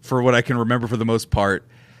for what I can remember for the most part.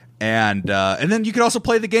 And then you could also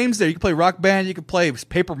play the games there. You could play Rock Band. You could play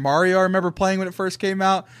Paper Mario. I remember playing when it first came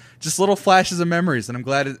out. Just little flashes of memories. And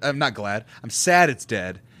I'm not glad. I'm sad it's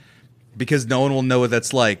dead. Because no one will know what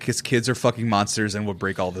that's like. Because kids are fucking monsters and will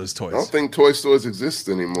break all those toys. I don't think toy stores exist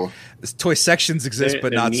anymore. Toy sections exist,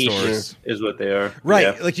 but not stores. Is what they are.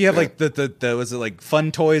 Right. Yeah. Like you have like the was it like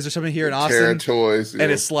Fun Toys or something here in Austin? Terran Toys. Yeah.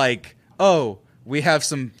 And it's like, oh, we have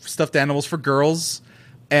some stuffed animals for girls.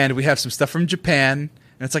 And we have some stuff from Japan.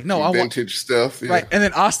 And it's like, no, I want vintage stuff. Yeah. Right. And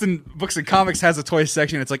then Austin Books and Comics has a toy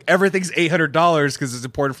section. It's like everything's $800 because it's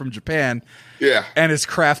imported from Japan. Yeah. And it's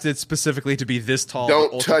crafted specifically to be this tall.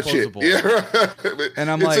 Don't touch it. Yeah. Right.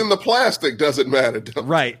 And I'm it's like, in the plastic. Doesn't matter. Don't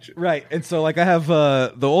right. And so like I have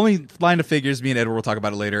the only line of figures, me and Edward will talk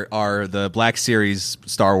about it later, are the Black Series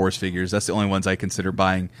Star Wars figures. That's the only ones I consider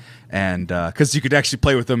buying. And because you could actually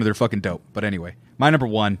play with them and they're fucking dope. But anyway, my number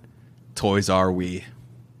one, Toys R We.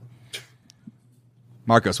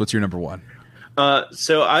 Marcos, what's your number one?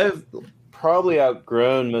 So I've probably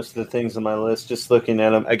outgrown most of the things on my list just looking at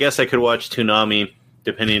them. I guess I could watch Toonami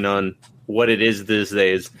depending on what it is these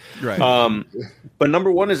days. Right. But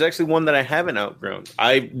number one is actually one that I haven't outgrown.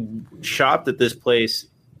 I shopped at this place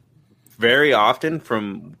very often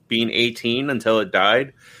from being 18 until it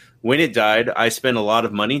died. When it died, I spent a lot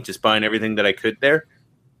of money just buying everything that I could there.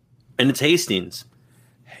 And it's Hastings.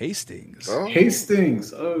 Hastings. Oh.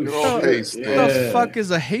 Hastings. Hastings. What the fuck is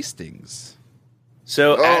a Hastings?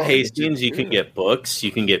 So at Hastings, you can get books,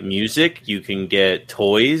 you can get music, you can get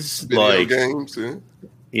toys, Video games,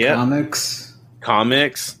 yeah,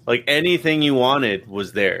 comics, like anything you wanted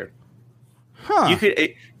was there. Huh? You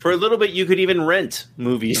could for a little bit, you could even rent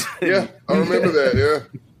movies. Yeah, I remember that.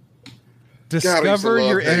 Yeah. Discover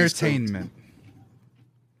your Hastings. entertainment.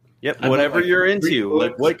 Yep, whatever you're into.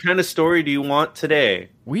 Like, what kind of story do you want today?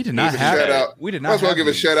 We did not have it. We did not. Might as well have give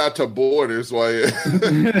a these. shout out to Borders.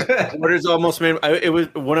 Borders almost made. It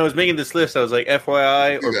was when I was making this list. I was like,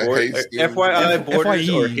 FYI or FYI Borders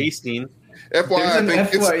or Hastings. FYI, I think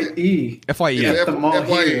FYE. FYE. Yeah, At the mall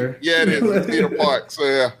here. Yeah, it is. It's Cedar Park. So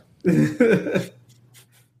yeah.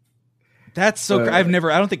 That's so. I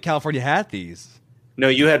don't think California had these. No,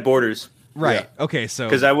 you had Borders. Right. Yeah. Okay. So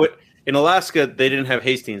because I would in Alaska, they didn't have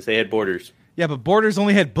Hastings. They had Borders. Yeah, but Borders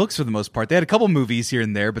only had books for the most part. They had a couple movies here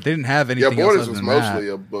and there, but they didn't have anything. Yeah, Borders else was mostly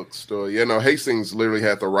a bookstore. Yeah, no, Hastings literally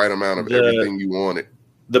had the right amount of everything you wanted.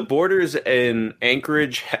 The Borders in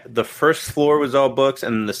Anchorage, the first floor was all books,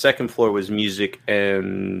 and the second floor was music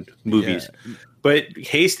and movies. Yeah. But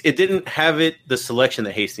it didn't have the selection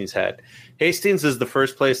that Hastings had. Hastings is the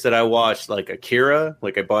first place that I watched like Akira,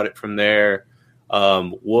 like I bought it from there.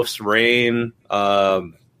 Wolf's Rain,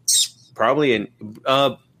 probably in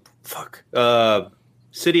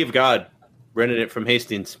City of God, rented it from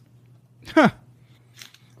Hastings. Huh.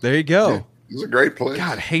 There you go. Yeah, it's a great place.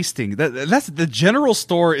 God, Hastings. That's the general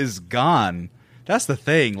store is gone. That's the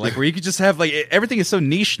thing. Like where you could just have like everything is so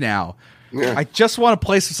niche now. Yeah. I just want a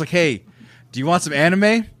place that's like, hey, do you want some anime?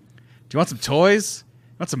 Do you want some toys?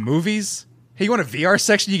 You want some movies? Hey, you want a VR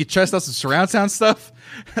section? You could test out some surround sound stuff.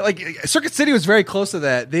 Like Circuit City was very close to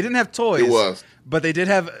that. They didn't have toys. It was. But they did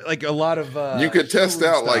have like a lot of you could test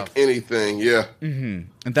out stuff. Like anything, yeah. Mm-hmm.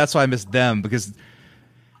 And that's why I miss them because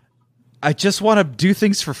I just want to do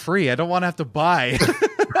things for free. I don't want to have to buy.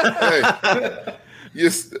 Hey, You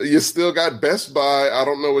still got Best Buy. I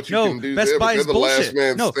don't know what you can do Best there. Buy But is they're the bullshit. last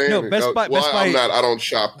man standing. Best Buy. I'm not. I don't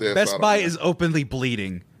shop there. Best Buy is openly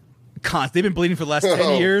bleeding. They've been bleeding for the last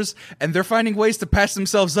 10 years, and they're finding ways to patch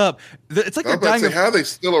themselves up. It's like they're dying. How are they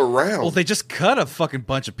still around? Well, they just cut a fucking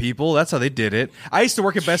bunch of people. That's how they did it. I used to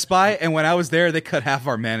work at Best Buy, and when I was there, they cut half of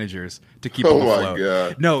our managers to keep them afloat. Oh my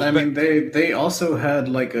god! No, I mean they also had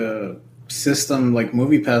like a system like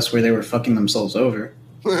MoviePass where they were fucking themselves over.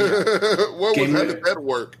 How did that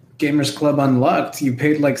work? Gamers Club Unlocked. You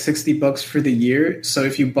paid like $60 for the year, so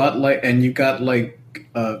if you bought and you got like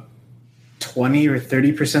 20 or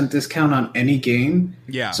 30% discount on any game.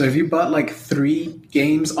 Yeah. So if you bought like 3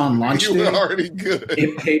 games on launch You day, were already good.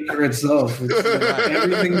 it paid for itself.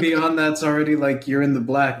 Everything beyond that's already like you're in the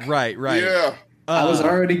black. Right. Yeah. I was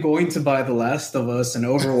already going to buy The Last of Us and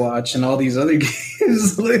Overwatch and all these other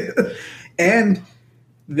games. And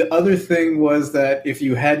the other thing was that if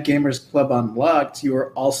you had Gamers Club Unlocked, you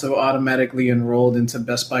were also automatically enrolled into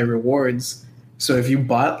Best Buy Rewards. So if you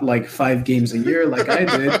bought like 5 games a year, like I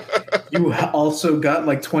did, you also got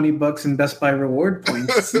like $20 in Best Buy reward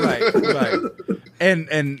points. Right.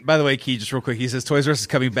 And by the way, Key, just real quick, he says Toys R Us is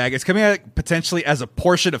coming back. It's coming out potentially as a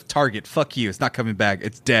portion of Target. Fuck you. It's not coming back.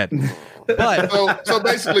 It's dead. But so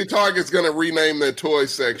basically, Target's going to rename their toy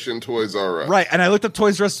section Toys R Us. Right. And I looked up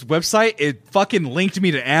Toys R Us website. It fucking linked me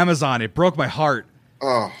to Amazon. It broke my heart.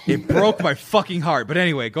 Oh. It broke my fucking heart. But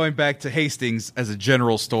anyway, going back to Hastings as a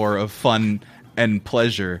general store of fun and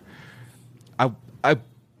pleasure, I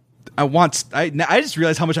just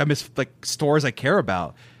realized how much I miss like stores I care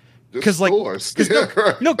about. Because my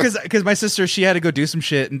sister, she had to go do some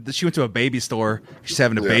shit, and she went to a baby store. She's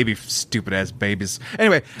having a baby, stupid ass babies.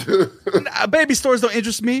 Anyway, baby stores don't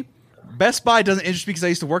interest me. Best Buy doesn't interest me because I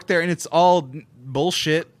used to work there, and it's all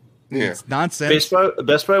bullshit. Yeah. It's nonsense.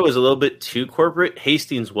 Best Buy was a little bit too corporate.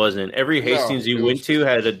 Hastings wasn't. Every Hastings you went to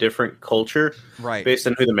had a different culture, right, based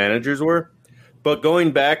on who the managers were. But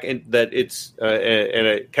going back, and that it's, and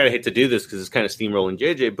I kind of hate to do this because it's kind of steamrolling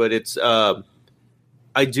JJ, but it's,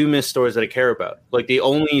 I do miss stores that I care about. Like the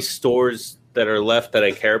only stores that are left that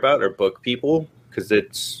I care about are Book People, because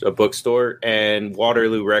it's a bookstore, and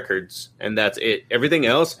Waterloo Records, and that's it. Everything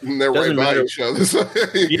else, and they're right by each other.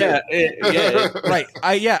 Right.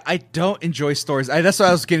 I don't enjoy stores. That's what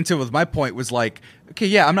I was getting to with my point was like, okay,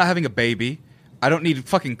 yeah, I'm not having a baby. I don't need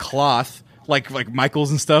fucking cloth. Like Michaels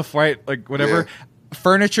and stuff, right? Like whatever. Yeah.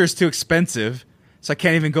 Furniture is too expensive, so I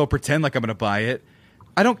can't even go pretend like I'm going to buy it.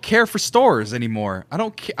 I don't care for stores anymore. I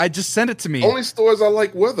don't. I just send it to me. Only stores I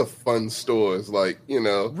like were the fun stores, like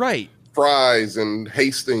right. Fry's and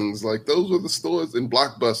Hastings. Like those were the stores in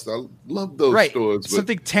Blockbuster. I love those stores. But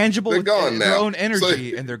something tangible with their own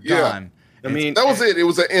energy, and they're gone. I mean, that was it. It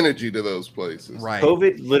was an energy to those places. Right.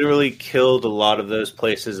 COVID literally killed a lot of those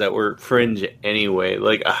places that were fringe anyway.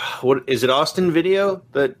 Like, what is it? Austin Video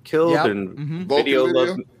that killed and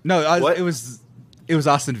Video. No, it was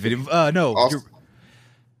Austin Video. No,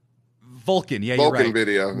 Vulcan. Yeah, Vulcan you're right.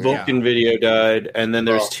 Video. Vulcan Video died, and then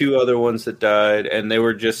there's 2 other ones that died, and they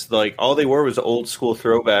were just like all they were was old school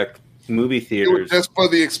throwback movie theaters. Just for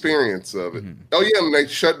the experience of it. Mm-hmm. Oh yeah, and they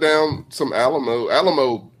shut down some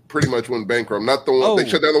Alamo pretty much went bankrupt. Not the one they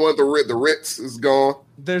shut down. The one the Ritz is gone.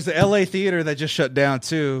 There's the L.A. theater that just shut down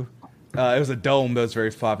too. It was a dome that was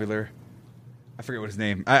very popular. I forget what his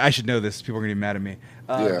name. I should know this. People are gonna be mad at me.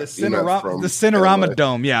 The Cinerama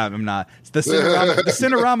Dome. Yeah, I'm not. It's the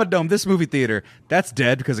Cinerama Dome. This movie theater that's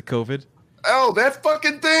dead because of COVID. Oh, that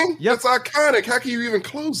fucking thing. Yep. That's iconic. How can you even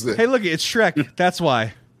close it? Hey, look, it's Shrek. That's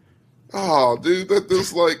why. Oh, dude,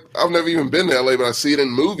 that's like I've never even been to LA, but I see it in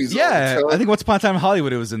movies. Yeah, I think Once Upon a Time in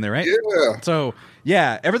Hollywood it was in there, right? Yeah. So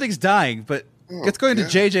yeah, everything's dying, but let's go into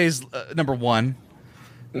JJ's number 1,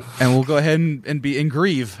 and we'll go ahead and be in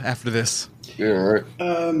grieve after this. Yeah, right.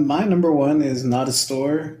 My number 1 is not a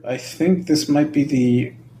store. I think this might be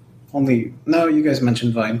the only. No, you guys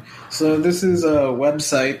mentioned Vine. So this is a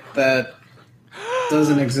website that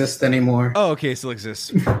doesn't exist anymore. Oh, okay, it still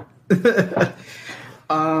exists.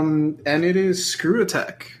 And it is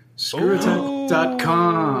ScrewAttack.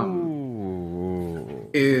 ScrewAttack.com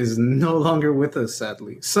is no longer with us,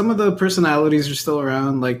 sadly. Some of the personalities are still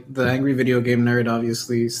around, like the Angry Video Game Nerd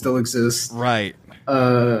obviously still exists. Right.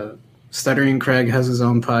 Stuttering Craig has his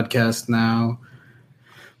own podcast now.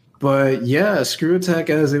 But yeah, ScrewAttack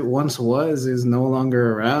as it once was is no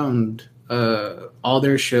longer around. All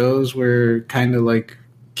their shows were kind of like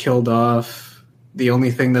killed off. The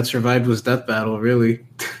only thing that survived was Death Battle, really.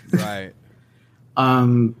 Right.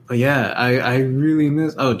 But yeah, I really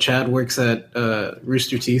miss. Oh, Chad works at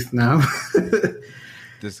Rooster Teeth now.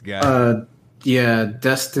 This guy. yeah,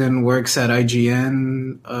 Destin works at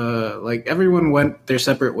IGN. Like everyone went their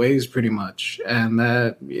separate ways pretty much, and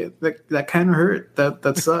that kind of hurt.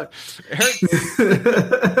 That sucked. It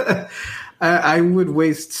hurts. I would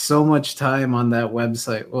waste so much time on that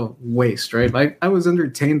website. Well, waste, right? I was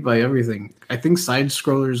entertained by everything. I think Side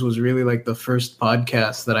Scrollers was really like the first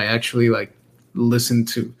podcast that I actually like listened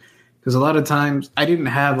to, because a lot of times I didn't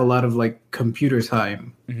have a lot of like computer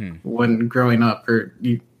time when growing up, or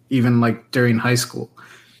even like during high school,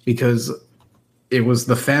 because it was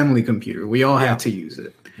the family computer. We all had to use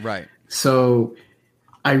it. Right. So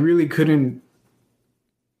I really couldn't.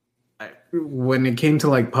 When it came to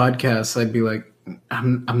like podcasts, I'd be like,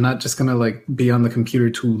 I'm not just gonna like be on the computer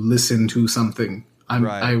to listen to something. I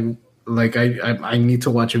need to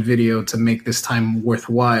watch a video to make this time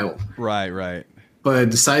worthwhile. Right.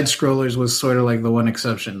 But the Side Scrollers was sort of like the one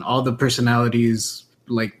exception. All the personalities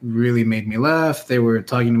like really made me laugh. They were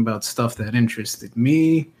talking about stuff that interested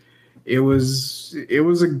me. It was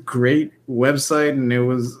a great website, and it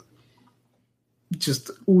was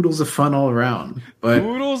just oodles of fun all around. But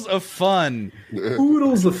Oodles of fun.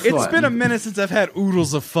 Oodles of fun. It's been a minute since I've had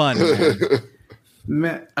oodles of fun.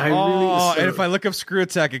 Man, And if I look up Screw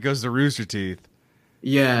Attack, it goes to Rooster Teeth.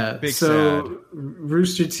 Yeah. Big so sad.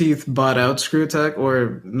 Rooster Teeth bought out Screw Attack,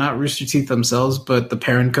 or not Rooster Teeth themselves, but the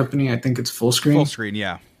parent company. I think it's Full Screen. Full Screen,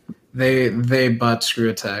 yeah. They bought Screw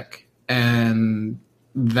Attack, and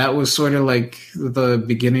that was sort of like the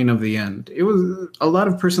beginning of the end. It was a lot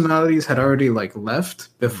of personalities had already like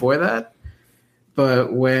left before that,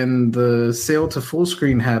 but when the sale to Full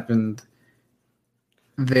Screen happened,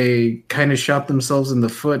 they kind of shot themselves in the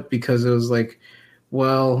foot, because it was like,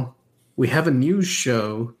 well, we have a news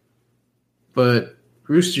show, but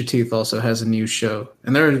Rooster Teeth also has a news show,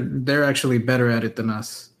 and they're actually better at it than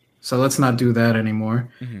us. So let's not do that anymore.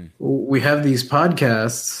 We have these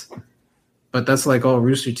podcasts, but that's like all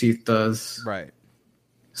Rooster Teeth does. Right.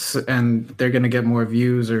 So, and they're going to get more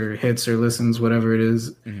views or hits or listens, whatever it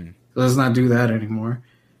is. So let's not do that anymore.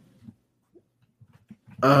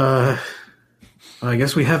 I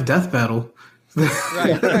guess we have Death Battle.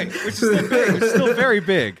 Right. Which is still big. Which is still very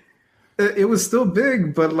big. It was still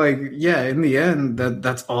big, but like, yeah, in the end,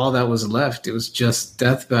 that's all that was left. It was just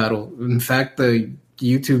Death Battle. In fact, the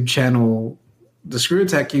YouTube channel, the Screw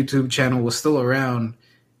Attack YouTube channel, was still around,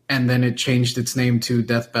 and then it changed its name to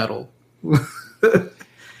Death Battle.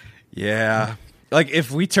 Yeah. Like,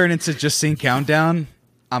 if we turn into just CincountDown,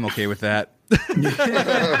 I'm okay with that.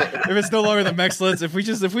 If it's no longer the Mexlets,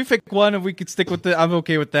 if we pick one and we could stick with it, I'm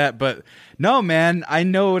okay with that. But no, man, I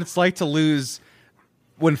know what it's like to lose.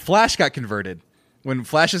 When Flash got converted, when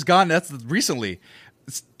Flash is gone, that's recently.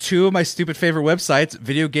 It's two of my stupid favorite websites,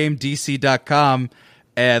 videogamedc.com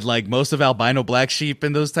and like most of Albino Black Sheep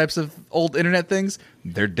and those types of old internet things.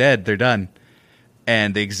 They're dead. They're done.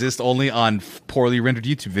 And they exist only on poorly rendered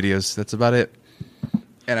YouTube videos. That's about it.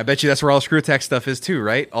 And I bet you that's where all Screw Attack stuff is too,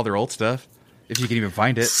 right? All their old stuff, if you can even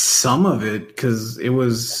find it. Some of it, because it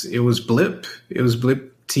was Blip. It was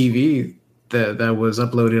Blip TV that was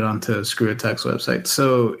uploaded onto Screw Attack's website.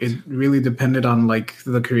 So it really depended on like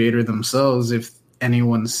the creator themselves if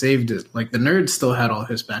anyone saved it. Like the Nerd still had all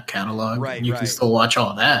his back catalog. Right, you can still watch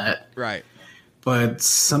all that. Right. But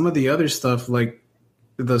some of the other stuff, like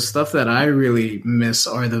the stuff that I really miss,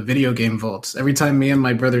 are the video game vaults. Every time me and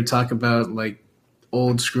my brother talk about like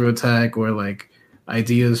old Screw Attack or like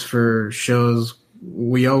ideas for shows,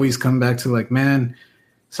 we always come back to like, man,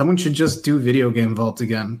 someone should just do video game vault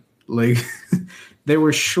again. Like they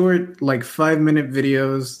were short, like 5-minute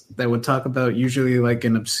videos that would talk about usually like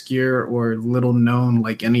an obscure or little known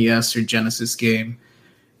like NES or Genesis game.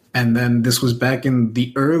 And then this was back in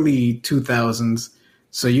the early 2000s.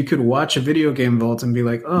 So you could watch a video game vault and be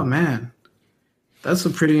like, oh man, that's a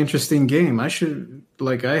pretty interesting game. I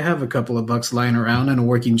have a couple of bucks lying around and a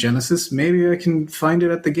working Genesis. Maybe I can find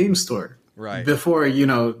it at the game store. Right. Before,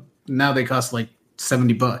 now they cost like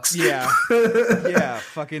 $70. Yeah. Yeah.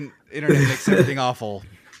 Fucking internet makes everything awful.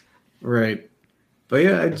 Right. But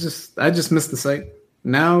yeah, I just miss the site.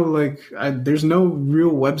 Now, like, there's no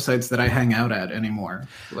real websites that I hang out at anymore.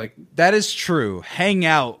 Like, that is true. Hang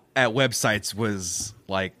out at websites was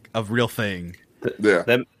like a real thing. Yeah.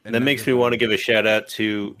 That makes me want to give a shout out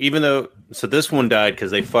to, so this one died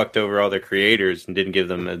because they fucked over all their creators and didn't give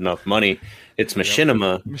them enough money. It's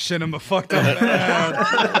Machinima. Machinima fucked up bad.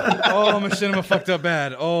 Machinima fucked up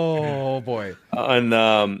bad. Oh boy. And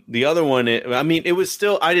the other one, it was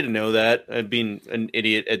still, I didn't know that. Being an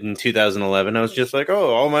idiot in 2011, I was just like,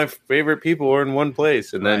 oh, all my favorite people are in one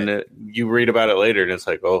place. And then you read about it later and it's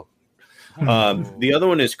like, oh, The other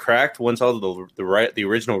one is Cracked. Once all the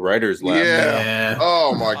original writers left. Yeah.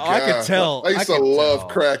 Oh my god. I could tell. I used to love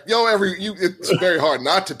Crack. Yo, it's very hard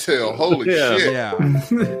not to tell. Holy shit. Yeah.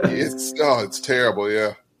 It's terrible.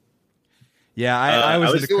 Yeah. Yeah, I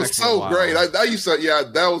was. It was so great. I used to. Yeah,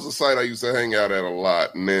 that was the site I used to hang out at a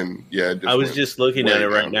lot. And then I was just looking at it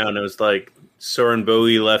right now, and it was like Soren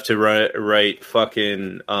Bowie left to write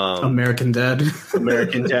fucking American Dad.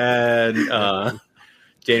 American Dad.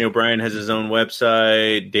 Daniel Bryan has his own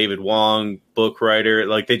website. David Wong, book writer.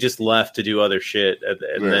 Like they just left to do other shit,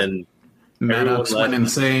 and then Maddox went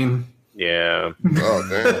insane. Yeah. Oh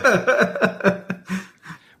damn.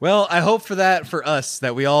 Well, I hope for us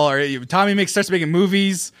that we all are. Tommy starts making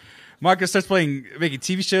movies. Marcus starts making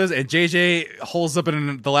TV shows, and JJ holds up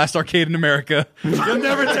in the last arcade in America. You'll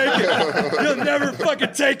never take it. You'll never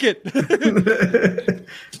fucking take it.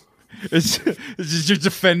 It's just you're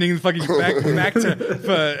defending the fucking back to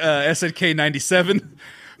SNK 97.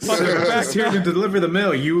 Back here to deliver the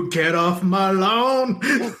mail. You get off my lawn.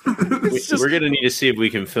 We're gonna need to see if we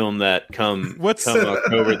can film that come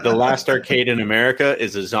October. The Last Arcade in America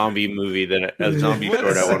is a zombie movie short I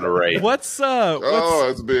want to write. That's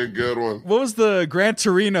a big good one. What was the Gran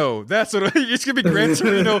Torino? That's what it's gonna be. Gran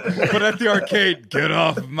Torino, but at the arcade. Get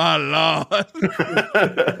off my lawn.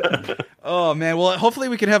 Oh man, well hopefully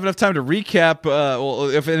we can have enough time to recap.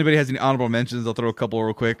 If anybody has any honorable mentions, I'll throw a couple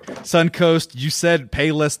real quick. Suncoast, you said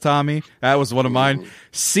Payless Tommy. That was one of mine.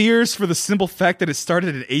 Sears, for the simple fact that it started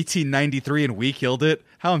in 1893 and we killed it.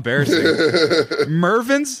 How embarrassing.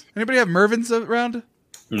 Mervin's? Anybody have Mervin's around?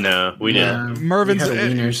 No, we didn't. Mervin's. We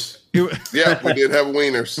had wieners. Yeah, we did have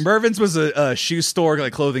wieners. Mervin's was a shoe store,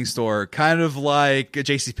 like clothing store, kind of like a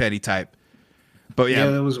JCPenney type. But yeah,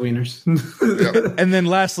 that was wieners. Yep. And then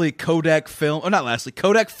lastly, Kodak Film. Oh, not lastly,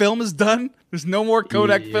 Kodak Film is done. There's no more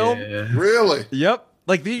Kodak Film. Really? Yep.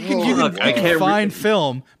 Like you can find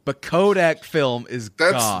film, but Kodak Film is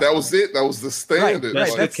gone. That was it. That was the standard.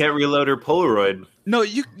 Right. Like, can't reload her Polaroid. No,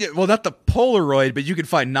 not the Polaroid, but you can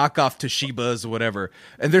find knockoff Toshibas or whatever.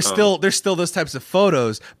 And there's still those types of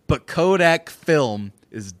photos, but Kodak Film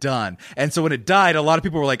is done. And so when it died, a lot of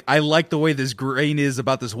people were like, I like the way this grain is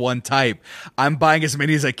about this one type. I'm buying as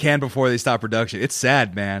many as I can before they stop production. It's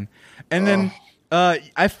sad, man. And then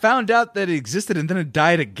I found out that it existed and then it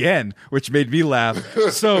died again, which made me laugh.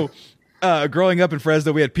 So growing up in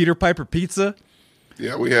Fresno, we had Peter Piper Pizza.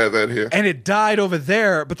 Yeah, we had that here. And it died over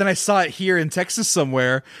there, but then I saw it here in Texas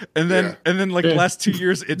somewhere, and then like the last 2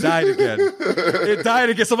 years, it died again. It died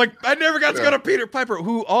again. So I'm like, I never got to go to Peter Piper,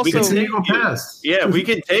 who also we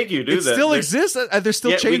can take you. Do it that? Still exists. There's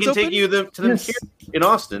still chains we can open? take you to them here in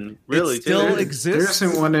Austin. Really, it still exists. There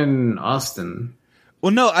isn't one in Austin.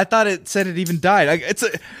 Well, no, I thought it said it even died. It's a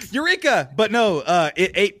Eureka, but no,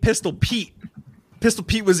 it ate Pistol Pete. Pistol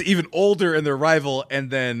Pete was even older in their rival, and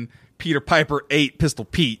then Peter Piper ate Pistol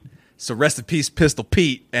Pete. So rest in peace, Pistol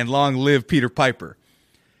Pete, and long live Peter Piper.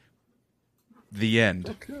 The end.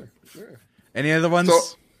 Okay. Yeah. Any other ones? So,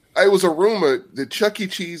 it was a rumor. Did Chuck E.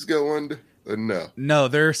 Cheese go under? No. No,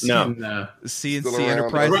 they're no. CNC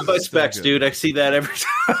Enterprises. Run by specs, dude. I see that every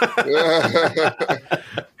time.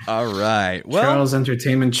 All right. Well, Charles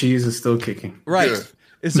Entertainment Cheese is still kicking. Right. Yeah.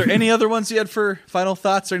 Is there any other ones you had for final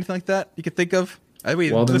thoughts or anything like that you could think of?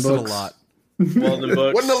 We listed a lot. Walden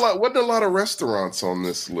Books. Wasn't a lot of restaurants on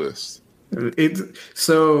this list.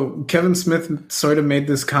 So Kevin Smith sort of made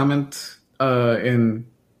this comment in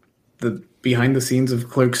the behind the scenes of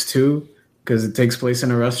Clerks 2, because it takes place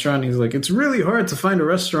in a restaurant. He's like, it's really hard to find a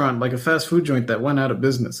restaurant like a fast food joint that went out of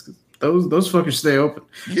business. Those fuckers stay open.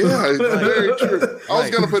 Yeah, very true. I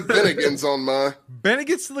was going to put Bennigan's on mine.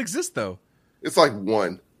 Bennigan's still exists, though. It's like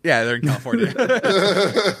one. Yeah, they're in California.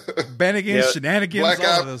 Bennigan's, Shenanigans,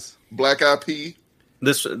 all of those. Black Eyed Pea.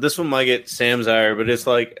 This one might get Sam's ire, but it's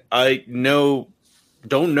like I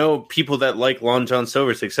don't know people that like Long John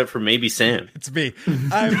Silver's except for maybe Sam. It's me.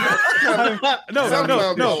 No.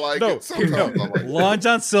 Like Long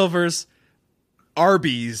John Silver's,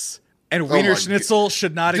 Arby's, and Wiener Schnitzel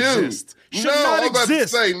should not exist. Should not I'm about to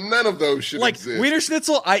exist. say none of those should exist. Wiener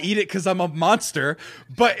Schnitzel, I eat it because I'm a monster.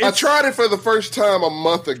 But I tried it for the first time a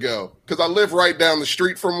month ago because I live right down the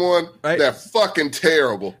street from one. Right? They're fucking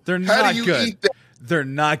terrible. They're not How do you good. eat that? They're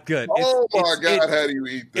not good. Oh my God, how do you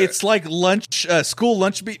eat that? It's like school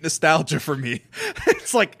lunch meat nostalgia for me.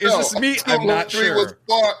 It's like, is this meat? I'm not sure.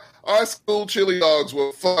 Our school chili dogs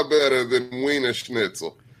were far better than Wiener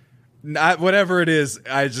Schnitzel. Whatever it is,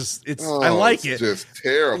 I like it. It's just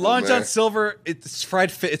terrible. Long John Silver, it's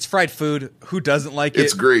fried food. Who doesn't like it?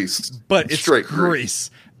 It's grease, but it's straight grease.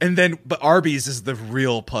 And then, but Arby's is the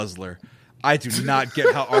real puzzler. I do not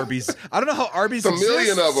get how Arby's. I don't know how Arby's. It's a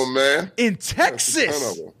million of them, man. In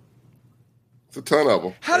Texas. It's a ton of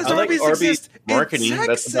them. How does I like Arby's Arby's exist marketing. in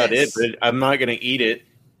That's about it. But I'm not going to eat it.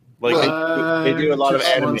 Like they do a lot of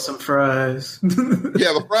just anime. want some fries. Yeah,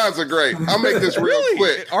 the fries are great. I'll make this real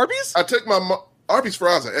quick. At Arby's? I took my Arby's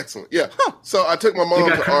fries are excellent. Yeah. So I took my mom They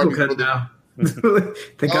got to Arby's. cut now.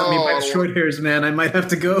 They got me by the short hairs, man. I might have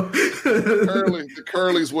to go. The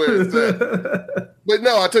curly's where it's at. But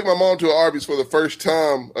no, I took my mom to an Arby's for the first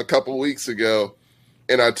time a couple weeks ago,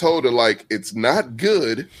 and I told her, like, it's not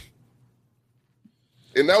good.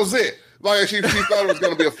 And that was it. Like, she thought it was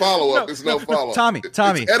going to be a follow-up. It's no follow-up. Tommy.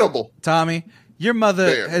 It's edible. Tommy, your mother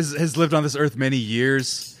There. has lived on this earth many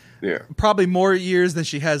years. Yeah. Probably more years than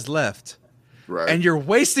she has left. Right. And you're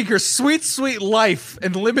wasting her sweet, sweet life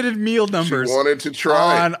and limited meal numbers She wanted to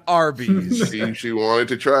try on Arby's. She wanted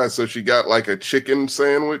to try, so she got like a chicken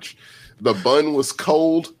sandwich. The bun was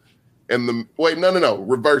cold, and no,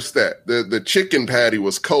 reverse that. The chicken patty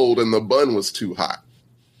was cold, and the bun was too hot.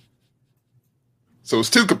 So it's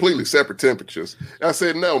two completely separate temperatures. I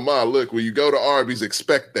said, no, Ma, look, when you go to Arby's,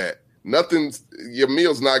 expect that. Your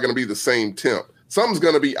meal's not going to be the same temp. Something's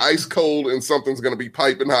going to be ice cold and something's going to be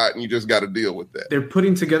piping hot, and you just got to deal with that. They're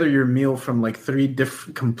putting together your meal from like 3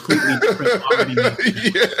 completely different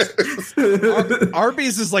Yes.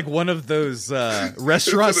 Arby's is like one of those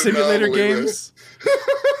restaurant It's an simulator anomaly, man. games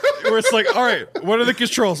where it's like, all right, what are the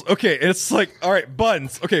controls? Okay, it's like, all right,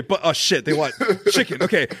 buns. Okay, but oh shit, they want chicken.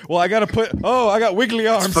 Okay, well I got wiggly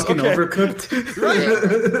arms. It's fucking okay. overcooked.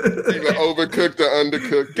 Either overcooked or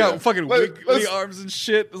undercooked. Got fucking wiggly arms and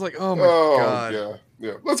shit. It's like, oh my god.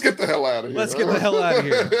 Yeah. Let's get the hell out of here. Let's get the hell out of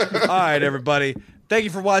here. All right, everybody. Thank you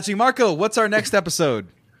for watching. Marco, what's our next episode?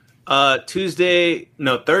 Thursday,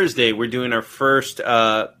 we're doing our first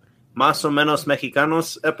Más o Menos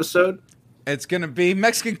Mexicanos episode. It's going to be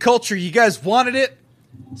Mexican culture. You guys wanted it,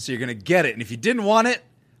 so you're going to get it. And if you didn't want it,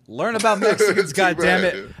 learn about Mexicans,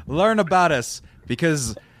 goddammit. dude. Learn about us,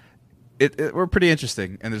 because we're pretty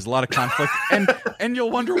interesting, and there's a lot of conflict, and you'll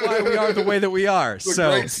wonder why we are the way that we are. It's a So,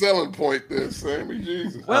 great selling point, this, Sammy.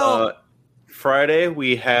 Jesus. well, Friday,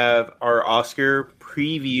 we have our Oscar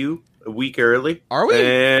preview a week early. Are we?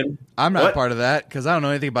 And I'm not what? part of that because I don't know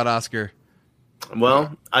anything about Oscar.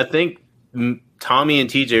 Well, I think Tommy and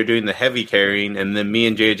TJ are doing the heavy carrying, and then me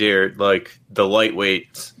and JJ are like the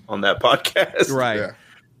lightweights on that podcast. Right. Yeah.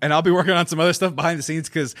 And I'll be working on some other stuff behind the scenes,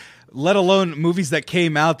 because let alone movies that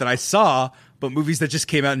came out that I saw, but movies that just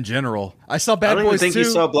came out in general. I saw Bad I don't even Boys think 2. you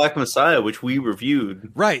saw Black Messiah, which we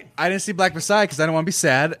reviewed. Right. I didn't see Black Messiah because I don't want to be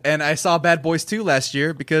sad. And I saw Bad Boys 2 last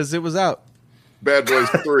year because it was out. Bad Boys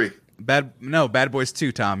 3. Bad Boys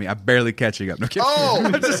 2, Tommy. I'm barely catching up. No kidding.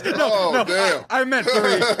 Oh, damn. I meant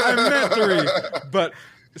 3. But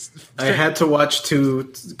I had to watch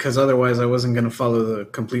 2 because otherwise I wasn't going to follow the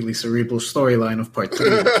completely cerebral storyline of part 3.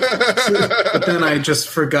 But then I just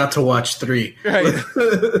forgot to watch 3. right.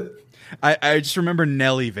 I just remember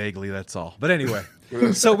Nelly vaguely, that's all. But anyway.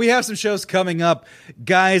 So we have some shows coming up.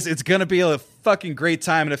 Guys, it's going to be a fucking great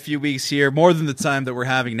time in a few weeks here, more than the time that we're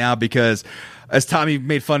having now, because as Tommy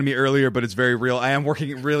made fun of me earlier, but it's very real, I am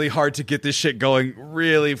working really hard to get this shit going,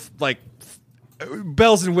 really, like,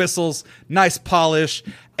 bells and whistles, nice polish,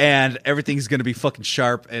 and everything's going to be fucking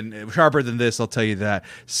sharp, and sharper than this, I'll tell you that.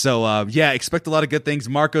 So, yeah, expect a lot of good things.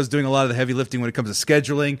 Marco's doing a lot of the heavy lifting when it comes to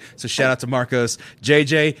scheduling, so shout out to Marcos.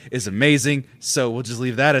 JJ is amazing, so we'll just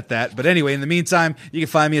leave that at that. But anyway, in the meantime, you can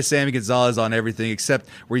find me at Sammy Gonzalez on everything, except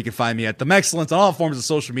where you can find me at The Mexcellence on all forms of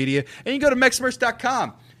social media, and you can go to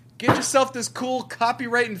mexmerch.com. Get yourself this cool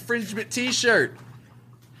copyright infringement t-shirt.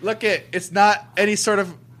 Look it, it's not any sort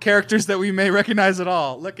of characters that we may recognize at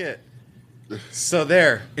all. Look at. So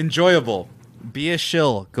there, enjoyable. Be a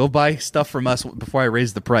shill. Go buy stuff from us before I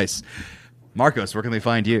raise the price. Marcos, where can they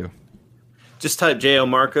find you? Just type JL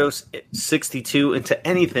Marcos 62 into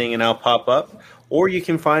anything and I'll pop up. Or you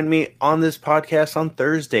can find me on this podcast on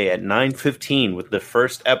Thursday at 9:15 with the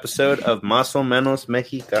first episode of Más o Menos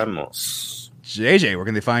Mexicanos. JJ, where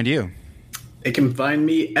can they find you? They can find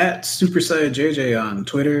me at Super Saiyan JJ on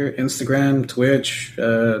Twitter, Instagram, Twitch.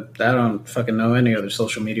 I don't fucking know any other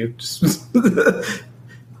social media.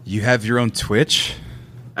 You have your own Twitch?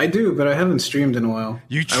 I do, but I haven't streamed in a while.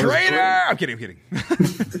 You traitor! I'm kidding.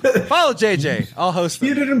 Follow JJ. I'll host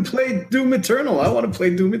You them. didn't play Doom Eternal. I want to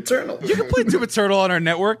play Doom Eternal. You can play Doom Eternal on our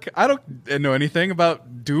network. I don't know anything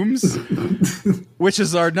about Dooms, which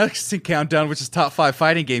is our next countdown, which is top 5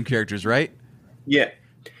 fighting game characters, right? Yeah.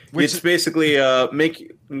 It's basically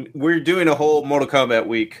we're doing a whole Mortal Kombat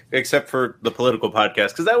week, except for the political podcast,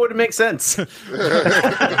 because that would make sense. Mortal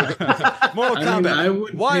I mean, Kombat. I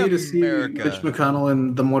would Why pay to see America? Mitch McConnell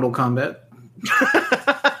in the Mortal Kombat.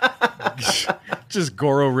 Just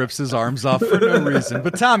Goro rips his arms off for no reason.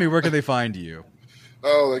 But Tommy, where can they find you?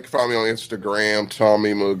 Oh, they can find me on Instagram,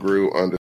 Tommy Magru